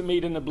just to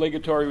meet an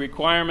obligatory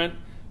requirement.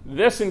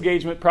 This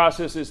engagement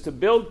process is to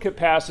build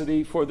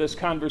capacity for this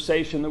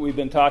conversation that we've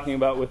been talking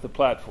about with the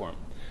platform.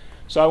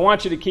 So I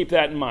want you to keep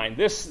that in mind.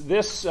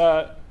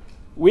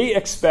 We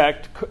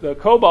expect the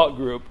Cobalt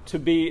Group to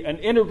be an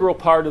integral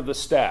part of the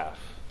staff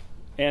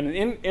and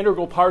an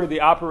integral part of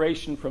the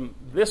operation from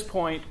this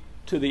point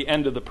to the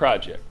end of the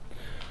project.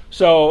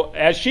 So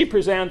as she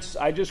presents,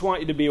 I just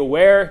want you to be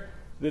aware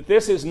that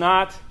this is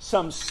not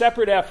some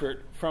separate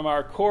effort from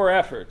our core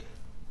effort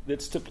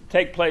that's to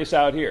take place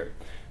out here.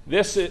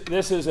 This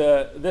is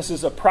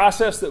a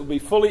process that will be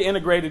fully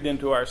integrated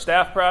into our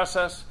staff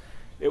process.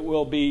 It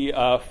will be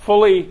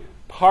fully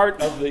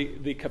part of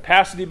the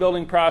capacity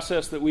building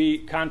process that we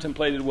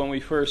contemplated when we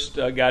first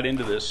got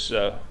into this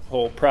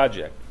whole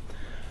project.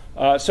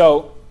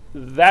 So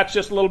that's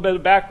just a little bit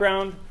of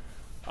background.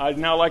 I'd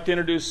now like to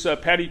introduce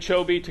Patty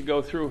Chobe to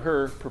go through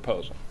her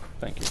proposal.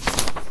 Thank you.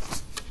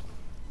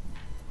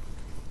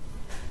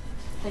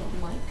 Thank you,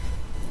 Mike.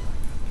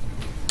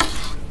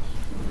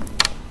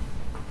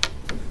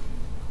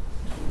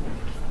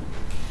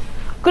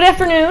 Good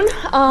afternoon.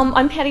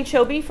 I'm Patty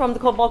Chobe from the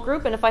Cobalt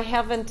Group, and if I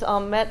haven't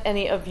met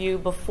any of you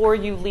before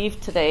you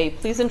leave today,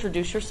 please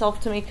introduce yourself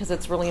to me, because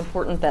it's really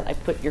important that I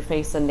put your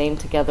face and name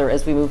together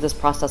as we move this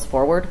process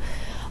forward.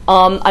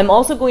 I'm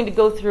also going to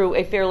go through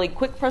a fairly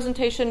quick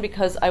presentation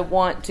because I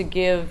want to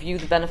give you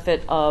the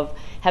benefit of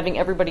having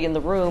everybody in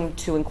the room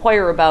to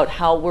inquire about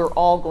how we're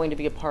all going to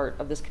be a part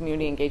of this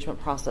community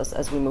engagement process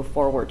as we move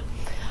forward.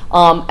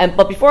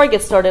 But before I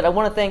get started, I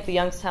want to thank the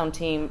Youngstown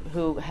team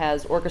who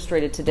has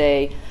orchestrated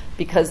today,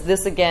 because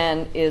this,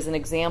 again, is an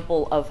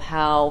example of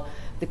how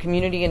the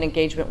community and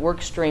engagement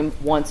work stream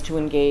wants to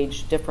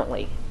engage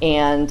differently.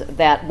 And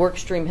that work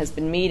stream has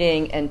been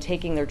meeting and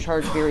taking their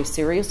charge very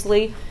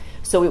seriously.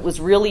 So it was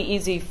really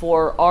easy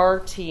for our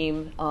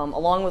team,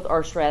 along with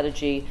our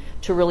strategy,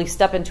 to really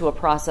step into a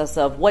process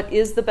of what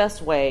is the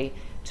best way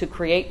to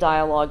create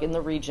dialogue in the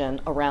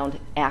region around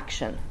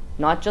action,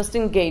 not just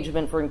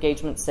engagement for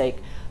engagement's sake,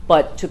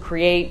 but to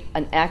create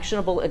an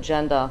actionable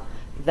agenda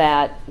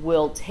that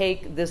will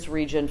take this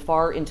region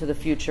far into the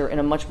future in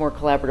a much more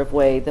collaborative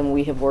way than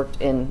we have worked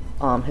in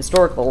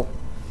historical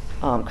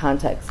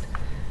context.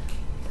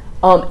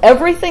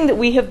 Everything that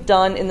we have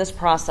done in this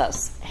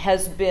process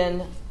has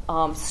been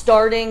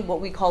starting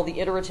what we call the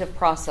iterative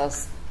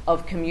process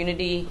of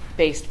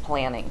community-based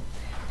planning.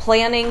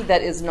 Planning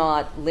that is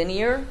not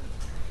linear,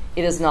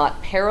 it is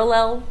not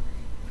parallel,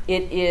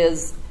 it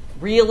is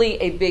really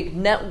a big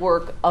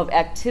network of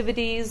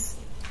activities,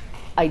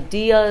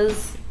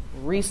 ideas,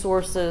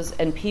 resources,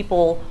 and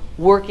people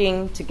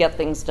working to get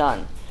things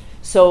done.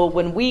 So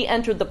when we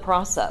entered the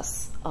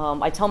process,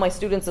 I tell my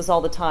students this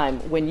all the time,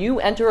 when you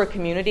enter a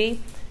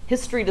community,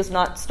 history does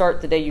not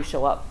start the day you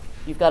show up.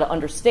 You've got to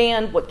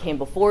understand what came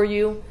before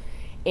you.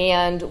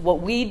 And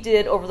what we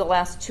did over the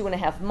last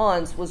 2.5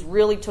 months was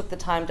really took the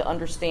time to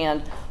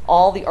understand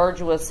all the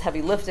arduous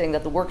heavy lifting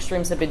that the work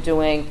streams have been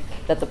doing,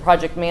 that the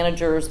project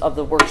managers of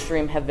the work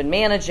stream have been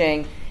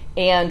managing,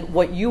 and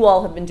what you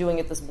all have been doing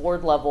at this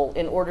board level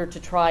in order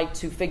to try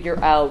to figure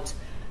out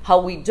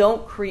how we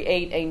don't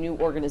create a new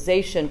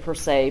organization per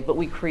se, but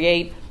we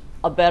create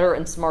a better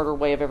and smarter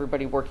way of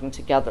everybody working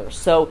together.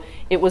 So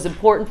it was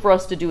important for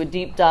us to do a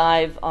deep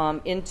dive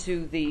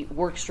into the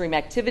work stream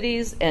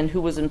activities and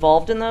who was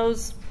involved in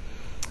those.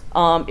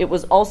 It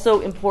was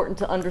also important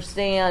to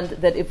understand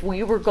that if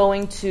we were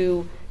going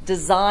to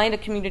design a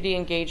community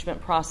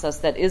engagement process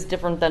that is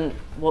different than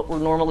what we're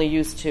normally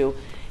used to,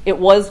 it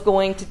was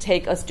going to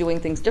take us doing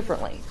things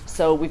differently.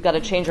 So we've got to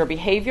change our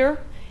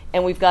behavior,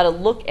 and we've got to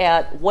look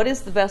at what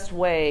is the best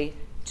way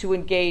to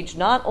engage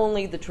not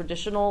only the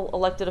traditional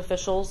elected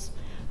officials,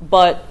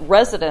 but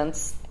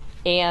residents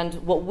and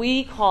what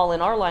we call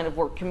in our line of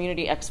work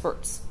community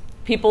experts,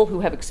 people who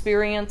have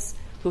experience,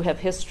 who have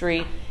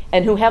history,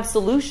 and who have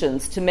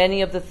solutions to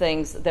many of the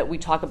things that we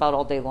talk about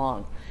all day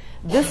long.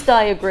 This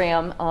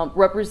diagram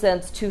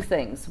represents two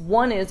things.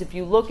 One is if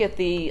you look at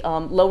the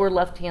lower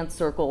left-hand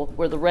circle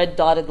where the red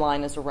dotted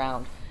line is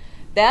around,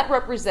 that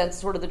represents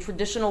sort of the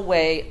traditional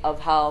way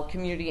of how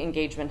community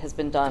engagement has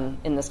been done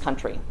in this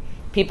country.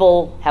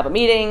 People have a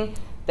meeting,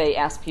 they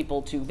ask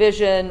people to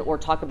vision or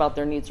talk about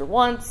their needs or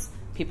wants,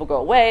 people go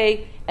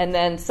away, and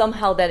then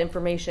somehow that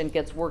information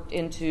gets worked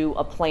into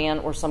a plan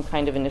or some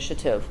kind of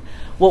initiative.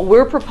 What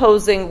we're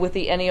proposing with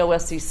the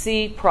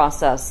NEOSCC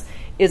process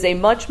is a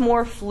much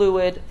more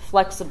fluid,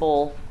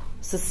 flexible,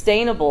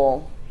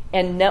 sustainable,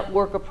 and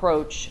network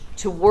approach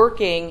to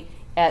working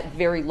at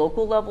very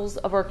local levels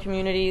of our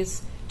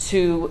communities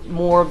to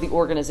more of the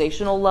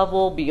organizational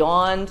level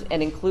beyond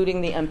and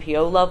including the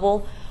MPO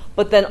level,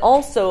 but then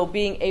also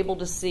being able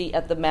to see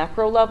at the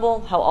macro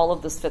level how all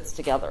of this fits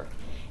together.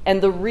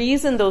 And the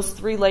reason those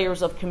three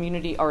layers of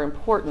community are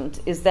important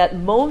is that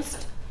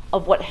most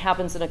of what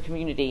happens in a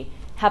community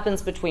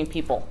happens between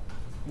people,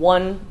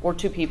 one or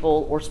two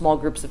people or small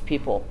groups of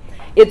people.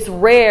 It's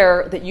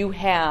rare that you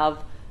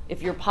have,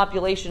 if your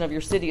population of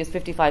your city is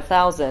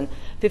 55,000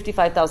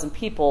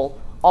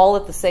 people all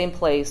at the same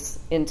place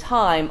in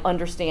time,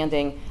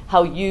 understanding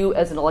how you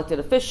as an elected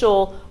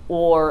official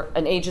or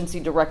an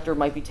agency director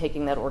might be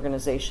taking that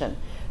organization.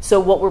 So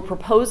what we're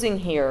proposing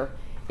here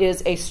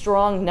is a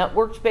strong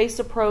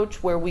network-based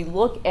approach where we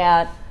look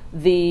at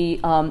the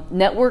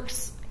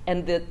networks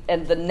and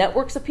the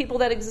networks of people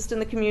that exist in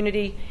the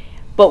community,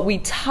 but we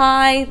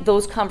tie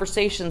those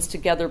conversations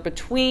together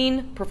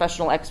between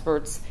professional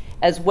experts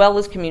as well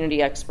as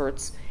community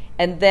experts,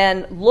 and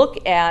then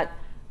look at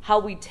how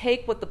we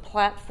take what the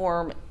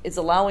platform is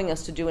allowing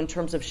us to do in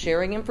terms of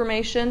sharing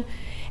information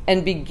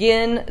and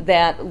begin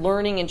that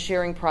learning and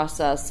sharing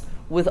process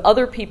with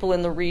other people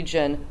in the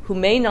region who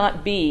may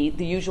not be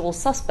the usual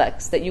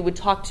suspects that you would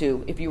talk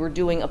to if you were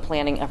doing a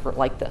planning effort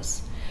like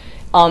this.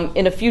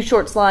 In a few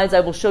short slides,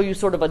 I will show you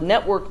sort of a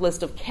network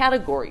list of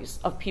categories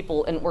of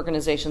people and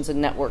organizations and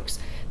networks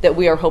that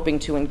we are hoping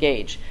to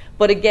engage.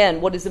 But again,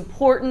 what is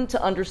important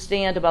to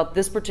understand about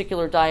this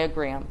particular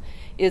diagram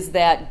is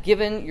that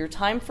given your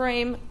time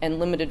frame and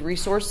limited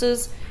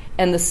resources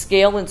and the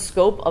scale and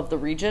scope of the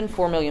region,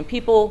 4 million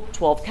people,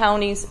 12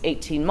 counties,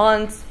 18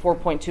 months,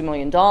 $4.2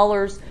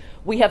 million,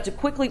 we have to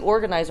quickly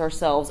organize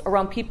ourselves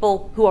around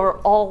people who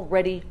are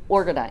already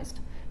organized.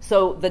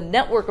 So the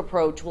network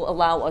approach will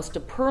allow us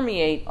to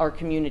permeate our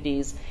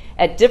communities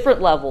at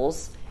different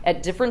levels,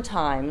 at different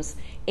times,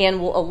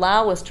 and will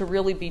allow us to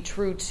really be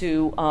true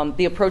to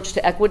the approach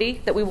to equity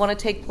that we want to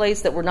take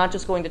place, that we're not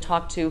just going to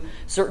talk to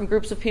certain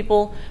groups of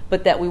people,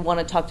 but that we want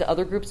to talk to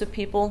other groups of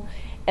people.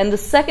 And the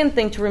second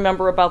thing to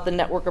remember about the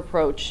network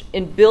approach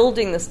in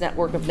building this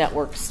network of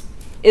networks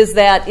is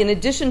that in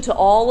addition to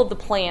all of the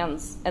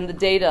plans and the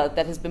data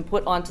that has been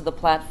put onto the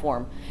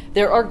platform,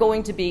 there are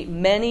going to be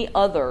many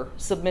other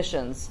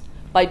submissions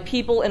by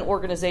people and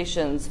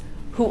organizations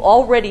who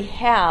already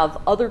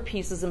have other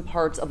pieces and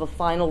parts of a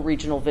final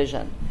regional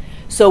vision.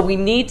 So we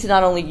need to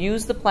not only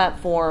use the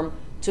platform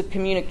to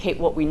communicate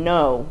what we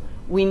know,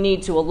 we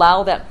need to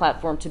allow that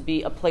platform to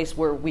be a place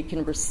where we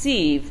can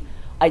receive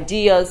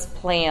ideas,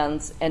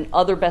 plans, and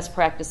other best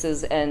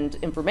practices and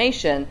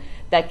information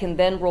that can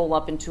then roll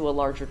up into a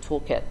larger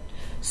toolkit.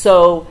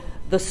 So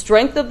the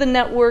strength of the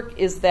network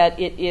is that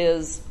it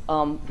is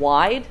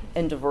wide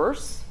and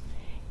diverse,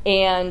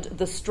 and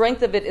the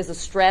strength of it is a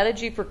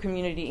strategy for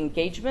community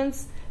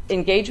engagements.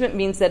 Engagement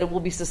means that it will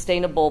be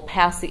sustainable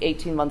past the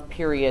 18-month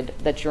period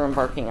that you're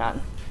embarking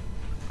on.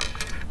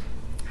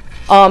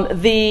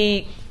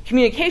 The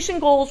communication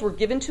goals were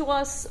given to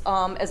us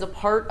as a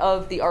part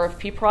of the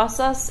RFP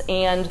process,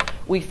 and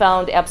we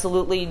found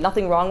absolutely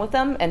nothing wrong with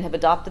them and have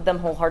adopted them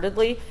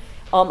wholeheartedly.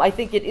 I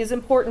think it is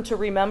important to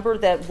remember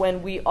that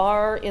when we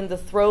are in the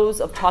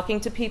throes of talking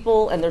to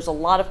people and there's a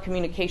lot of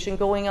communication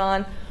going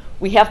on,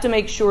 we have to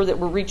make sure that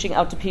we're reaching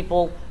out to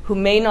people who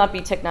may not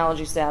be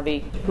technology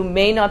savvy, who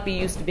may not be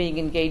used to being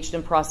engaged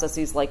in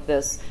processes like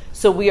this.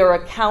 So we are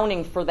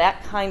accounting for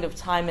that kind of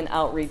time and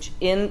outreach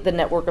in the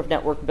network of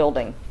network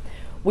building.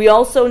 We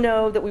also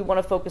know that we want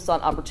to focus on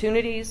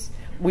opportunities.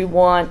 We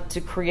want to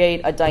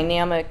create a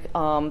dynamic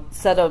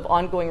set of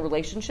ongoing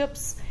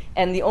relationships.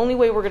 And the only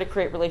way we're going to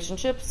create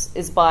relationships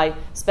is by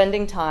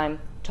spending time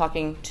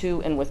talking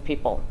to and with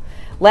people.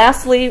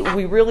 Lastly,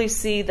 we really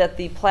see that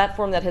the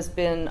platform that has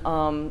been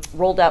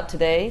rolled out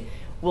today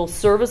will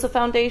serve as a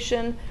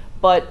foundation,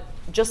 but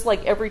just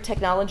like every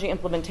technology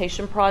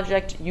implementation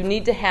project, you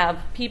need to have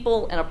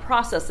people and a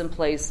process in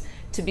place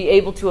to be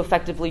able to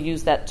effectively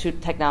use that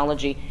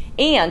technology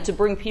and to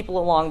bring people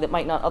along that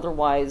might not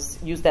otherwise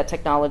use that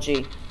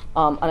technology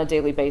on a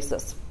daily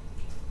basis.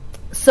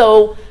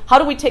 So how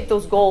do we take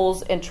those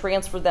goals and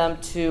transfer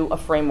them to a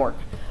framework?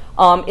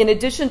 In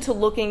addition to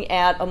looking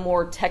at a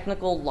more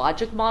technical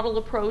logic model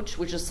approach,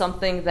 which is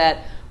something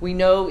that we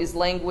know is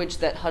language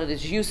that HUD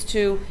is used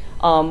to,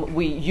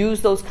 we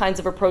use those kinds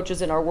of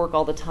approaches in our work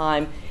all the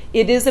time,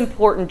 it is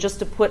important just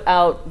to put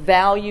out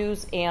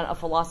values and a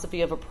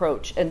philosophy of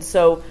approach. And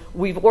so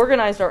we've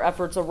organized our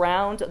efforts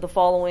around the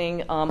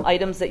following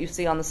items that you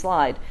see on the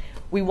slide.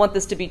 We want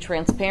this to be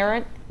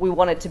transparent. We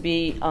want it to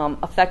be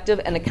effective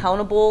and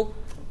accountable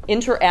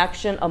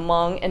interaction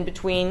among and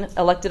between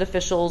elected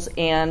officials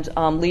and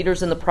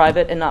leaders in the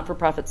private and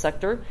not-for-profit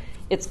sector.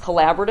 It's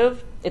collaborative.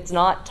 It's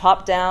not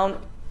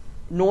top-down,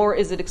 nor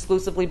is it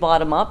exclusively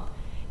bottom-up.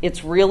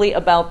 It's really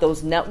about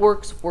those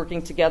networks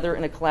working together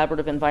in a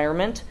collaborative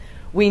environment.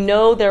 We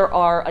know there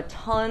are a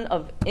ton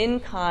of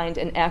in-kind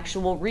and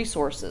actual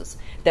resources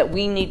that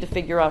we need to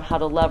figure out how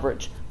to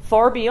leverage,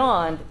 far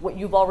beyond what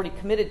you've already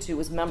committed to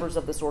as members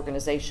of this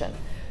organization.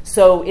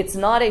 So it's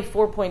not a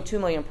 4.2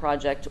 million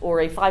project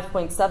or a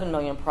 5.7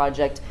 million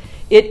project.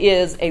 It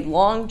is a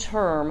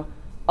long-term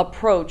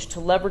approach to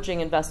leveraging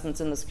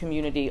investments in this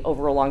community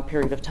over a long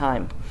period of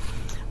time.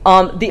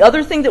 The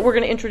other thing that we're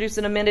going to introduce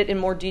in a minute in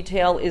more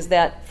detail is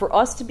that for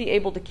us to be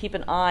able to keep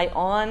an eye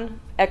on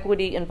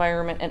equity,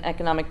 environment, and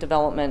economic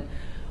development,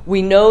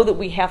 we know that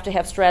we have to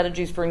have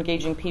strategies for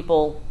engaging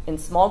people in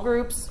small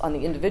groups, on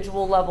the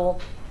individual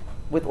level,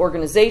 with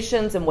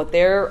organizations and what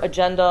their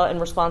agenda and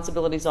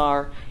responsibilities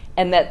are,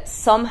 and that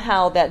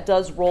somehow that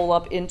does roll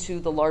up into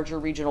the larger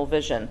regional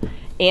vision.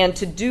 And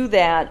to do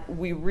that,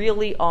 we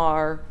really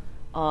are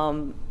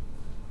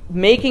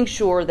making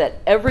sure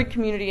that every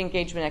community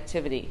engagement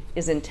activity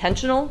is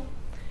intentional,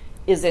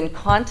 is in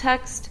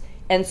context,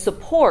 and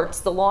supports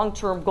the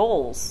long-term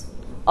goals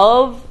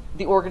of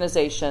the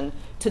organization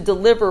to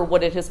deliver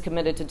what it has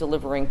committed to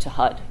delivering to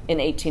HUD in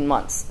 18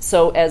 months.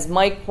 So as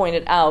Mike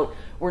pointed out,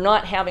 we're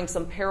not having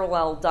some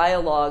parallel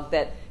dialogue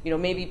that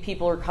maybe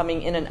people are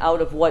coming in and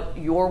out of what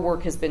your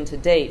work has been to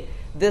date.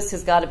 This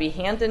has got to be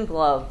hand in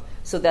glove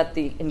so that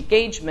the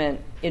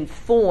engagement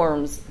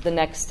informs the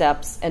next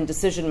steps and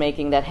decision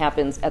making that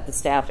happens at the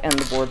staff and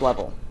the board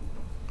level.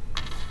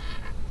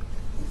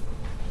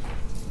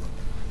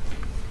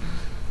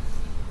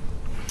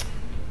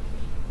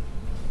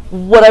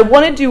 What I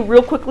want to do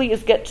real quickly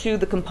is get to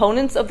the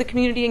components of the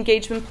community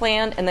engagement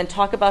plan and then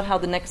talk about how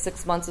the next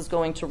 6 months is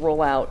going to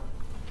roll out.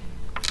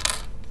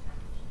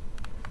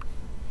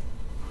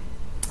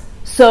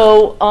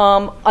 So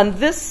on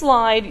this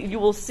slide, you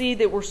will see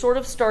that we're sort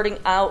of starting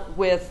out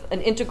with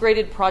an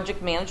integrated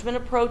project management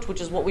approach, which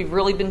is what we've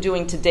really been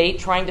doing to date,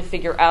 trying to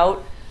figure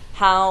out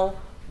how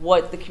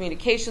what the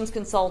communications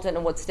consultant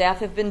and what staff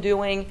have been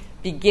doing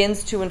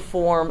begins to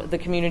inform the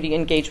community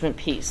engagement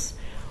piece.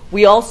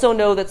 We also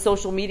know that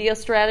social media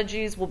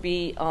strategies will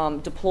be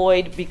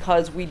deployed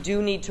because we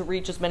do need to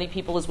reach as many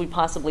people as we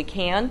possibly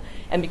can,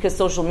 and because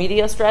social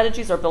media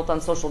strategies are built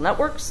on social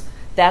networks,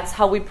 that's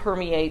how we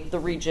permeate the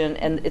region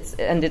and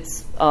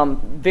its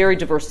very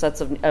diverse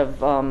sets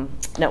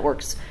of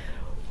networks.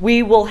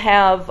 We will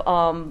have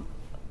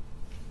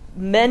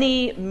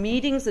many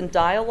meetings and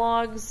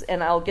dialogues,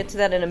 and I'll get to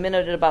that in a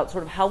minute about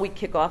sort of how we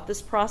kick off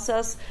this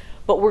process,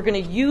 but we're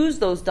going to use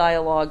those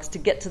dialogues to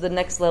get to the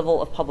next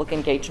level of public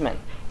engagement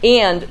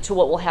and to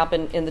what will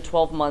happen in the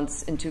 12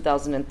 months in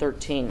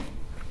 2013.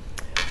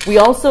 We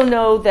also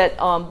know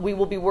that we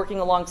will be working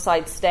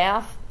alongside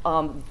staff.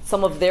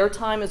 Some of their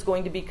time is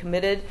going to be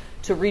committed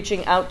to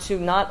reaching out to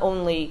not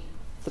only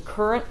the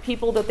current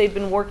people that they've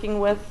been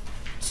working with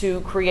to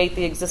create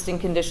the existing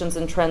conditions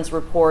and trends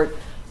report,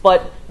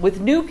 but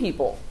with new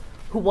people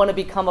who want to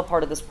become a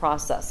part of this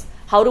process.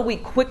 How do we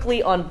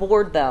quickly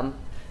onboard them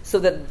so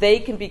that they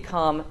can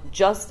become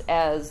just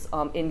as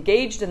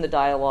engaged in the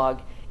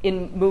dialogue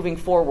in moving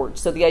forward?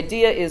 So the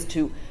idea is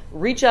to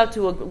reach out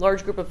to a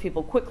large group of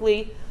people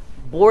quickly,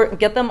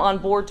 get them on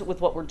board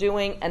with what we're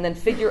doing, and then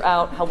figure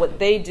out how what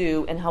they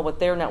do and how what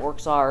their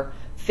networks are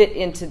fit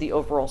into the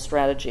overall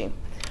strategy.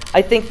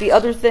 I think the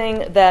other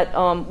thing that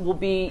will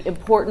be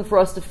important for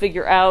us to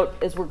figure out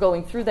as we're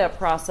going through that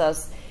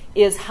process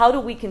is how do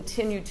we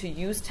continue to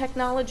use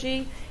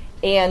technology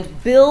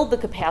and build the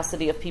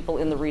capacity of people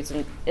in the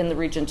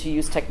region to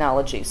use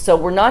technology. So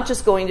we're not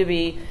just going to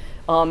be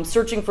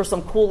searching for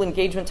some cool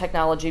engagement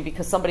technology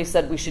because somebody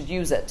said we should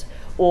use it,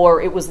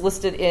 or it was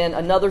listed in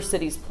another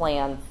city's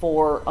plan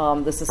for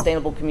the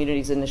Sustainable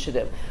Communities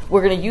Initiative.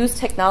 We're going to use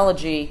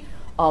technology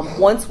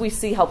once we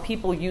see how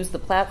people use the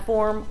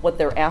platform, what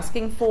they're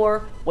asking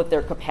for, what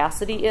their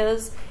capacity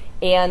is.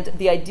 And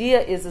the idea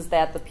is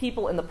that the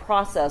people in the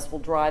process will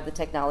drive the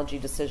technology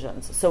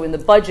decisions. So in the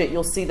budget,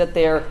 you'll see that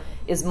there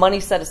is money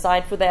set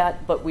aside for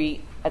that, but we,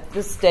 at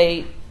this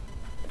stage,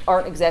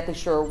 aren't exactly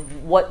sure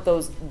what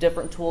those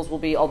different tools will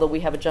be, although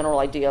we have a general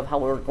idea of how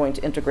we're going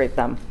to integrate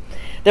them.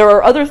 There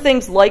are other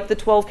things like the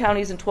 12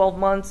 counties in 12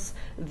 months,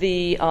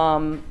 the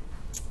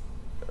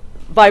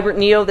Vibrant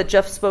Neo that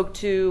Jeff spoke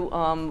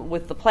to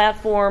with the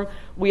platform.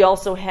 We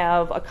also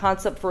have a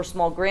concept for a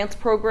small grants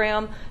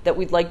program that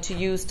we'd like to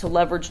use to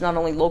leverage not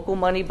only local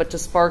money, but to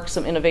spark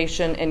some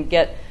innovation and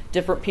get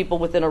different people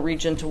within a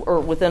region to, or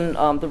within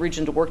the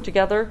region to work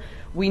together.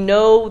 We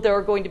know there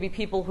are going to be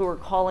people who are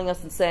calling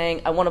us and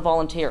saying, I want to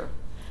volunteer.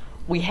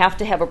 We have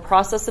to have a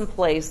process in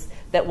place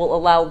that will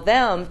allow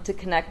them to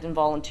connect and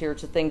volunteer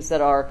to things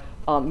that are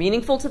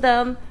meaningful to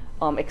them,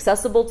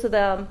 accessible to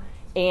them,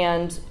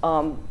 and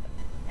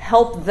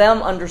help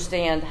them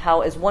understand how,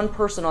 as one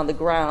person on the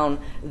ground,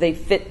 they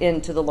fit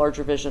into the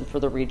larger vision for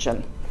the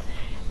region.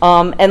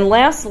 And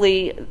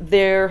lastly,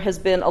 there has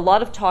been a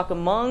lot of talk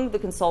among the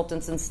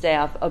consultants and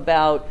staff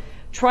about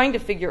trying to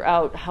figure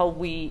out how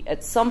we,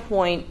 at some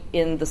point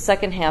in the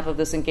second half of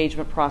this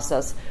engagement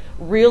process,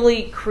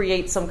 really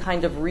create some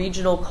kind of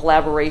regional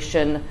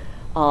collaboration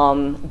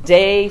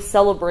day,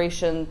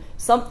 celebration,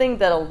 something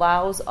that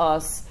allows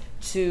us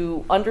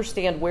to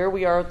understand where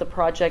we are at the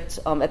project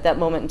at that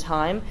moment in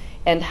time,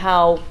 and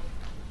how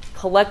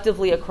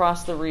collectively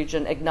across the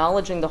region,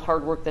 acknowledging the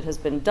hard work that has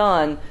been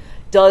done,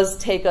 does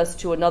take us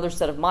to another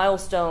set of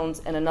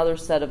milestones and another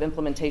set of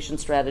implementation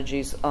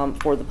strategies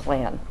for the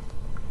plan.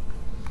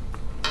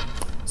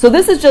 So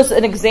this is just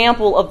an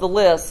example of the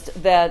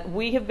list that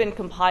we have been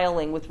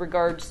compiling with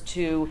regards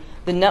to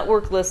the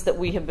network list that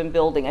we have been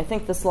building. I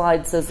think the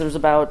slide says there's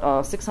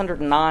about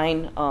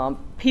 609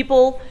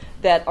 people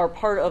that are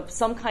part of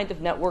some kind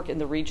of network in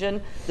the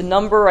region. The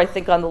number, I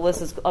think, on the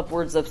list is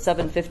upwards of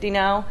 750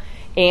 now,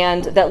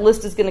 and that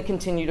list is going to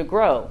continue to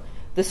grow.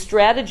 The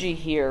strategy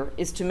here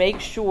is to make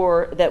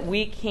sure that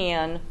we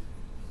can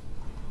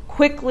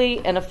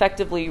quickly and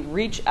effectively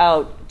reach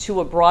out to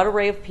a broad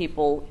array of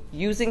people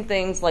using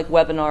things like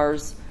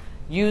webinars,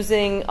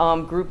 using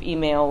group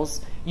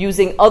emails,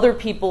 using other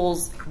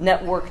people's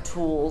network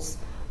tools.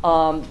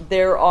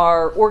 There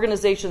are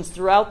organizations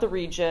throughout the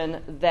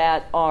region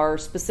that are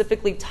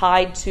specifically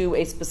tied to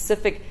a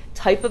specific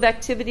type of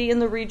activity in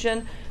the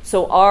region.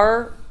 So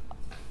our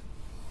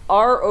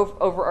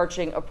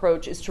overarching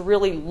approach is to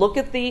really look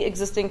at the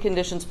existing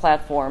conditions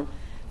platform,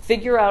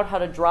 figure out how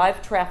to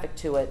drive traffic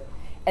to it,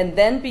 and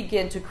then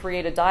begin to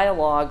create a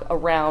dialogue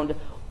around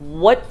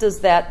what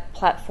does that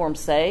platform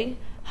say,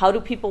 how do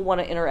people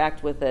want to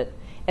interact with it,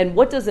 and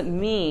what does it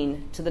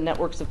mean to the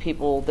networks of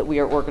people that we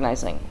are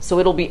organizing. So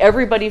it'll be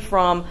everybody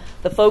from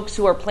the folks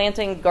who are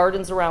planting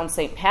gardens around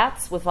St.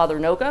 Pat's with Father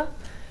Noga,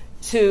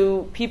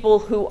 to people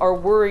who are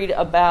worried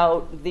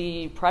about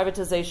the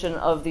privatization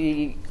of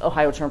the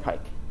Ohio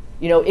Turnpike.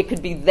 You know, it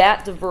could be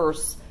that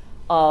diverse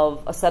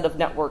of a set of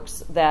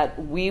networks that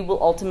we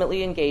will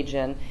ultimately engage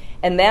in.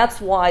 And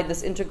that's why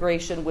this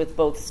integration with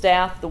both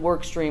staff, the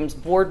work streams,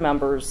 board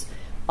members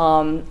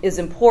is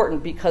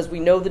important, because we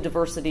know the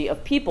diversity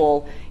of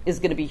people is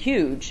going to be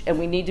huge, and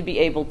we need to be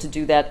able to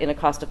do that in a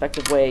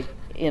cost-effective way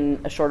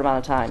in a short amount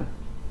of time.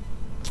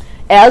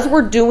 As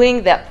we're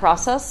doing that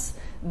process,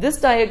 this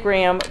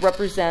diagram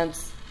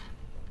represents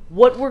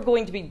what we're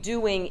going to be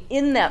doing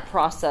in that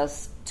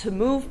process to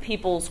move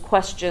people's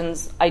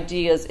questions,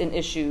 ideas, and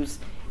issues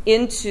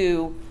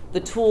into the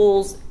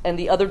tools and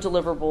the other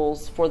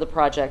deliverables for the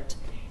project,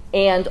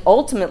 and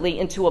ultimately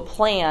into a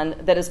plan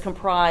that is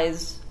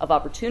comprised of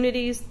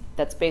opportunities,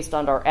 that's based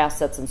on our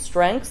assets and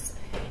strengths,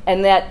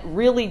 and that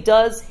really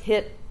does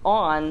hit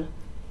on,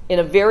 in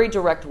a very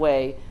direct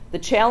way, the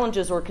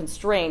challenges or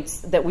constraints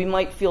that we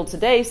might feel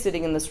today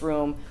sitting in this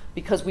room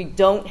because we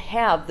don't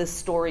have this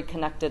story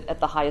connected at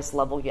the highest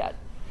level yet.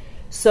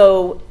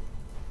 So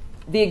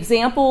the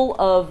example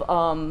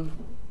of,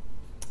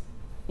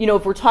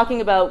 if we're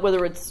talking about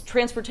whether it's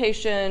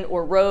transportation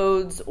or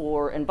roads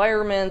or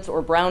environment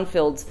or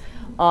brownfields,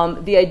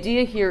 the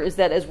idea here is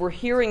that as we're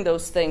hearing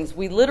those things,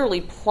 we literally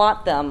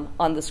plot them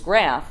on this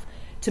graph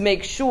to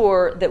make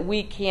sure that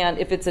we can,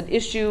 if it's an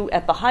issue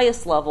at the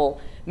highest level,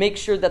 make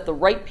sure that the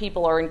right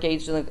people are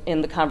engaged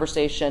in the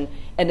conversation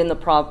and in the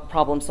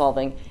problem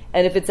solving.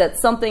 And if it's at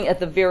something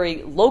at the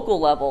very local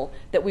level,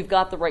 that we've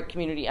got the right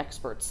community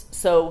experts.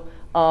 So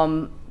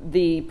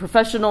the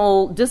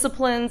professional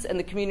disciplines and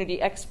the community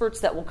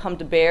experts that will come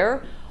to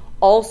bear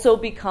also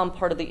become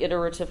part of the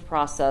iterative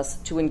process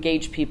to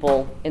engage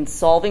people in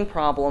solving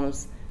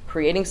problems,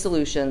 creating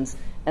solutions,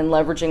 and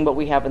leveraging what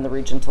we have in the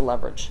region to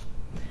leverage.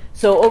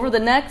 So over the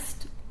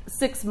next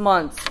 6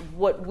 months,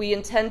 what we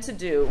intend to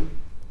do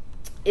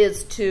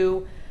is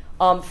to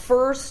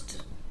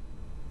first,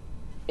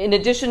 in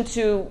addition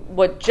to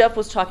what Jeff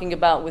was talking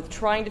about with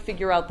trying to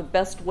figure out the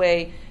best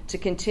way to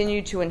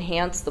continue to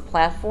enhance the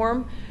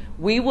platform,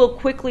 we will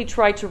quickly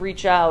try to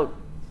reach out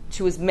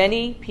to as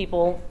many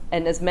people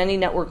and as many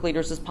network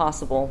leaders as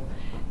possible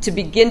to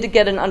begin to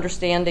get an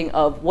understanding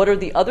of what are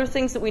the other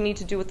things that we need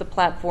to do with the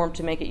platform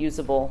to make it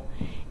usable,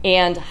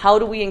 and how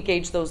do we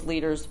engage those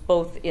leaders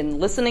both in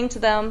listening to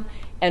them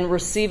and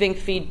receiving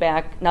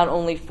feedback, not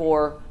only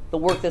for the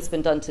work that's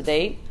been done to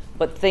date,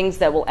 but things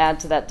that will add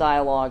to that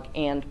dialogue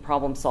and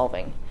problem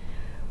solving.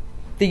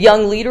 The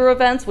Young Leader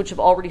events, which have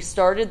already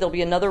started, there'll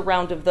be another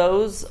round of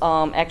those,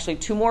 actually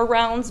 2 more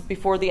rounds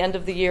before the end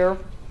of the year.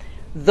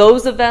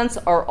 Those events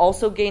are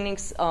also gaining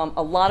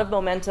a lot of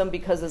momentum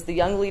because, as the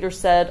Young Leader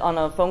said on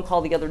a phone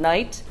call the other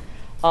night,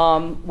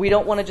 we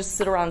don't want to just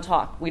sit around and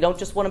talk. We don't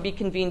just want to be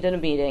convened in a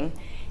meeting.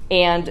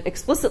 And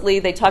explicitly,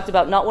 they talked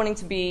about not wanting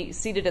to be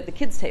seated at the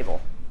kids'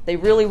 table. They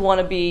really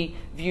want to be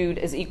viewed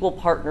as equal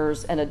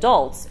partners and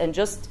adults. And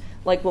just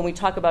like when we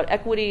talk about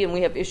equity and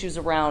we have issues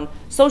around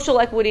social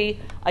equity,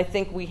 I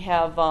think we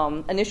have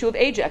an issue of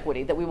age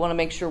equity that we want to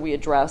make sure we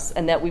address,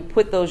 and that we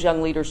put those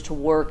young leaders to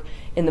work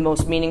in the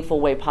most meaningful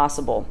way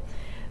possible.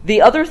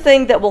 The other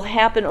thing that will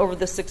happen over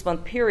the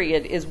 6-month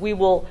period is we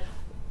will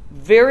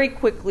very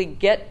quickly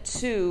get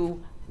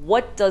to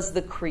what does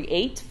the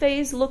create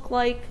phase look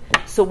like.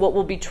 So what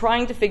we'll be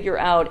trying to figure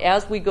out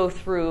as we go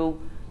through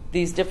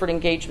these different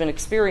engagement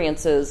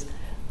experiences,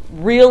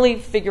 really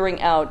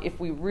figuring out if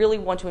we really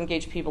want to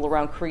engage people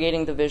around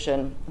creating the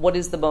vision, what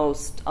is the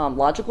most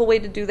logical way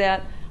to do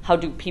that? How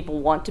do people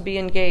want to be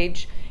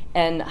engaged?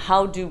 And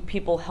how do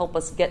people help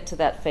us get to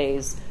that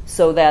phase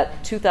so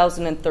that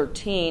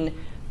 2013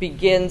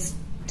 begins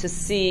to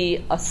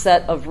see a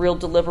set of real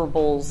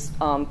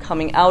deliverables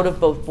coming out of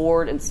both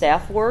board and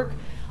staff work,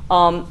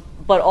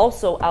 but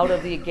also out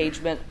of the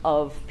engagement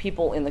of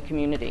people in the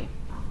community.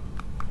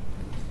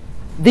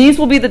 These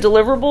will be the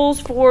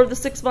deliverables for the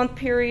 6-month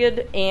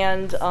period,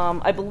 and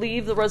I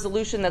believe the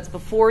resolution that's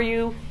before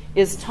you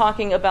is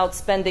talking about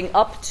spending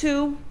up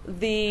to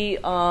the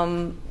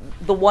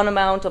one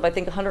amount of, I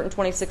think,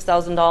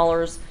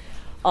 $126,000.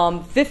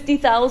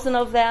 $50,000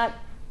 of that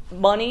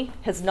money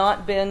has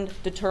not been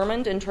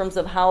determined in terms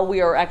of how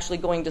we are actually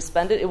going to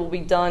spend it. It will be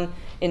done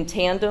in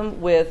tandem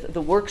with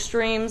the work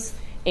streams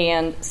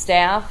and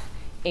staff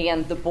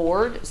and the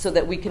board so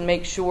that we can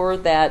make sure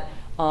that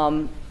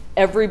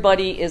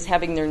everybody is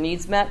having their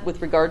needs met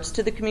with regards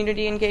to the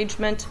community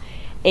engagement.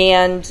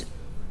 And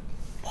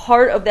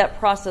part of that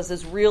process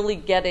is really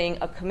getting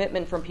a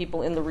commitment from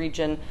people in the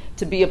region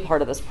to be a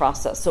part of this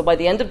process. So by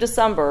the end of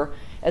December,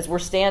 as we're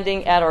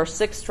standing at our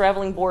 6th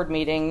traveling board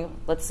meeting,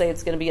 let's say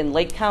it's going to be in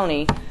Lake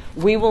County,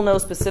 we will know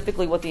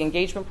specifically what the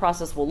engagement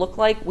process will look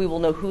like. We will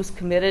know who's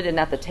committed and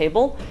at the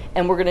table,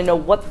 and we're going to know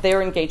what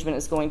their engagement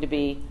is going to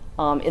be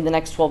in the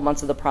next 12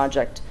 months of the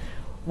project.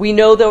 We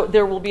know that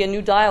there will be a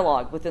new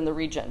dialogue within the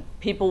region.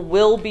 People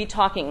will be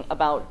talking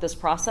about this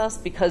process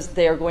because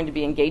they are going to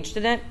be engaged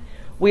in it.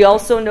 We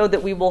also know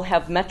that we will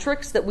have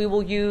metrics that we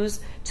will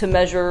use to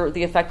measure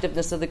the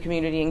effectiveness of the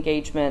community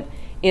engagement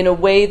in a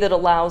way that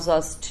allows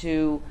us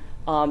to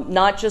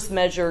not just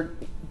measure,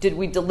 did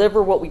we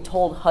deliver what we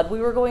told HUD we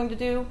were going to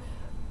do,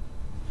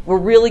 We're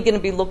really going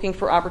to be looking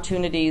for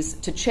opportunities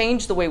to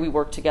change the way we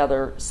work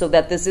together so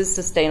that this is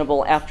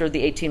sustainable after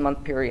the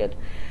 18-month period.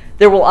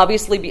 There will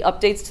obviously be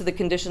updates to the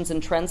conditions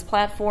and trends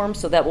platform,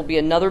 so that will be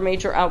another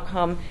major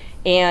outcome.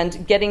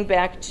 And getting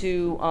back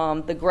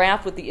to the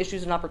graph with the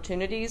issues and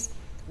opportunities,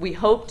 we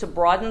hope to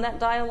broaden that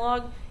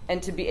dialogue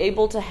and to be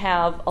able to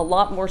have a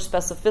lot more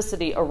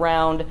specificity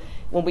around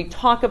when we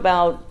talk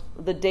about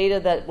the data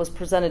that was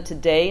presented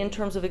today in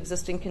terms of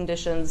existing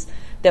conditions,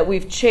 that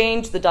we've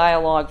changed the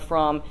dialogue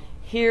from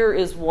here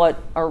is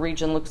what our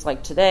region looks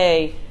like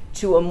today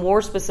to a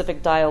more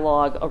specific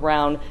dialogue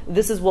around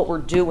this is what we're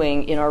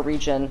doing in our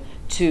region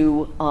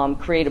to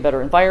create a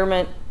better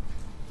environment,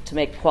 to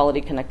make quality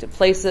connected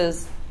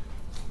places,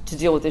 to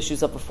deal with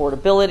issues of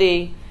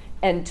affordability,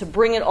 and to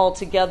bring it all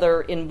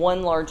together in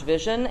one large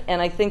vision.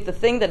 And I think the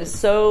thing that is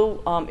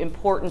so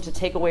important to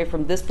take away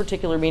from this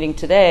particular meeting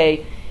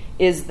today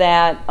is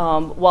that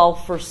while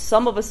for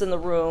some of us in the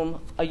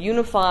room, a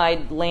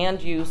unified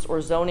land use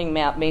or zoning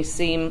map may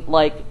seem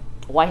like,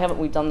 why haven't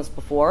we done this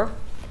before?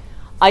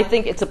 I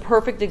think it's a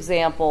perfect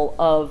example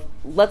of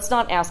let's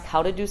not ask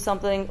how to do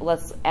something,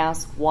 let's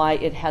ask why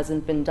it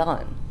hasn't been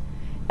done,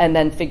 and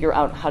then figure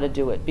out how to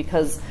do it.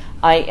 Because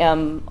I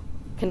am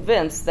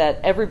convinced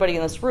that everybody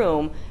in this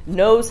room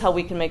knows how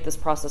we can make this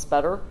process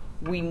better.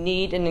 We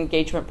need an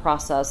engagement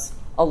process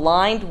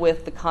aligned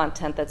with the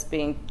content that's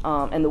being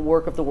and the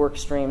work of the work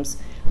streams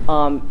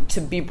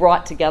to be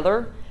brought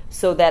together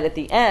so that at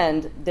the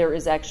end there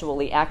is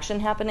actually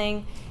action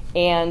happening,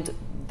 and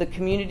the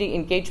community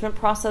engagement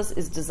process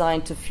is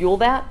designed to fuel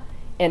that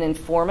and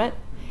inform it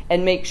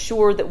and make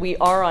sure that we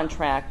are on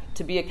track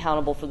to be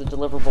accountable for the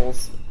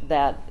deliverables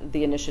that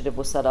the initiative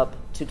was set up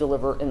to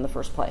deliver in the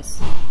first place.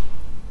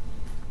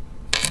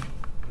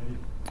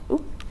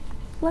 Ooh,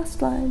 last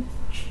slide.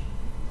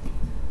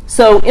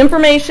 So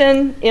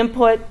information,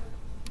 input,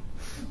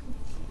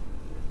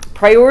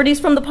 priorities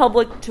from the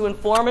public to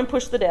inform and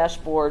push the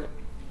dashboard,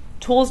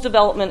 tools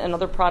development and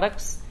other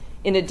products,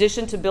 in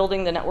addition to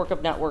building the network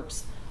of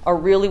networks, are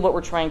really what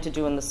we're trying to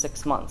do in the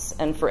 6 months.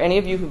 And for any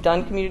of you who've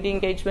done community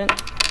engagement,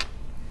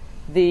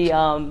 the,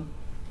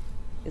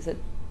 is it?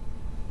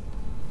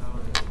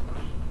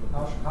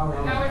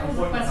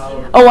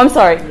 Oh, I'm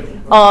sorry.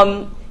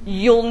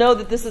 You'll know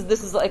that this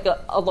is like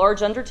a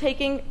large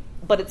undertaking,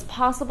 but it's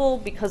possible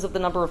because of the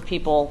number of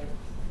people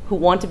who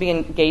want to be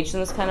engaged in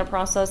this kind of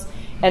process,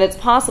 and it's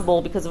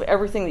possible because of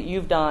everything that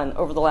you've done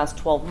over the last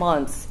 12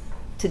 months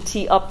to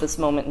tee up this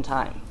moment in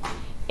time.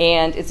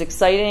 And it's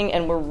exciting,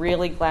 and we're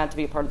really glad to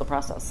be a part of the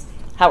process.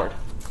 Howard.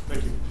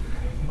 Thank you.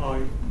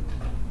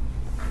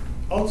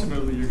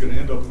 Ultimately, you're going to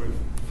end up with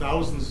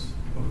thousands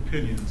of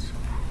opinions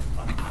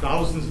on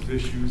thousands of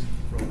issues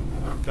from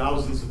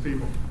thousands of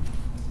people.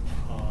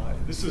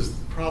 This is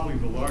probably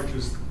the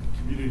largest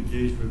community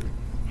engagement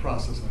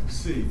process I've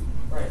seen.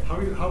 Right.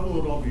 How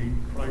will it all be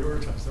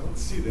prioritized? I don't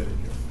see that in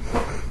here.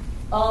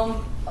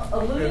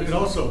 And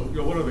also,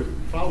 one of the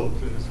follow-up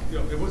is,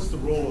 and what's the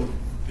role of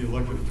the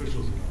elected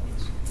officials in all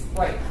this?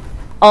 Right.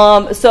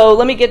 So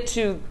let me get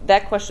to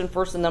that question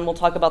first, and then we'll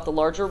talk about the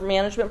larger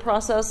management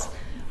process.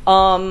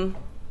 One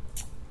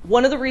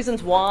of the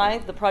reasons why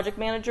the project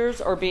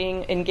managers are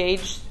being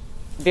engaged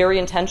very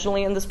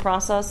intentionally in this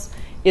process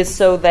is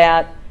so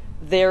that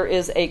there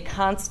is a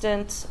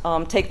constant,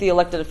 take the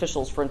elected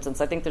officials, for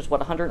instance. I think there's,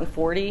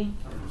 140?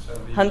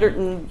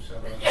 170.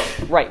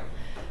 Right.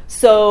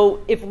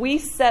 So if we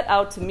set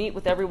out to meet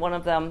with every one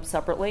of them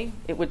separately,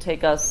 it would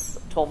take us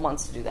 12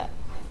 months to do that.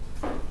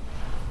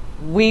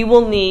 We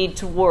will need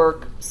to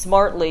work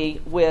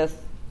smartly with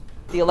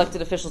the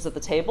elected officials at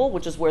the table,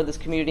 which is where this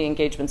community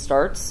engagement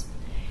starts,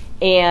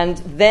 and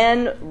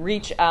then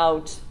reach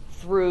out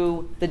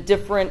through the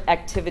different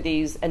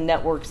activities and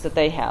networks that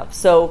they have.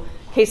 So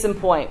case in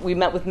point, we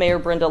met with Mayor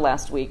Brenda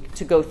last week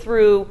to go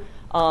through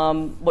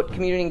what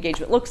community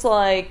engagement looks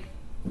like,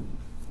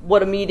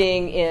 what a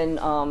meeting in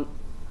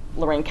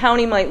Lorain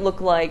County might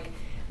look like.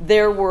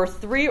 There were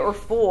 3 or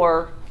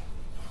 4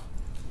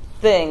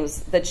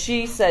 things that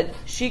she said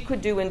she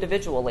could do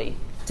individually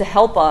to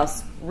help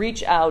us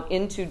reach out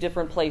into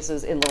different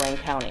places in Lorain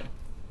County.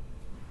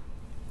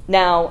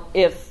 Now,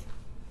 if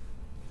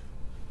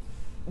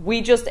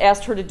we just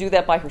asked her to do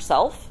that by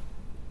herself,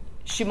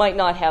 she might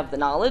not have the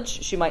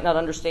knowledge. She might not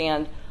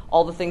understand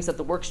all the things that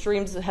the work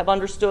streams have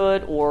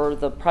understood or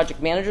the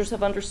project managers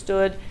have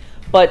understood.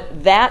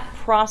 But that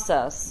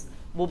process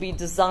will be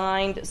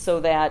designed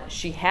so that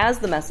she has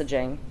the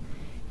messaging,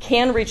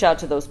 can reach out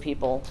to those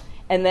people,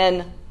 and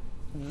then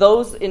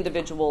those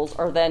individuals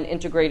are then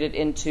integrated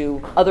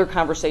into other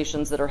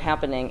conversations that are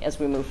happening as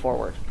we move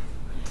forward.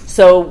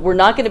 So we're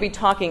not going to be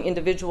talking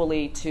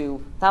individually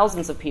to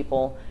thousands of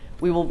people.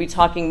 We will be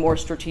talking more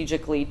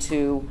strategically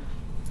to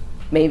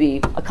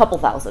maybe a couple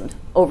thousand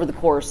over the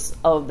course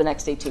of the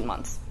next 18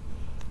 months.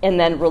 And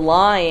then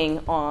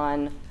relying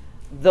on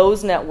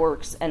those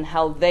networks and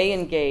how they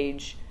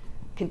engage,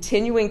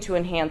 continuing to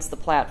enhance the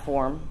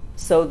platform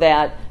so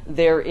that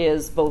there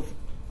is both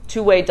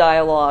two-way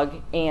dialogue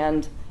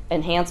and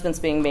enhancements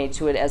being made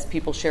to it as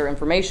people share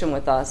information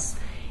with us,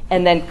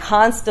 and then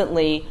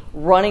constantly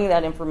running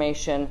that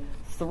information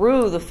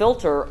through the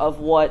filter of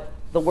what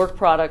the work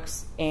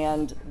products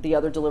and the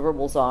other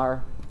deliverables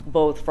are,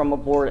 both from a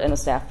board and a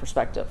staff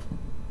perspective.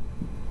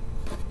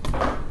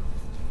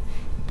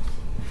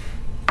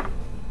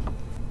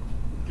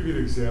 Give you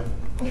an example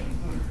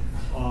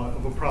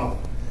of a problem.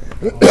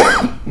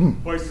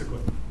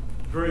 Bicycling,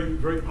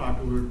 very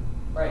popular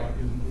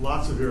in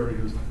lots of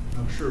areas.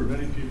 I'm sure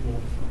many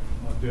people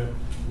that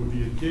would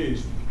be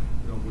engaged,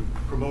 would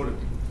promote it.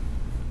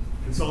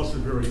 It's also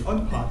very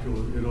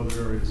unpopular in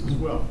other areas as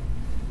well,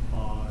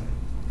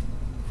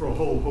 for a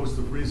whole host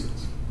of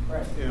reasons.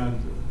 Right. And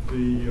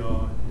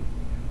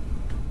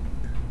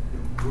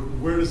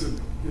where does it?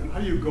 How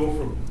do you go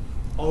from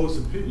all those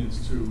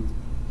opinions to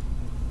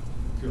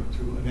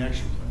an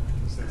action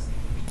plan?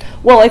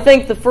 Well, I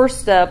think the first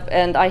step,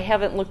 and I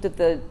haven't looked at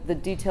the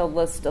detailed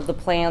list of the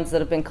plans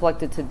that have been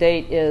collected to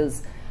date,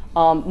 is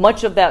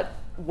much of that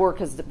work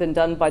has been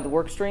done by the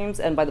work streams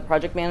and by the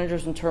project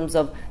managers in terms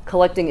of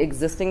collecting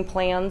existing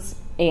plans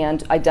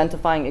and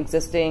identifying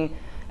existing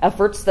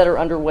efforts that are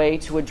underway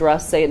to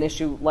address, say, an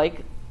issue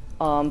like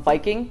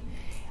biking.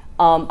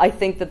 I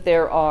think that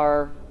there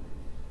are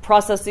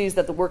processes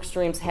that the work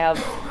streams have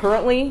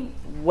currently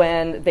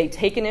when they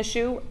take an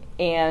issue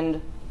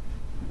and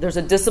there's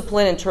a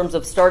discipline in terms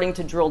of starting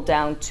to drill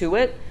down to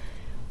it.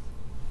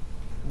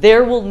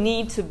 There will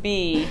need to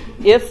be,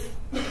 if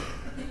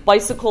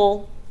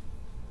bicycle,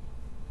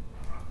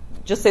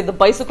 just say the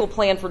bicycle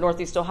plan for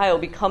Northeast Ohio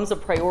becomes a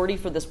priority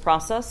for this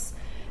process,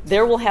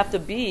 there will have to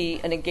be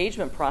an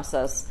engagement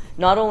process,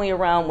 not only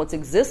around what's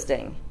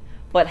existing,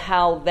 but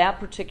how that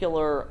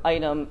particular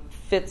item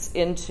fits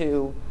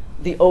into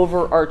the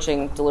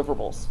overarching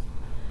deliverables.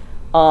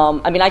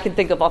 I mean, I can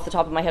think of off the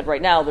top of my head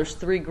right now, there's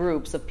 3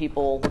 groups of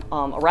people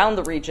around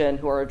the region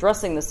who are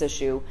addressing this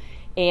issue,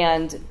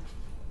 and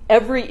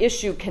every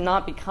issue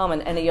cannot become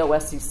an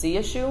NEOSCC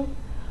issue,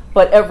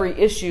 but every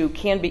issue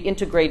can be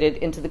integrated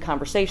into the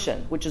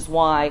conversation, which is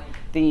why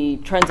the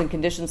Trends and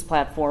Conditions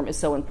platform is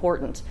so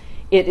important.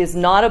 It is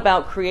not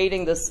about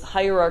creating this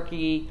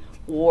hierarchy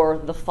or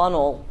the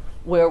funnel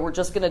where we're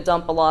just going to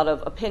dump a lot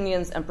of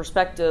opinions and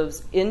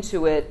perspectives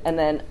into it and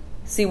then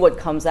see what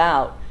comes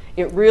out.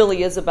 It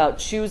really is about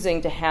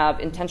choosing to have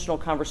intentional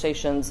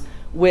conversations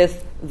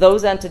with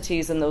those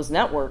entities and those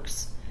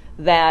networks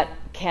that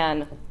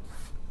can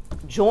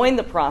join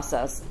the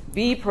process,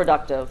 be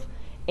productive,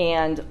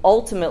 and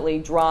ultimately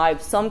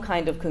drive some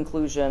kind of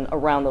conclusion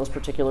around those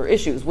particular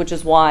issues, which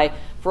is why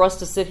for us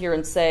to sit here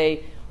and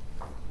say,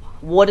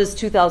 what does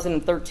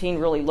 2013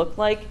 really look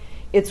like?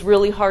 It's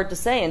really hard to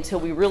say until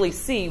we really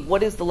see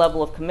what is the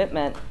level of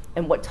commitment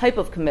and what type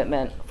of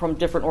commitment from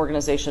different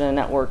organizations and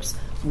networks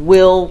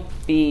will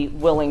be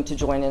willing to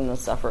join in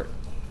this effort.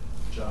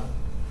 John,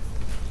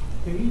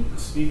 can you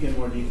speak in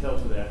more detail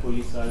to the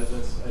equity side of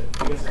this?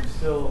 I guess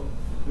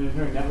I'm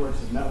hearing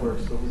networks as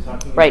networks, but we're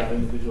talking about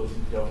individuals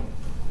who don't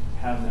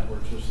have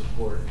networks or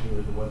support, who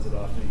are the ones that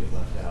often get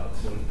left out.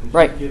 So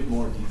could you give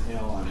more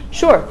detail on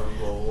their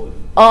role?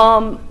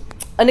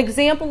 An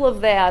example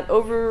of that,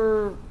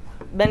 over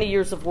many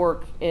years of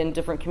work in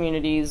different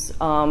communities,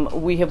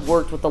 we have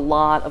worked with a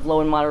lot of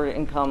low and moderate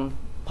income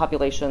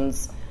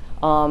populations.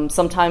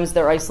 Sometimes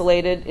they're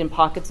isolated in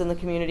pockets in the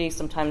community,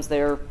 sometimes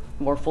they're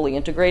more fully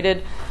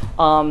integrated.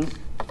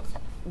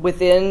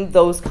 Within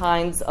those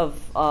kinds of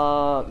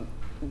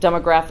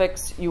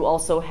demographics, you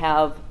also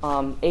have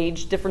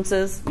age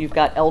differences. You've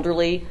got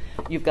elderly,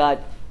 you've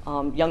got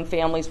young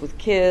families with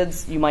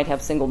kids, you might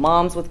have single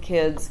moms with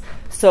kids.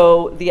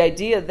 So the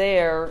idea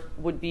there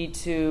would be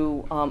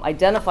to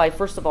identify,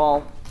 first of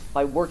all,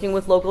 by working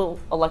with local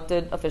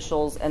elected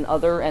officials and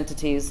other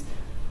entities,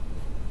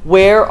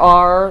 where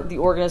are the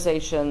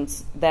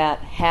organizations that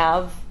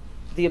have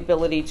the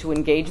ability to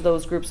engage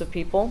those groups of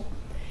people,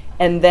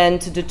 and then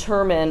to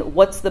determine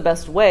what's the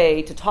best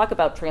way to talk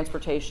about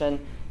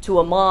transportation to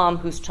a mom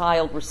whose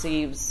child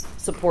receives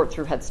support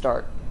through Head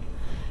Start.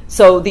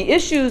 So the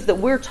issues that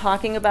we're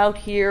talking about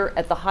here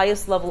at the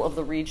highest level of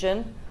the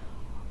region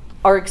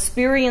are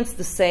experienced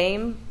the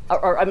same,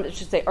 or I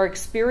should say are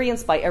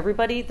experienced by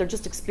everybody, they're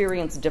just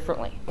experienced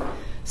differently.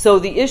 So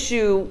the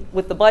issue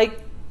with the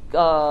bike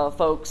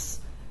folks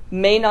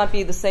may not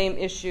be the same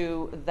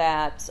issue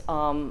that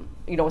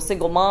a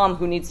single mom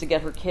who needs to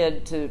get her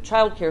kid to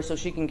childcare so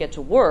she can get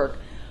to work.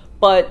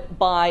 But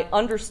by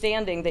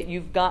understanding that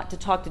you've got to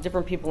talk to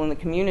different people in the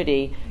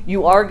community,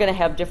 you are going to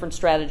have different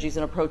strategies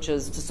and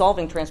approaches to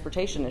solving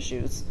transportation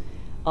issues,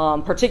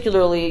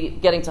 particularly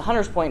getting to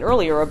Hunter's point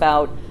earlier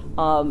about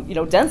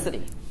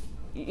density.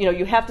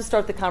 You have to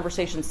start the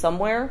conversation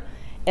somewhere,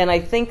 and I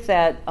think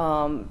that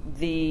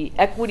the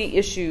equity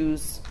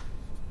issues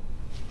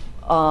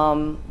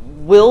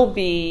will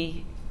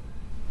be.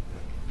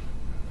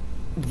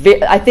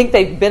 I think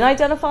they've been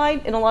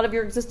identified in a lot of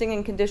your existing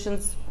and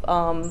conditions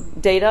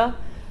data,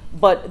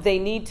 but they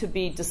need to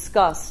be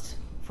discussed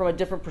from a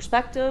different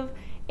perspective,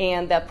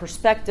 and that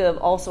perspective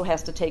also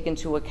has to take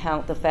into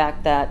account the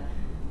fact that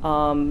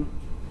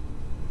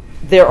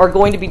there are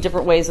going to be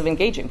different ways of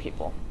engaging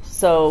people.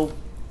 So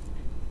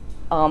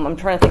I'm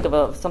trying to think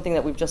of something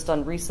that we've just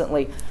done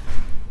recently.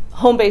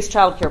 Home-based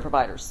child care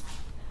providers.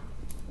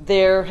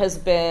 There has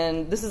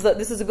been, this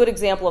is a good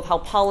example of how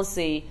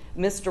policy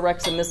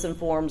misdirects and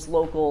misinforms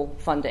local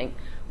funding.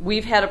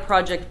 We've had a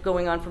project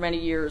going on for many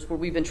years where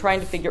we've been trying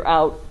to figure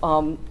out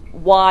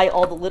why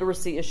all the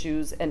literacy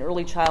issues and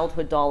early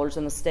childhood dollars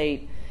in the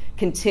state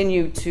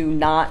continue to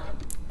not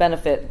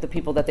benefit the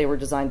people that they were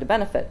designed to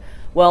benefit.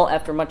 Well,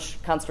 after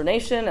much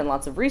consternation and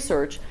lots of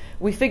research,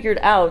 we figured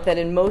out that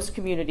in most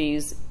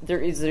communities there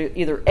is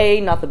either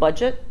A, not the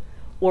budget,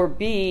 or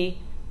B,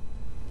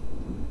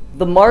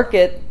 the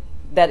market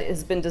that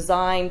has been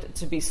designed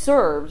to be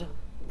served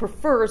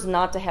prefers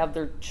not to have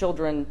their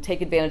children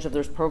take advantage of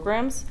those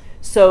programs.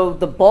 So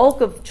the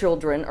bulk of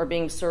children are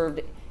being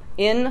served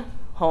in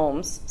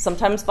homes,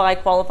 sometimes by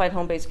qualified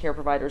home-based care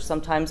providers,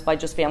 sometimes by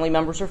just family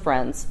members or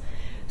friends.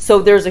 So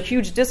there's a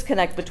huge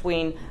disconnect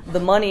between the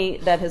money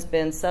that has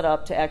been set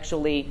up to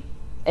actually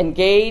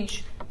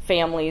engage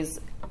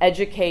families,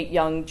 educate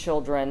young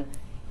children,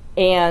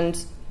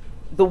 and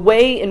the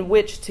way in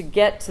which to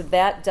get to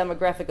that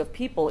demographic of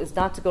people is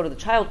not to go to the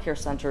child care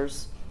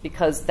centers,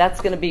 because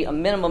that's going to be a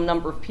minimum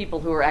number of people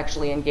who are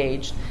actually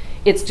engaged.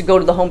 It's to go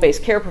to the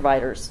home-based care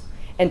providers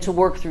and to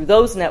work through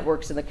those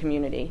networks in the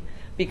community.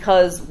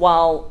 Because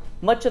while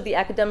much of the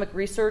academic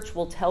research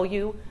will tell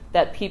you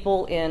that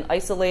people in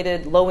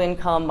isolated,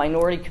 low-income,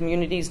 minority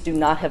communities do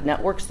not have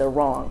networks, they're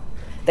wrong.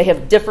 They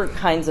have different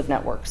kinds of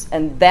networks.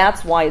 And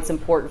that's why it's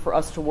important for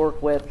us to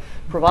work with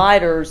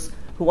providers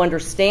who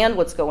understand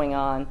what's going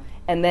on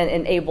and then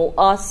enable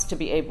us to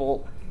be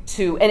able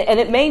to, and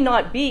it may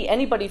not be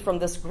anybody from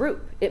this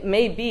group. It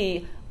may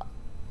be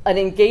an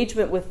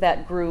engagement with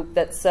that group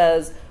that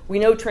says, we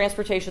know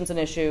transportation's an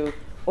issue,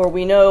 or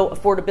we know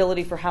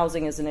affordability for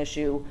housing is an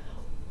issue.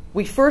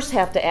 We first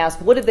have to ask,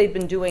 what have they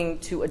been doing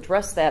to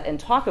address that and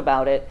talk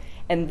about it,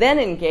 and then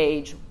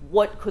engage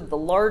what could the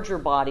larger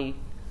body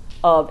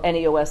of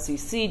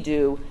NEOSCC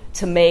do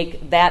to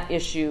make that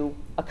issue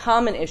a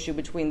common issue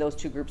between those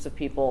two groups of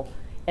people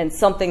and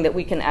something that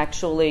we can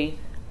actually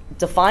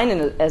define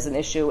as an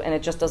issue, and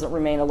it just doesn't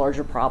remain a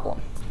larger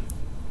problem.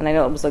 And I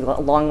know it was like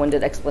a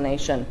long-winded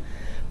explanation,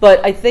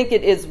 but I think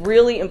it is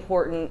really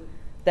important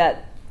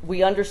that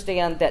we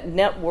understand that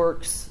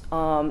networks,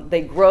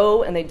 they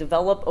grow and they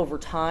develop over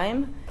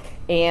time,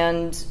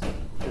 and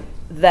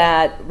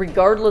that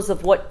regardless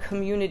of what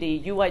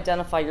community you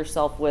identify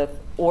yourself with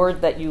or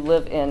that you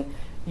live in,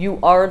 you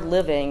are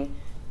living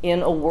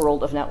in a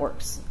world of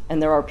networks.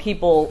 And there are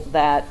people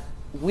that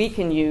we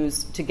can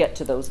use to get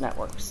to those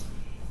networks.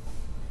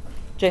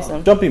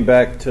 Jason? Jumping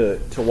back to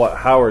what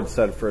Howard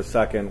said for a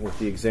second with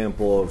the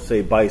example of,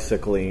 say,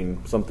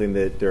 bicycling, something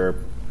that their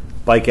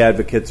bike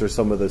advocates are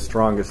some of the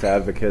strongest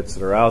advocates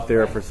that are out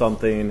there for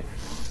something.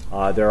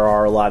 There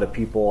are a lot of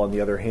people, on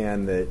the other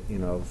hand, that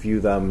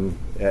view them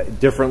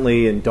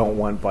differently and don't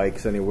want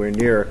bikes anywhere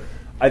near.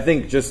 I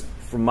think just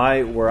from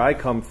where I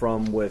come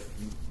from with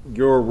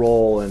your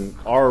role and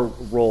our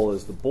role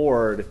as the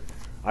board,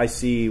 I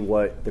see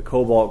what the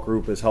Cobalt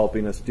Group is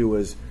helping us do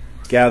is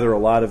gather a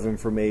lot of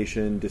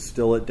information,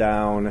 distill it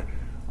down,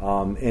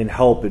 and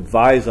help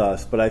advise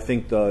us. But I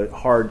think the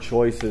hard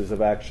choices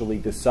of actually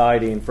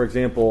deciding, for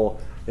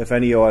example, if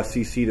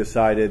NEOSCC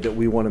decided that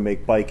we want to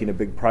make biking a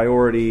big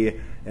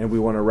priority and we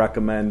want to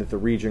recommend that the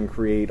region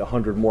create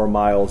 100 more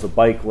miles of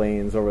bike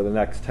lanes over the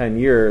next 10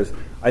 years,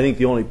 I think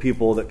the only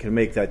people that can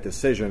make that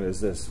decision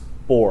is this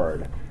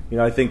board.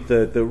 I think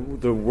the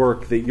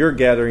work that you're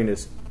gathering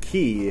is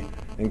key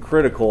and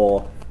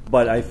critical,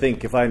 but I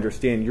think if I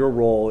understand your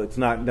role, it's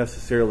not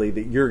necessarily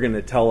that you're going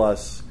to tell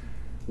us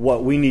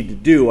what we need to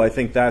do. I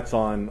think that's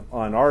on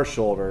our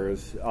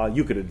shoulders.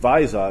 You could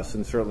advise us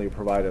and certainly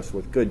provide us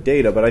with good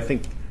data, but I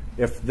think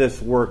if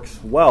this works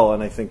well,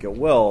 and I think it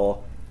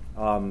will,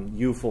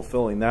 you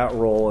fulfilling that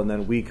role and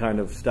then we kind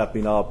of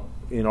stepping up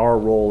in our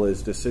role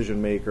as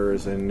decision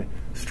makers and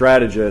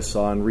strategists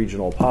on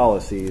regional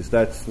policies,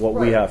 that's what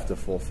we have to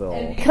fulfill.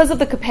 And because of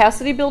the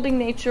capacity building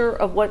nature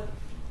of what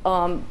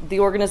the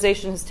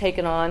organization has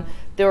taken on,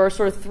 there are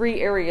sort of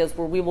three areas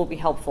where we will be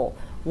helpful.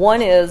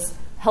 One is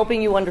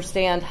helping you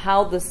understand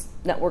how this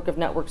network of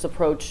networks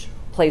approach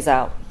plays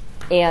out,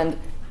 and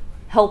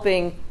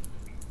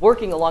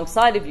working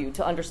alongside of you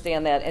to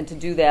understand that and to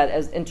do that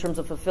as in terms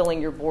of fulfilling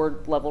your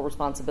board level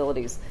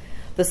responsibilities.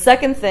 The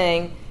second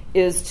thing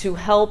is to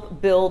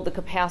help build the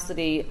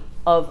capacity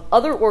of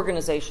other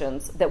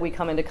organizations that we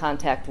come into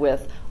contact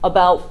with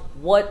about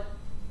what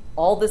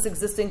all this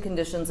existing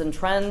conditions and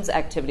trends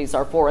activities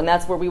are for. And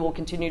that's where we will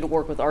continue to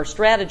work with our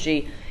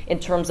strategy in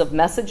terms of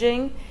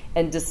messaging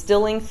and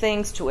distilling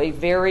things to a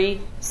very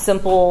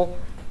simple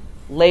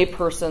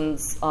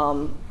layperson's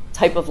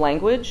type of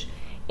language.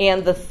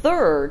 And the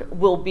third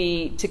will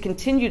be to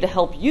continue to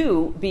help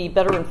you be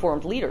better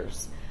informed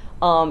leaders.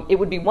 It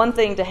would be one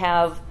thing to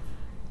have,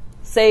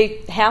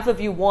 say, half of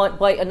you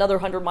want another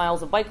 100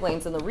 miles of bike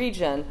lanes in the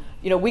region.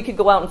 We could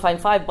go out and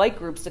find 5 bike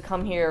groups to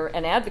come here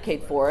and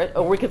advocate for it,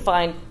 or we could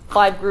find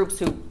 5 groups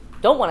who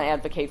don't want to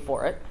advocate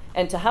for it.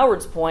 And to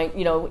Howard's point,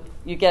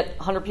 you get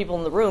 100 people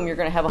in the room, you're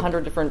going to have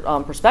 100 different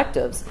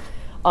perspectives.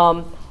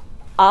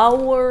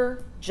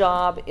 Our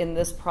job in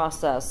this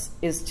process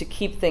is to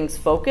keep things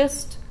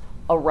focused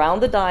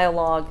around the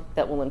dialogue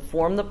that will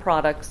inform the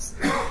products,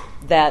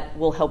 that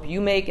will help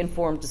you make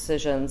informed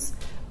decisions.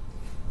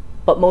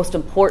 But most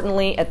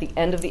importantly, at the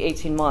end of the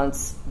 18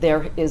 months,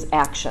 there is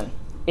action.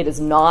 It is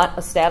not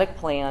a static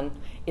plan.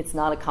 It's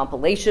not a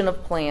compilation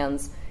of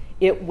plans.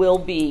 It will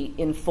be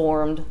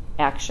informed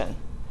action.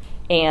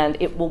 And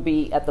it will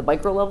be at the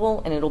micro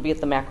level, and it will be at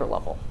the macro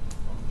level.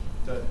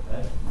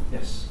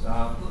 Yes.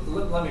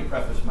 Let me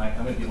preface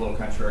I'm going to be a little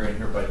contrarian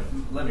here, but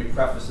let me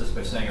preface this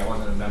by saying I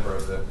wasn't a member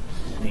of the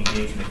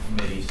engagement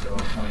committee, so I'm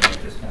coming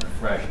at this kind of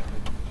fresh.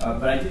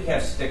 But I did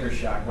have sticker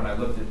shock when I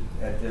looked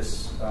at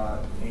this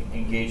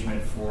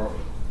engagement for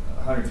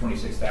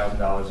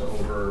 $126,000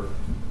 over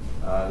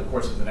the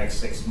course of the next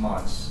 6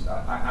 months.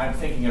 I'm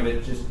thinking of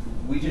it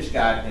we just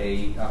got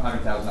a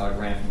 $100,000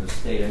 grant from the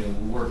state. I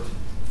mean, we worked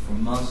for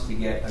months to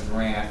get a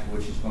grant,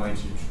 which is going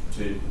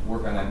to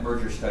work on that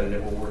merger study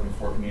that we're working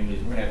for communities.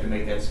 We're going to have to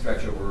make that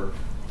stretch over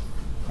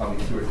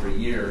probably 2 or 3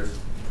 years.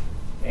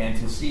 And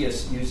to see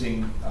us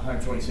using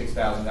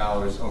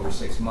 $126,000 over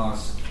 6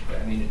 months,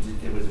 I mean,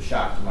 it was a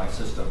shock to my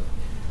system.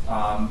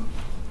 I'm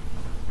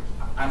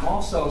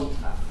also,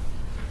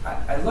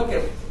 I look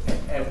at,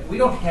 we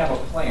don't have a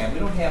plan. We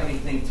don't have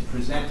anything to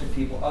present to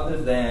people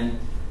other than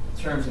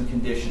terms and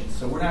conditions.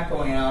 So we're not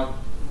going out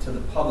to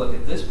the public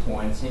at this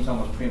point. It seems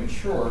almost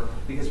premature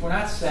because we're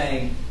not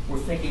saying we're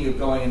thinking of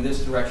going in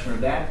this direction or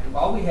that.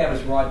 All we have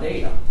is raw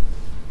data.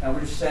 And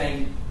we're just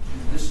saying,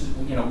 this is,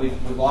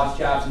 we've lost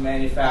jobs in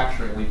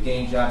manufacturing, we've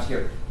gained jobs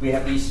here. We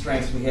have these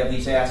strengths, we have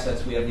these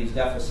assets, we have these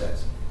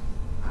deficits.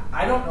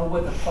 I don't know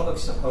what the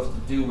public's supposed to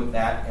do with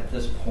that at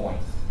this point.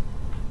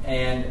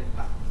 And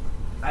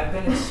I've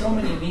been in so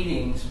many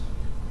meetings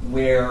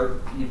where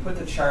you put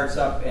the charts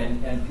up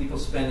and people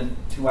spend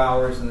 2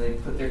 hours and they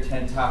put their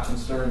 10 top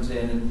concerns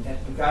in, and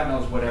God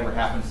knows whatever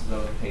happens to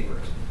those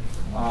papers.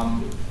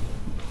 I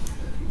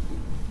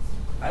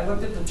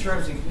looked at the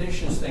terms and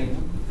conditions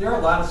thing. There are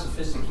a lot of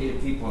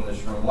sophisticated people in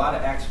this room, a lot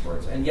of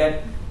experts, and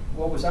yet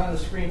what was on the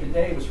screen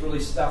today was really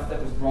stuff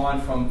that was drawn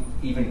from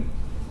even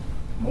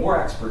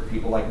more expert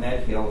people like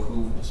Ned Hill,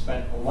 who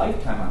spent a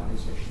lifetime on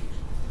these issues.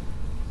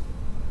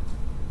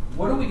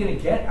 What are we going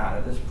to get out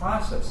of this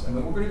process? I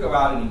mean, we're going to go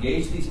out and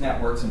engage these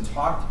networks and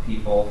talk to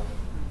people.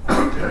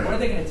 What are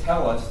they going to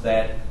tell us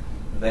that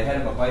the head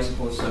of a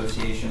bicycle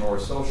association or a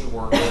social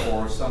worker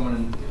or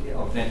someone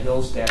of Ned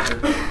Hill's stature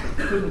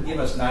couldn't give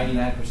us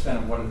 99%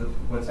 of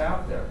what's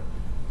out there?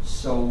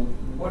 So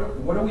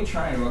what are we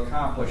trying to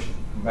accomplish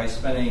by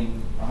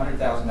spending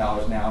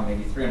 $100,000 now,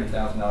 maybe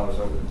 $300,000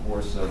 over the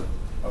course of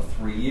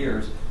 3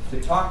 years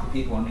to talk to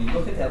people? And when you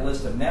look at that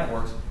list of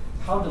networks,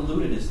 how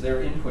diluted is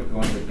their input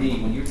going to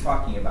be when you're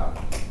talking about,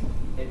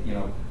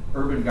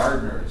 urban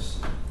gardeners,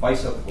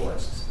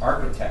 bicyclists,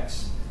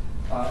 architects?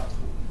 How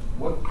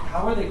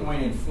are they going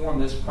to inform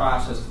this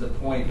process to the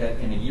point that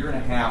in a year and a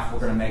half we're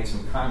going to make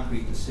some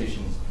concrete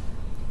decisions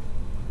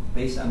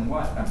based on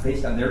what?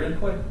 Based on their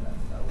input,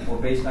 or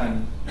based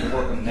on the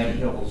work of Ned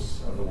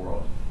Hills of the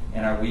world?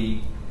 And are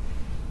we,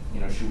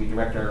 should we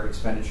direct our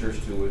expenditures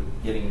to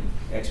getting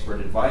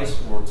expert advice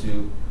or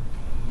to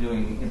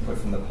doing input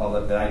from the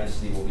public that I just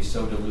see will be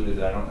so diluted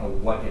that I don't know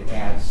what it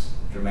adds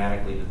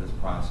dramatically to this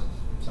process?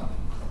 So.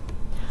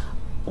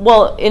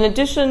 Well, in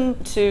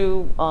addition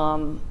to,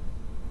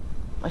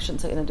 I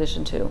shouldn't say in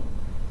addition to,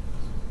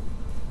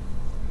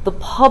 the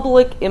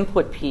public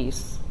input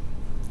piece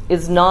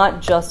is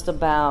not just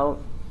about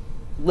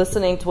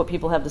listening to what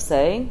people have to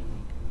say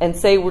and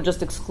say we're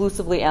just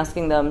exclusively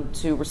asking them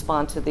to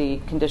respond to the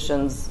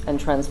conditions and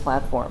trends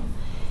platform.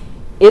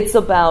 It's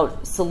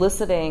about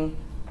soliciting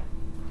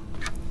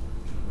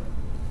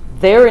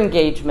their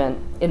engagement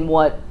in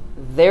what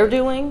they're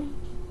doing,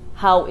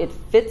 how it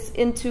fits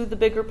into the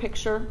bigger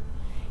picture,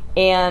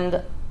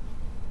 and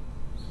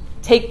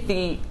take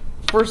the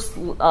first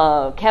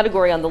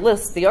category on the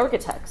list, the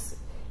architects.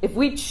 If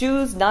we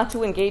choose not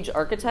to engage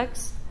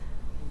architects,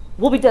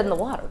 we'll be dead in the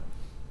water.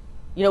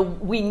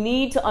 We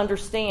need to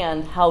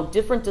understand how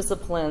different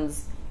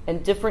disciplines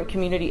and different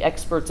community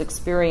experts'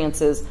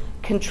 experiences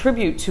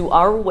contribute to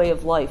our way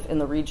of life in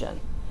the region.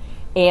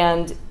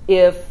 And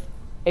if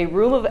a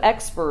room of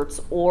experts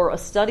or a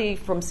study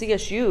from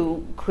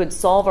CSU could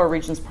solve our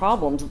region's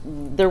problems,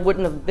 there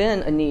wouldn't have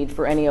been a need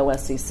for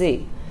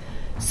NEOSCC.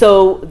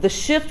 So the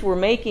shift we're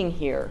making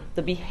here,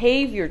 the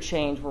behavior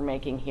change we're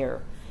making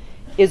here,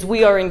 is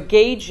we are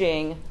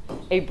engaging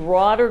a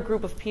broader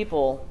group of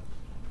people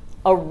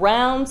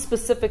around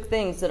specific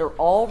things that are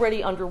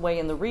already underway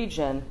in the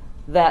region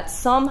that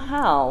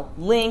somehow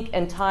link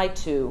and tie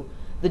to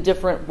the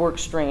different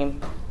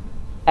workstream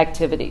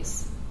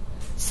activities.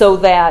 So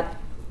that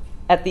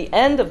at the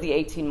end of the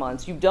 18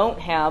 months, you don't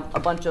have a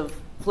bunch of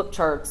flip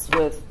charts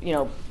with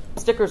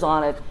stickers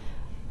on it,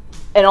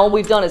 and all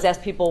we've done is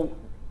ask people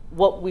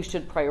what we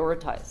should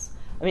prioritize.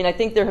 I mean, I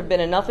think there have been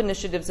enough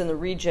initiatives in the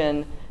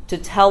region to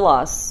tell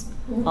us,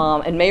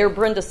 and Mayor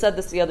Brenda said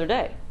this the other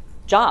day,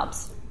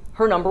 jobs,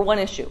 her #1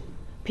 issue.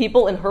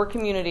 People in her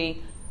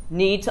community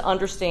need to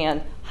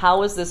understand,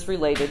 how is this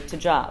related to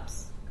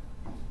jobs?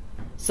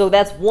 So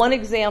that's one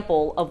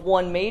example of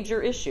one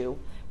major issue.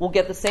 We'll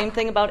get the same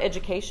thing about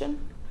education.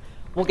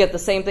 We'll get the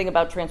same thing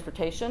about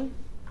transportation.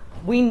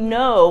 We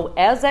know,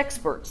 as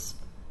experts,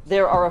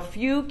 there are a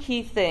few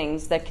key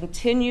things that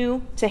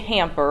continue to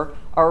hamper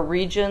our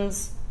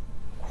region's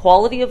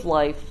quality of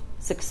life,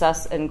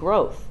 success, and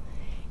growth.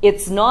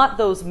 It's not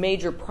those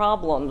major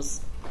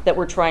problems that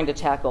we're trying to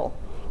tackle.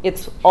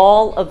 It's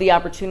all of the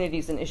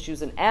opportunities and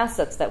issues and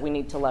assets that we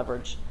need to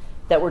leverage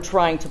that we're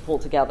trying to pull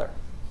together.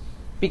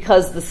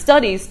 Because the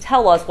studies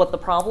tell us what the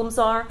problems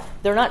are.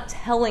 They're not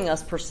telling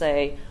us, per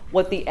se,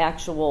 what the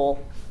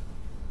actual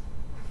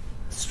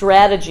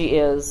strategy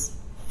is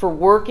for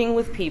working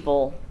with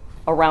people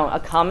around a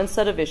common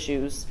set of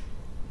issues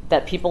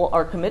that people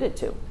are committed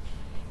to.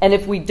 And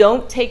if we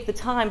don't take the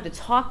time to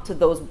talk to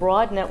those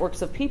broad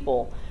networks of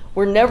people,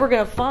 we're never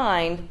going to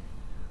find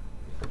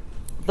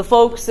the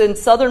folks in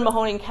southern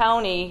Mahoning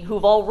County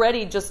who've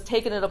already just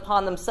taken it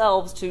upon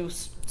themselves to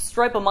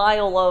stripe a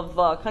mile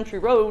of country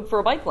road for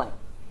a bike lane.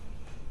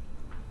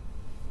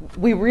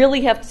 We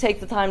really have to take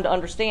the time to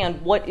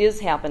understand what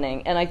is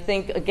happening. And I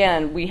think,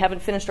 again, we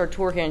haven't finished our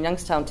tour here in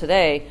Youngstown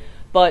today,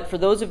 but for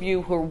those of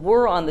you who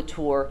were on the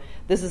tour,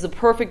 this is a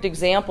perfect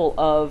example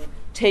of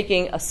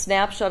taking a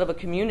snapshot of a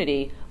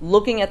community,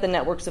 looking at the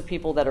networks of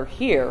people that are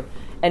here,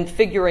 and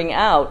figuring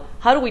out,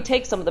 how do we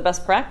take some of the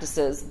best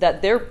practices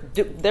that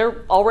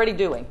they're already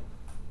doing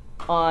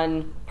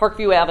on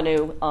Parkview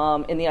Avenue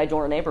in the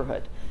Idora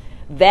neighborhood.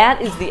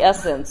 That is the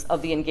essence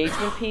of the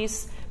engagement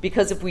piece,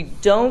 because if we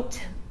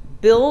don't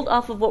build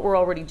off of what we're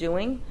already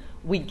doing,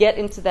 we get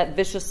into that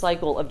vicious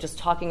cycle of just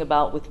talking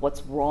about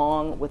what's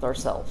wrong with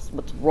ourselves,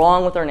 what's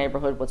wrong with our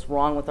neighborhood, what's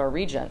wrong with our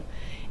region.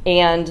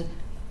 And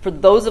for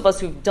those of us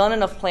who've done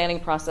enough planning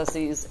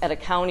processes at a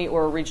county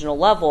or a regional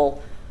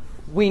level,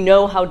 we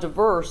know how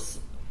diverse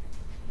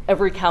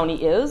every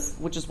county is,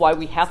 which is why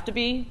we have to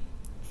be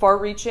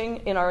far-reaching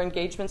in our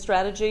engagement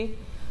strategy.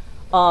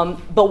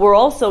 But we're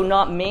also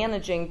not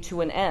managing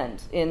to an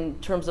end in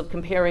terms of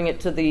comparing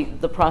it to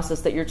the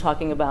process that you're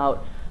talking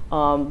about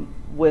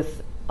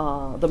with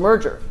the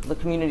merger, the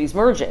communities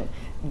merging.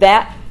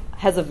 That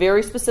has a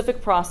very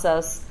specific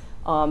process.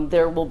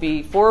 There will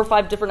be 4 or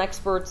 5 different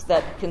experts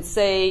that can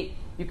say,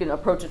 you can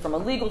approach it from a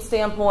legal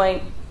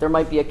standpoint, there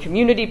might be a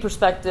community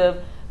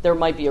perspective, there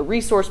might be a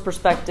resource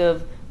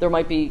perspective, there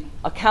might be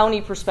a county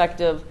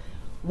perspective.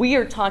 We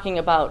are talking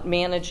about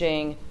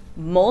managing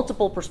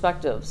multiple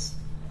perspectives.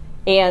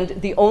 And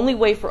the only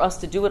way for us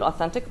to do it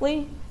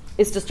authentically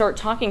is to start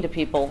talking to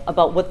people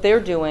about what they're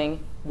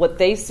doing, what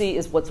they see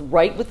is what's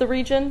right with the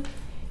region,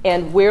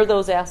 and where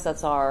those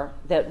assets are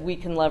that we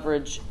can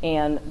leverage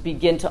and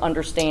begin to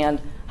understand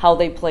how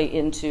they play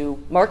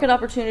into market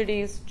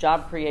opportunities,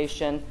 job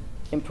creation,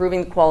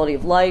 improving the quality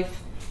of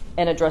life,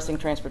 and addressing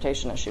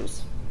transportation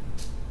issues.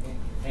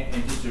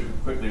 And just to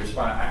quickly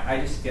respond, I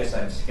just guess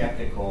I'm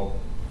skeptical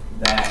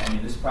that, I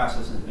mean, this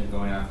process has been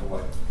going on for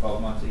what,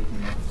 12 months,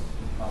 18 months?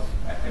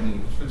 I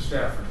mean, it's been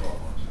staffed for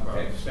 12 months.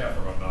 Okay. Staffed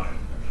for about 9.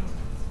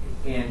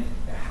 And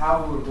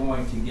how we're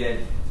going to get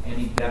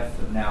any depth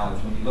of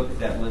knowledge when you look at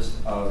that list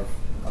of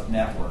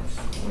networks,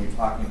 when you're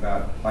talking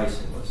about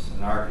bicyclists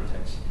and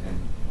architects and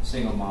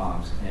single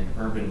moms and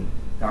urban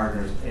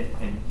gardeners,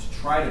 and to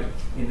try to,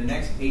 in the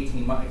next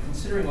 18 months,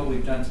 considering what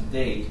we've done to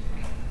date,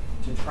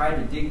 to try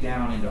to dig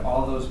down into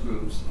all those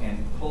groups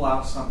and pull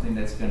out something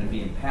that's going to be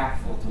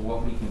impactful to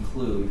what we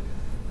conclude,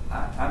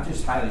 I'm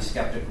just highly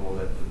skeptical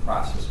that the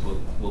process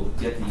will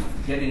get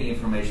any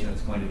information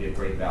that's going to be of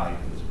great value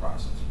to this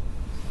process.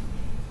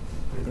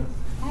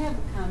 I have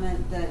a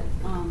comment that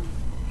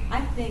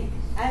I think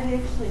I've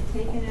actually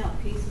taken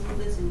out pieces of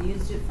this and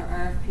used it for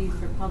RFPs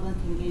for public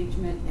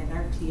engagement at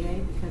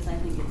RTA because I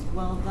think it's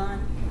well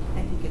done.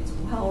 I think it's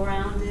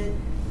well-rounded.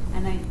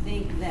 And I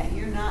think that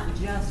you're not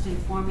just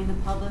informing the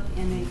public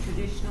in a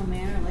traditional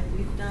manner like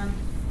we've done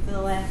for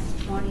the last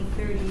 20,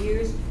 30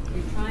 years.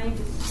 You're trying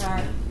to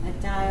start a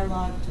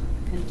dialogue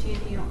to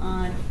continue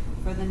on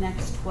for the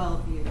next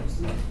 12 years.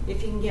 And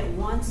if you can get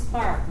one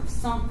spark of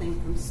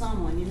something from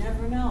someone, you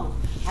never know.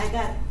 I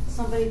got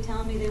somebody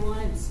telling me they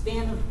wanted a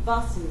span of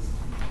buses,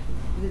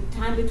 the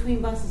time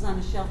between buses on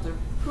a shelter.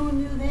 Who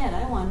knew that?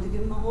 I wanted to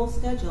give them a whole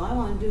schedule. I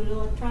want to do it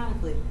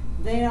electronically.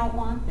 They don't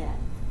want that.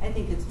 I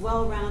think it's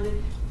well-rounded.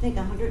 I think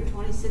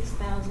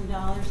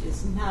 $126,000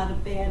 is not a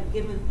bad,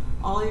 given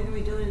all you're going to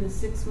be doing in the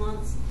 6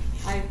 months.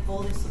 I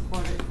fully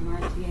support it from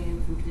RTA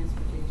and from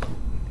transportation.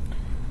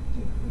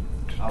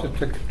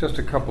 Just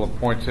a couple of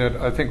points, Ed.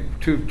 I think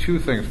two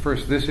things.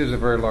 First, this is a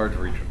very large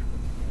region.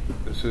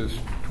 This is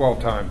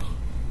 12 times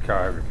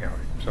Cuyahoga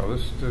County.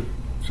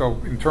 So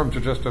in terms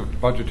of just a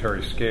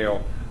budgetary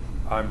scale,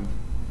 I'm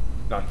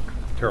not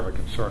terribly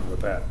concerned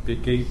with that,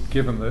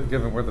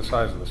 given where the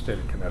size of the state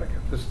of Connecticut.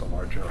 This is a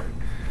large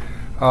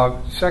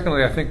area.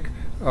 Secondly, I think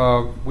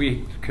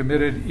we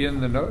committed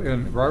in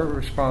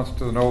response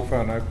to the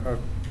NOFA, and I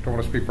don't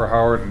want to speak for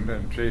Howard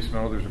and Jason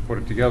and others who put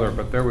it together,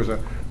 but there was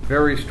a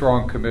very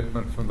strong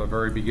commitment from the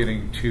very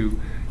beginning to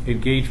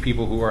engage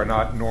people who are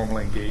not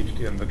normally engaged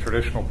in the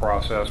traditional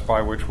process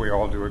by which we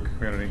all do a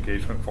community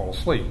engagement, fall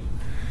asleep.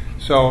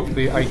 So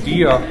the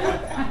idea,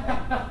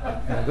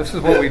 this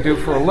is what we do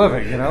for a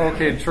living,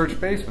 in church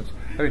basements.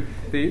 I mean,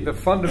 the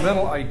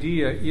fundamental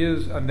idea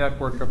is a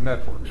network of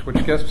networks,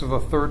 which gets to the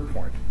third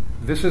point.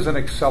 This is an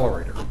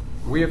accelerator.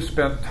 We have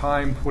spent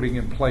time putting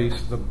in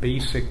place the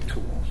basic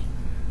tools.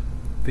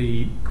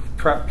 The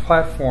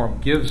platform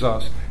gives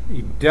us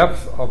a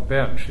depth of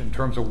bench in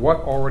terms of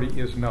what already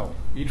is known.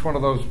 Each one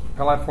of those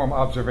platform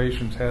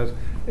observations has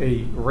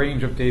a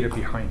range of data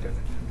behind it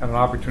and an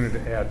opportunity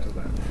to add to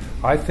that.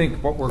 I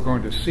think what we're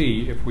going to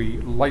see if we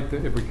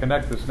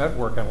connect this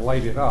network and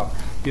light it up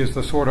is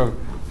the sort of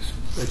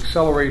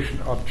acceleration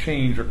of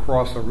change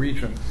across a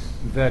region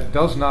that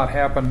does not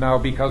happen now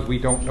because we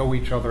don't know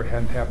each other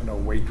and have no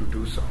way to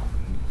do so.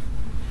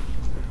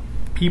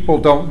 People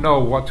don't know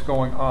what's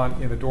going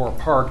on in Adora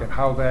Park and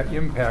how that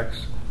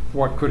impacts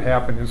what could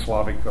happen in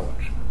Slavic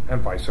Village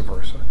and vice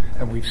versa.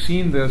 And we've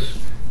seen this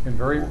in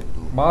very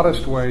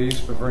modest ways,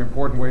 but very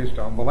important ways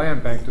down the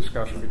land bank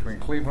discussion between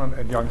Cleveland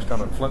and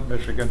Youngstown and Flint,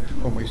 Michigan,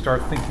 when we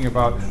start thinking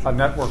about a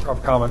network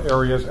of common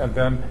areas and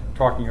then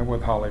talking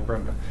with Holly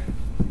Brenda.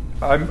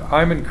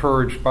 I'm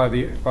encouraged by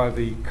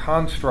the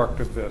construct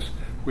of this,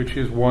 which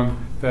is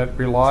one that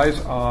relies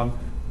on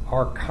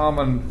our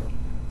common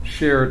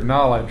shared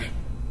knowledge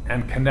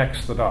and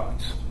connects the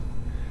dots.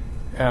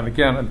 And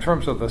again, in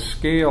terms of the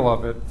scale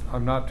of it,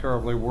 I'm not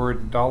terribly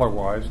worried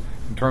dollar-wise.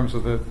 In terms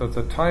of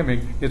the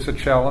timing, it's a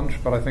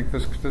challenge, but I think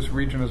this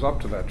region is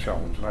up to that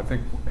challenge. And I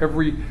think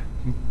every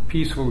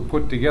piece we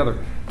put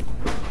together.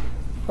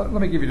 Let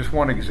me give you just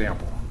one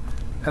example,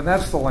 and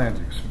that's the land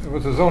use. It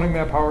was a zoning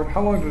map, Howard.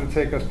 How long did it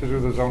take us to do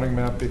the zoning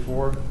map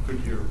before? A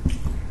year.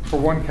 For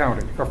one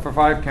county, or for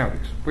 5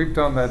 counties. We've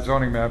done that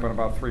zoning map in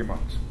about 3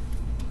 months.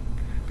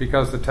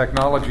 Because the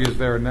technology is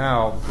there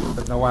now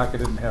that NOACA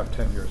didn't have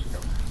 10 years ago.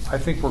 I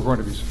think we're going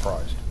to be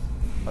surprised.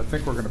 No, I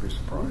think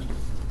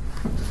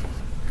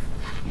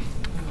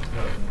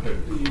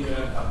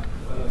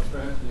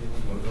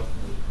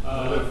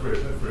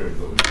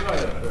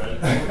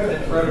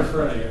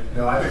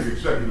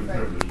executive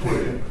privilege. Go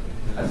ahead.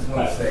 I just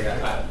want to say,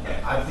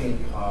 I think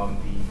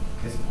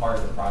this part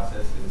of the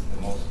process is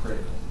the most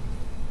critical.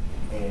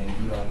 And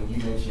when you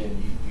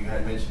mentioned, you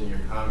had mentioned in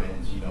your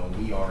comments,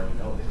 we already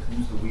know this.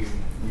 Who's the we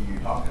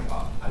you're talking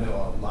about? I know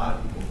a lot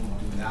of people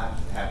who do not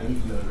have any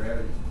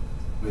familiarity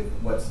with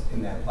what's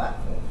in that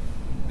platform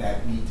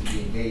that need to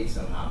be engaged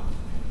somehow.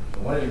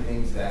 But one of the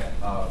things that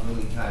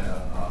really kind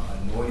of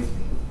annoys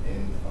me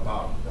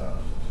about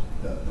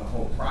the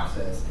whole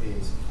process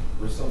is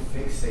we're so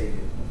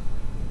fixated,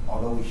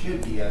 although we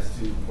should be, as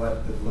to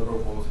what the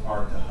deliverables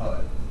are to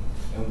HUD.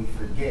 And we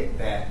forget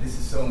that this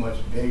is so much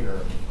bigger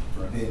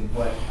than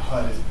what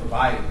HUD is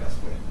providing us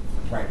with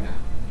right now.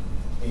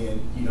 And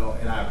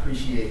and I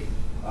appreciate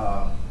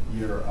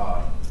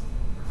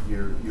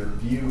your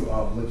view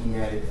of looking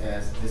at it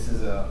as this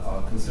is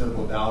a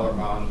considerable dollar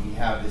amount and we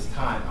have this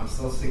time. I'm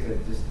so sick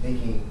of just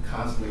thinking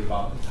constantly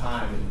about the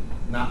time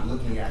and not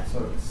looking at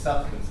sort of the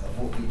substance of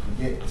what we can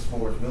get as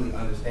far as really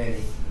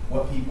understanding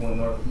what people in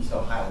Northeast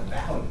Ohio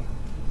value.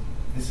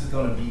 This is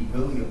going to be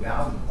really a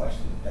value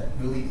question that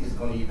really is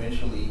going to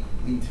eventually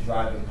lead to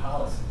driving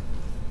policy.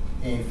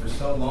 And for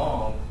so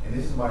long, and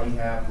this is why you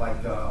have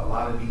a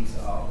lot of these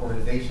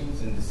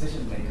organizations and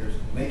decision makers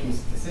making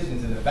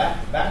decisions in the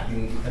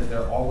vacuum because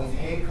they're always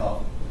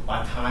handcuffed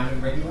by time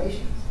and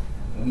regulations.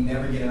 And we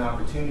never get an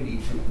opportunity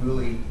to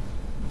really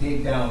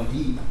dig down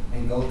deep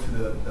and go to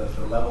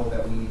the level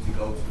that we need to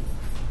go to.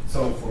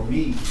 So for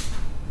me,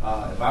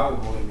 if I were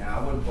voting now,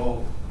 I would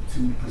vote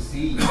to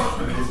proceed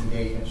with this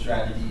engagement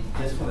strategy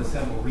just for the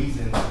simple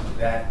reason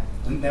that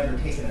we've never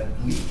taken a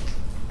leap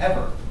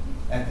ever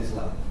at this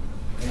level.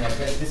 And I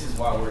guess this is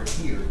why we're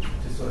here,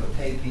 to sort of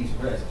take these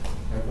risks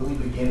and really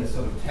begin to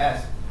sort of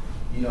test,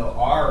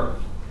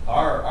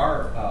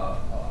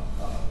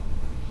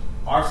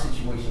 our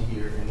situation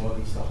here in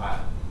Northeast Ohio,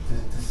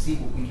 to see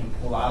what we can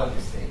pull out of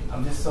this thing.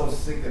 I'm just so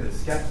sick of the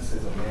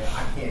skepticism, man.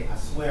 I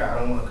swear, I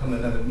don't want to come to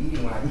another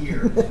meeting when I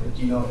hear,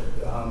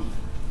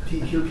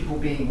 hear people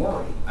being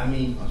worried. I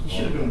mean, you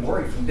should have been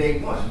worried from day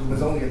one. It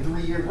was only a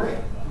 3-year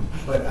grant.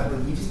 But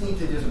we just need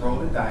to just roll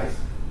the dice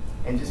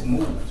and just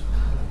move.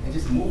 I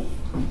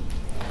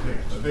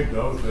think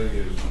the other thing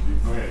is the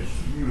grants.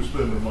 You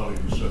spend the money,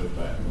 you send it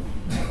back.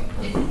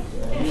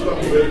 You stuck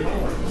with it,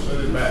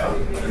 send it back.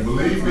 And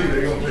believe me,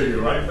 they're going to take it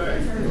right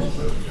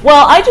back.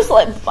 Well, I'd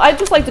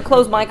just like to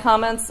close my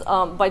comments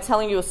by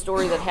telling you a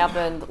story that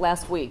happened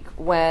last week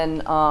when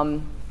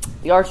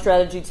the art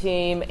strategy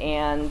team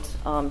and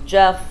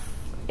Jeff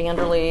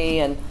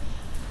Anderley and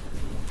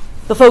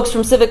the folks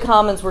from Civic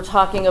Commons were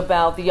talking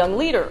about the Young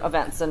Leader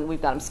events, and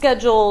we've got them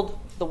scheduled.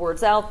 The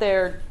word's out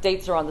there,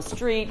 dates are on the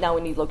street, now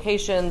we need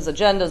locations,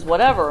 agendas,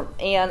 whatever.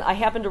 And I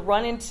happened to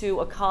run into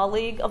a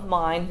colleague of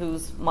mine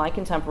who's my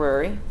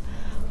contemporary,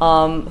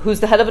 who's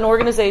the head of an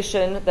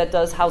organization that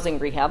does housing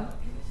rehab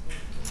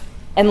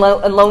and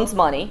loans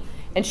money.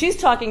 And she's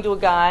talking to a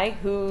guy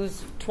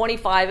who's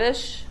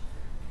 25-ish,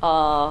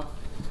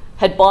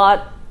 had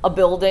bought a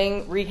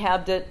building,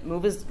 rehabbed it,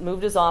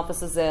 moved his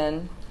offices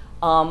in.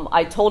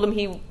 I told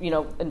him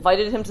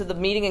invited him to the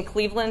meeting in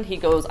Cleveland. He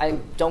goes, I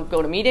don't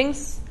go to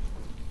meetings.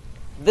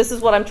 This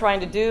is what I'm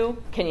trying to do.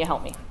 Can you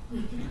help me?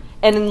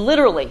 And in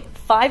literally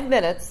 5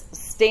 minutes,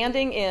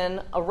 standing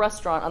in a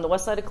restaurant on the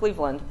west side of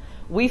Cleveland,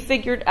 we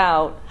figured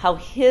out how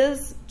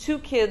his 2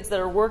 kids that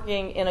are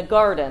working in a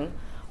garden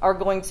are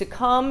going to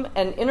come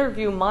and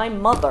interview my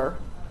mother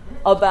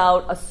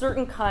about a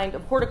certain kind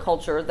of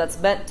horticulture that's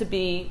meant to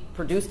be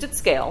produced at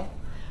scale,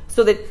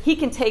 so that he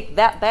can take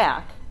that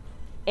back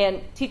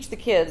and teach the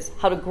kids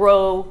how to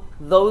grow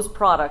those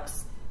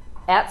products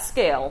at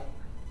scale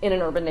in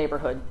an urban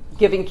neighborhood,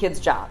 giving kids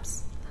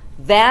jobs.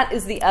 That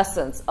is the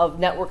essence of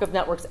Network of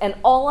Networks. And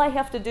all I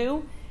have to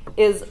do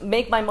is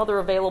make my mother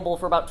available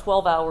for about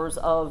 12 hours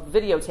of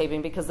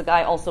videotaping, because the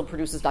guy also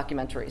produces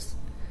documentaries.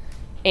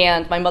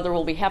 And my mother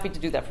will be happy to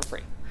do that for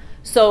free.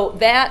 So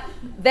that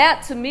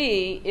to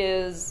me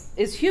is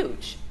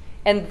huge.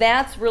 And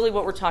that's really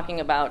what we're talking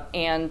about.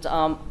 And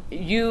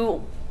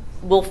you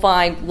will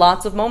find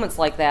lots of moments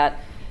like that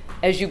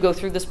as you go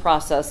through this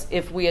process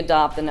if we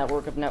adopt the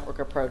Network of Network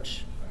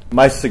approach.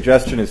 My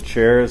suggestion as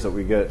chair is that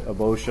we get a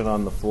motion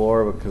on the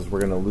floor, because we're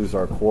going to lose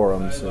our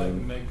quorum I'd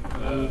soon. like to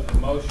make a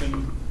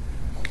motion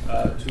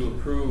to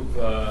approve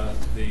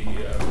the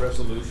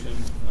resolution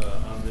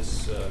on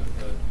this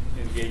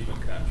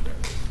engagement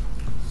contract.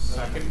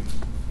 Second.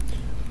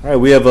 All right,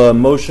 we have a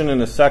motion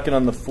and a second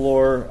on the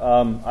floor.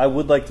 I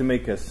would like to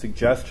make a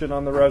suggestion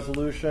on the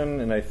resolution,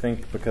 and I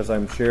think because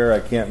I'm chair,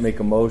 I can't make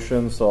a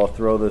motion, so I'll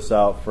throw this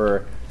out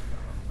for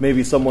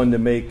maybe someone to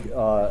make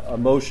a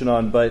motion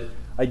on. But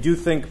I do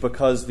think,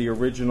 because the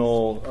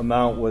original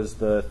amount was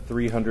the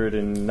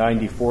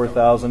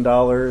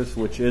 $394,000,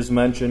 which is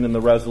mentioned in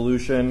the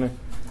resolution,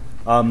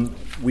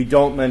 we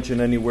don't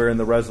mention anywhere in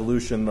the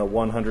resolution the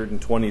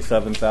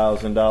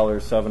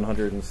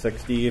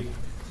 $127,760.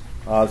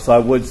 So I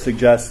would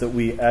suggest that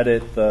we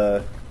edit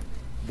the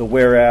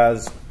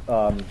whereas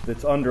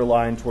that's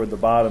underlined toward the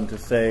bottom to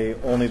say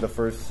only the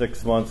first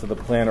 6 months of the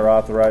plan are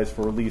authorized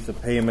for release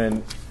of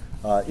payment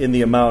in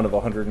the amount of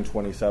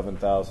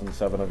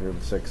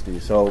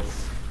 $127,760. So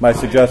my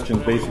suggestion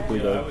is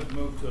basically I would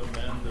move to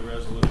amend the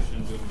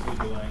resolution to include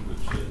the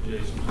language that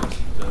Jason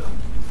just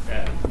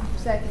added.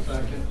 Second.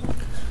 All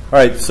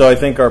right, so I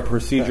think our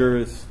procedure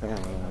is...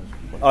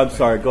 I'm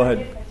sorry, go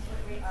ahead.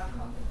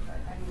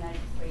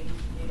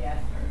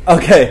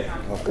 Okay.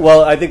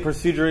 Well, I think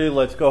procedurally,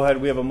 let's go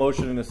ahead. We have a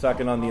motion and a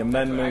second on the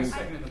amendment. I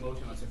second the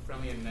motion. It's a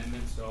friendly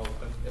amendment, so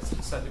if it's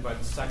accepted by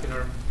the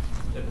seconder.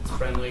 If it's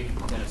friendly,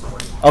 then it's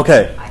working.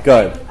 Okay,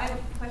 good. I have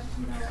a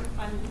question though.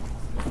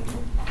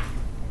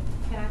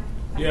 Can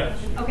I? Yes.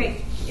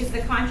 Okay, is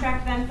the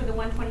contract then for the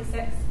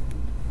 126?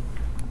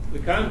 The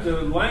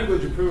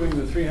language approving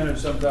the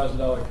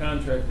 $300,000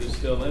 contract is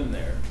still in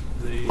there.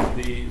 The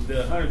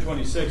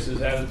 126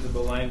 is added to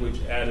the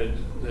language added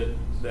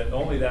that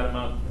only that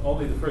amount,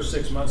 only the first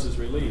 6 months is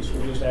released.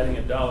 We're just adding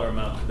a dollar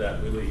amount to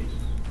that release.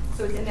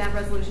 So it's in that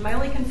resolution. My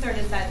only concern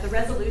is that the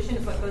resolution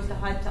is what goes to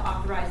HUD to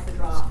authorize the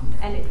draw,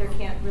 and there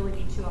can't really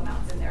be 2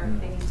 amounts in there.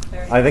 They need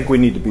clarity. I think we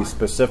need to be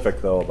specific,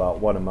 though,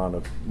 about what amount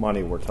of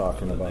money we're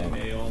talking about. They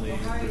may only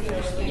why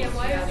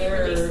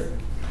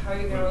are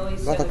you going to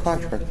release Not the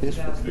contract is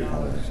for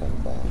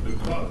 $307,000. The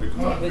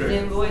contract. with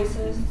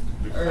invoices?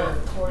 The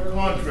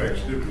contract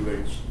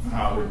stipulates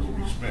how it will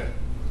be spent.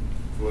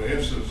 For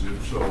instance, even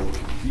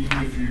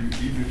if you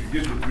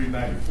get the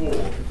 394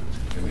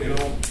 and they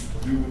don't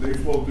do what they're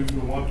supposed to do for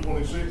the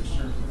 126,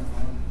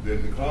 then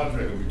the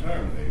contract will be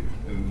terminated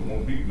and it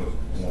won't be going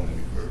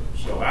any further.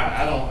 So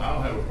I don't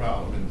have a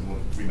problem in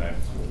doing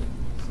 394.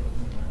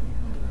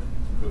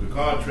 But the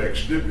contract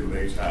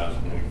stipulates how it's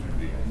going to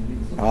be.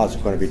 How it's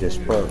going to be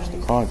dispersed, the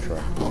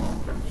contract.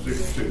 The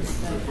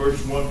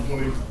first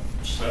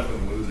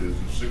 127, what it is,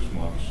 in 6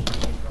 months.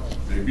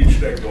 They reach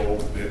that goal,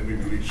 then we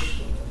release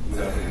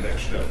whatever the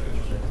next step is.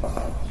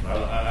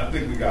 I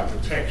think we got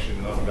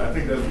protection of it. I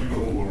think that's what we're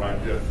going to right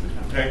there, is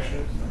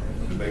protection,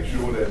 to make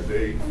sure that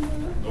they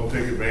don't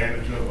take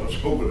advantage of us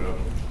or whatever.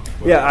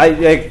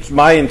 Yeah,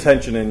 my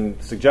intention in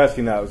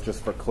suggesting that was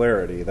just for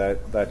clarity.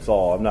 That's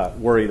all. I'm not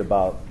worried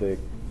about the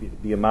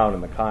amount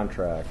in the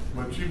contract.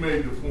 But she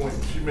made the point.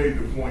 She made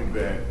the point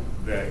that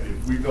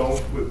if we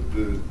don't put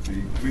the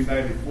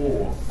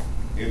 394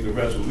 in the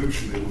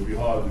resolution, it would be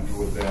hard to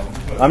draw it down.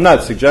 I'm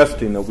not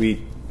suggesting that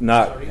we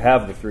not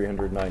have the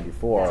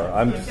 394.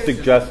 I'm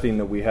suggesting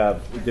that we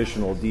have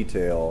additional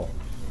detail.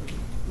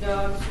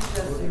 No, I'm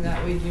suggesting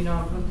that we do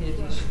not put the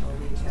additional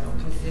detail,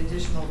 because the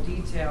additional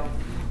detail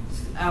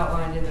is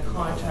outlined in the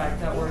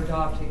contract that we're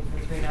adopting for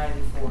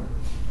 394.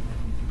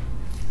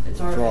 It's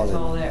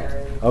all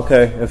there.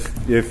 Okay,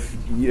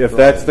 if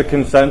that's the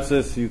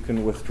consensus, you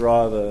can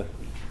withdraw the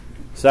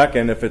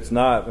second. If it's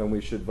not, then we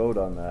should vote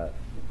on that.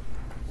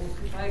 Well,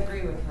 I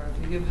agree with her.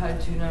 If you give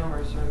HUD 2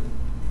 numbers,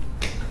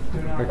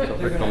 they're not Pick the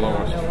know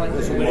what Will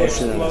they're they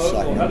explode?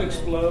 Will HUD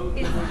explode?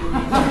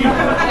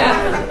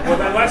 Well,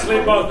 then let's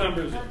leave both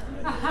numbers in.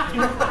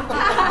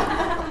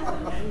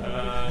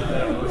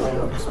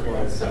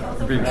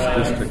 being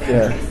sadistic.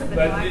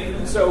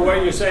 But so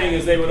what you're saying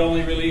is they would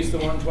only release the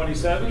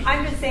 127?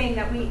 I'm just saying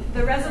that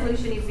the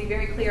resolution needs to be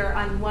very clear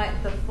on what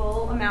the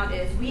full amount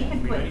is. We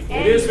can put It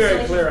any is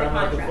very stipulation clear in on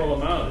what the contract.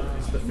 full amount is.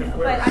 It's the fifth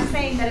But I'm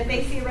saying that if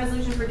they see a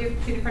resolution for two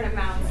different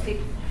amounts, it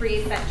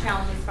creates that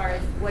challenge as far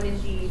as what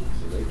indeed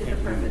is the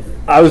purpose.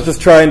 I was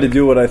just trying to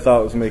do what I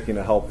thought was making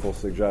a helpful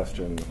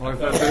suggestion. My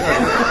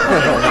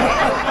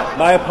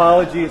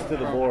apologies to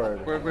the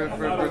board. With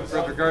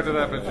regard to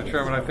that, Mr.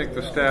 Chairman, I think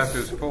the staff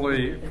is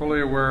fully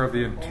aware of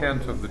the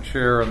intent of the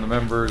chair and the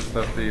members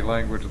that the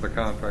language of the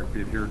contract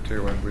be adhered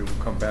to, and we will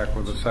come back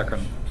with a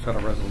second set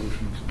of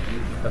resolutions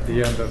at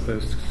the end of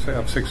this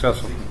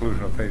successful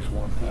conclusion of phase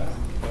one.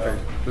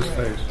 This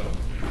phase.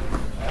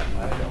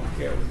 I don't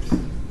care.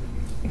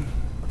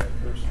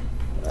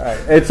 All right.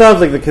 It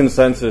sounds like the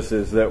consensus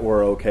is that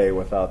we're okay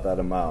without that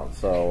amount.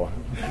 So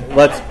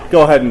let's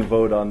go ahead and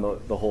vote on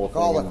the whole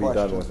thing and be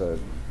done with it.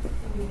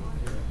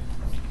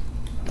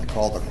 I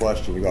called the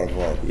question. We got to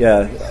vote.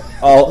 Yeah.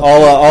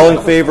 All in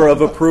favor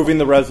of approving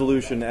the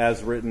resolution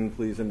as written,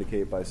 please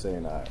indicate by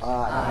saying aye.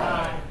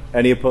 Aye.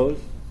 Any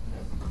opposed?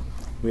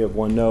 We have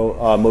one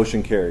no.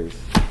 Motion carries.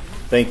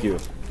 Thank you.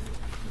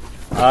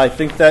 I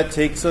think that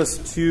takes us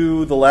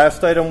to the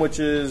last item, which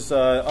is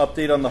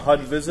update on the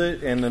HUD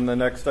visit, and then the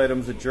next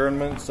item is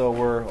adjournment, so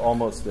we're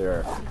almost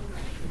there.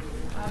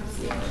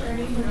 Steve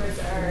Kearney, who is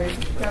our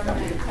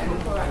government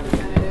technical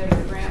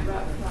representative, grant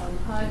rep from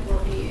HUD,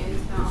 will be in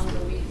town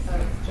the week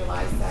of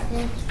July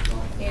 2nd,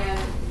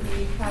 and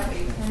we have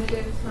a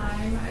tentative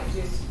time. I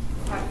just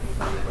have to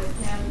confirm it with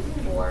him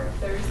for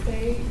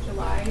Thursday,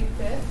 July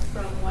 5th,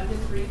 from 1 to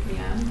 3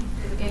 p.m.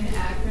 in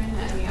Akron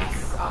at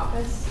NEOSCC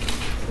office,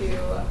 to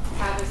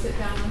have a sit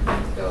down with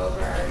him to go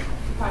over our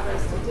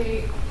progress to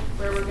date,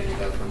 where we're going to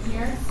go from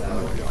here. So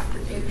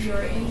if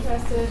you're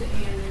interested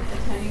in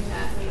attending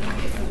that meeting,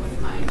 if you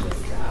wouldn't mind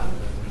just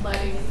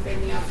letting the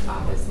NEOSCC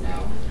office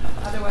know.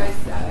 Otherwise,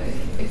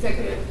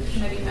 executive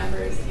committee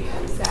members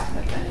and staff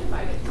have been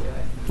invited to do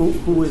it.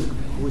 Who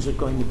is it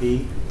going to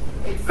be?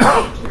 It's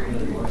HUD.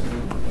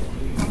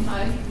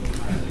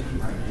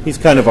 He's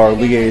kind of our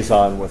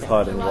liaison with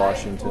HUD in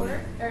Washington.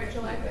 Or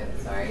July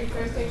 5th, sorry.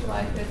 Thursday,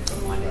 July 5th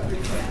from 1 to 3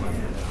 p.m.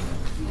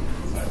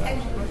 And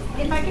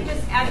if I could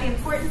just add, the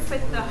importance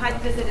with the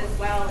HUD visit as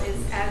well is,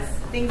 as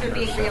things are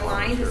being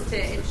realigned, is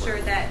to ensure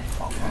that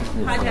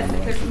HUD has the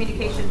clear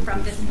communication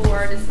from this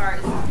board as far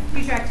as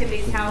future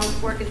activities, how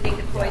work is being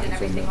deployed and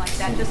everything like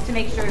that, just to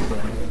make sure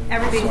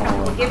everybody's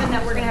comfortable. Given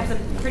that we're going to have some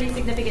pretty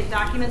significant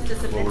documents to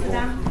submit to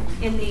them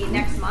in the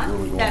next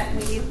month, that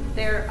we need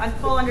their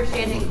full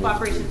understanding and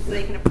cooperation so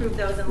they can approve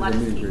those and let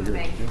us keep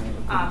moving.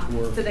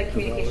 So that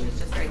communication is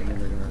just very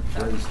clear.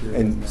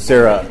 And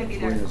Sarah,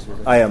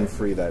 I am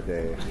free that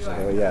day.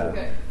 So yeah.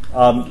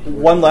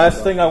 One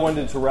last thing, I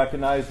wanted to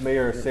recognize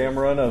Mayor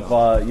Samron of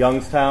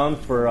Youngstown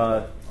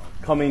for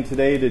coming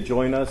today to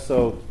join us.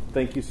 So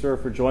thank you, sir,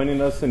 for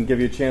joining us, and give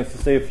you a chance to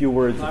say a few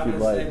words if you'd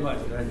like. I'm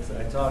not going to say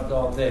much. I talked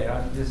all day.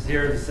 I'm just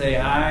here to say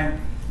hi.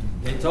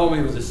 They told me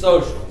it was a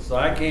social, so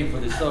I came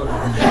for the social.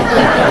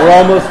 We're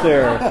almost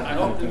there. I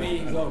hope the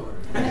meeting's over.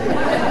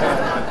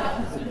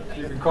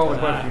 You can call the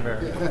question,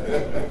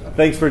 Mayor.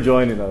 Thanks for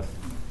joining us.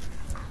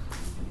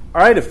 All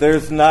right, if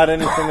there's not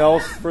anything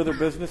else further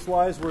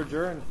business-wise, we're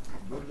adjourned.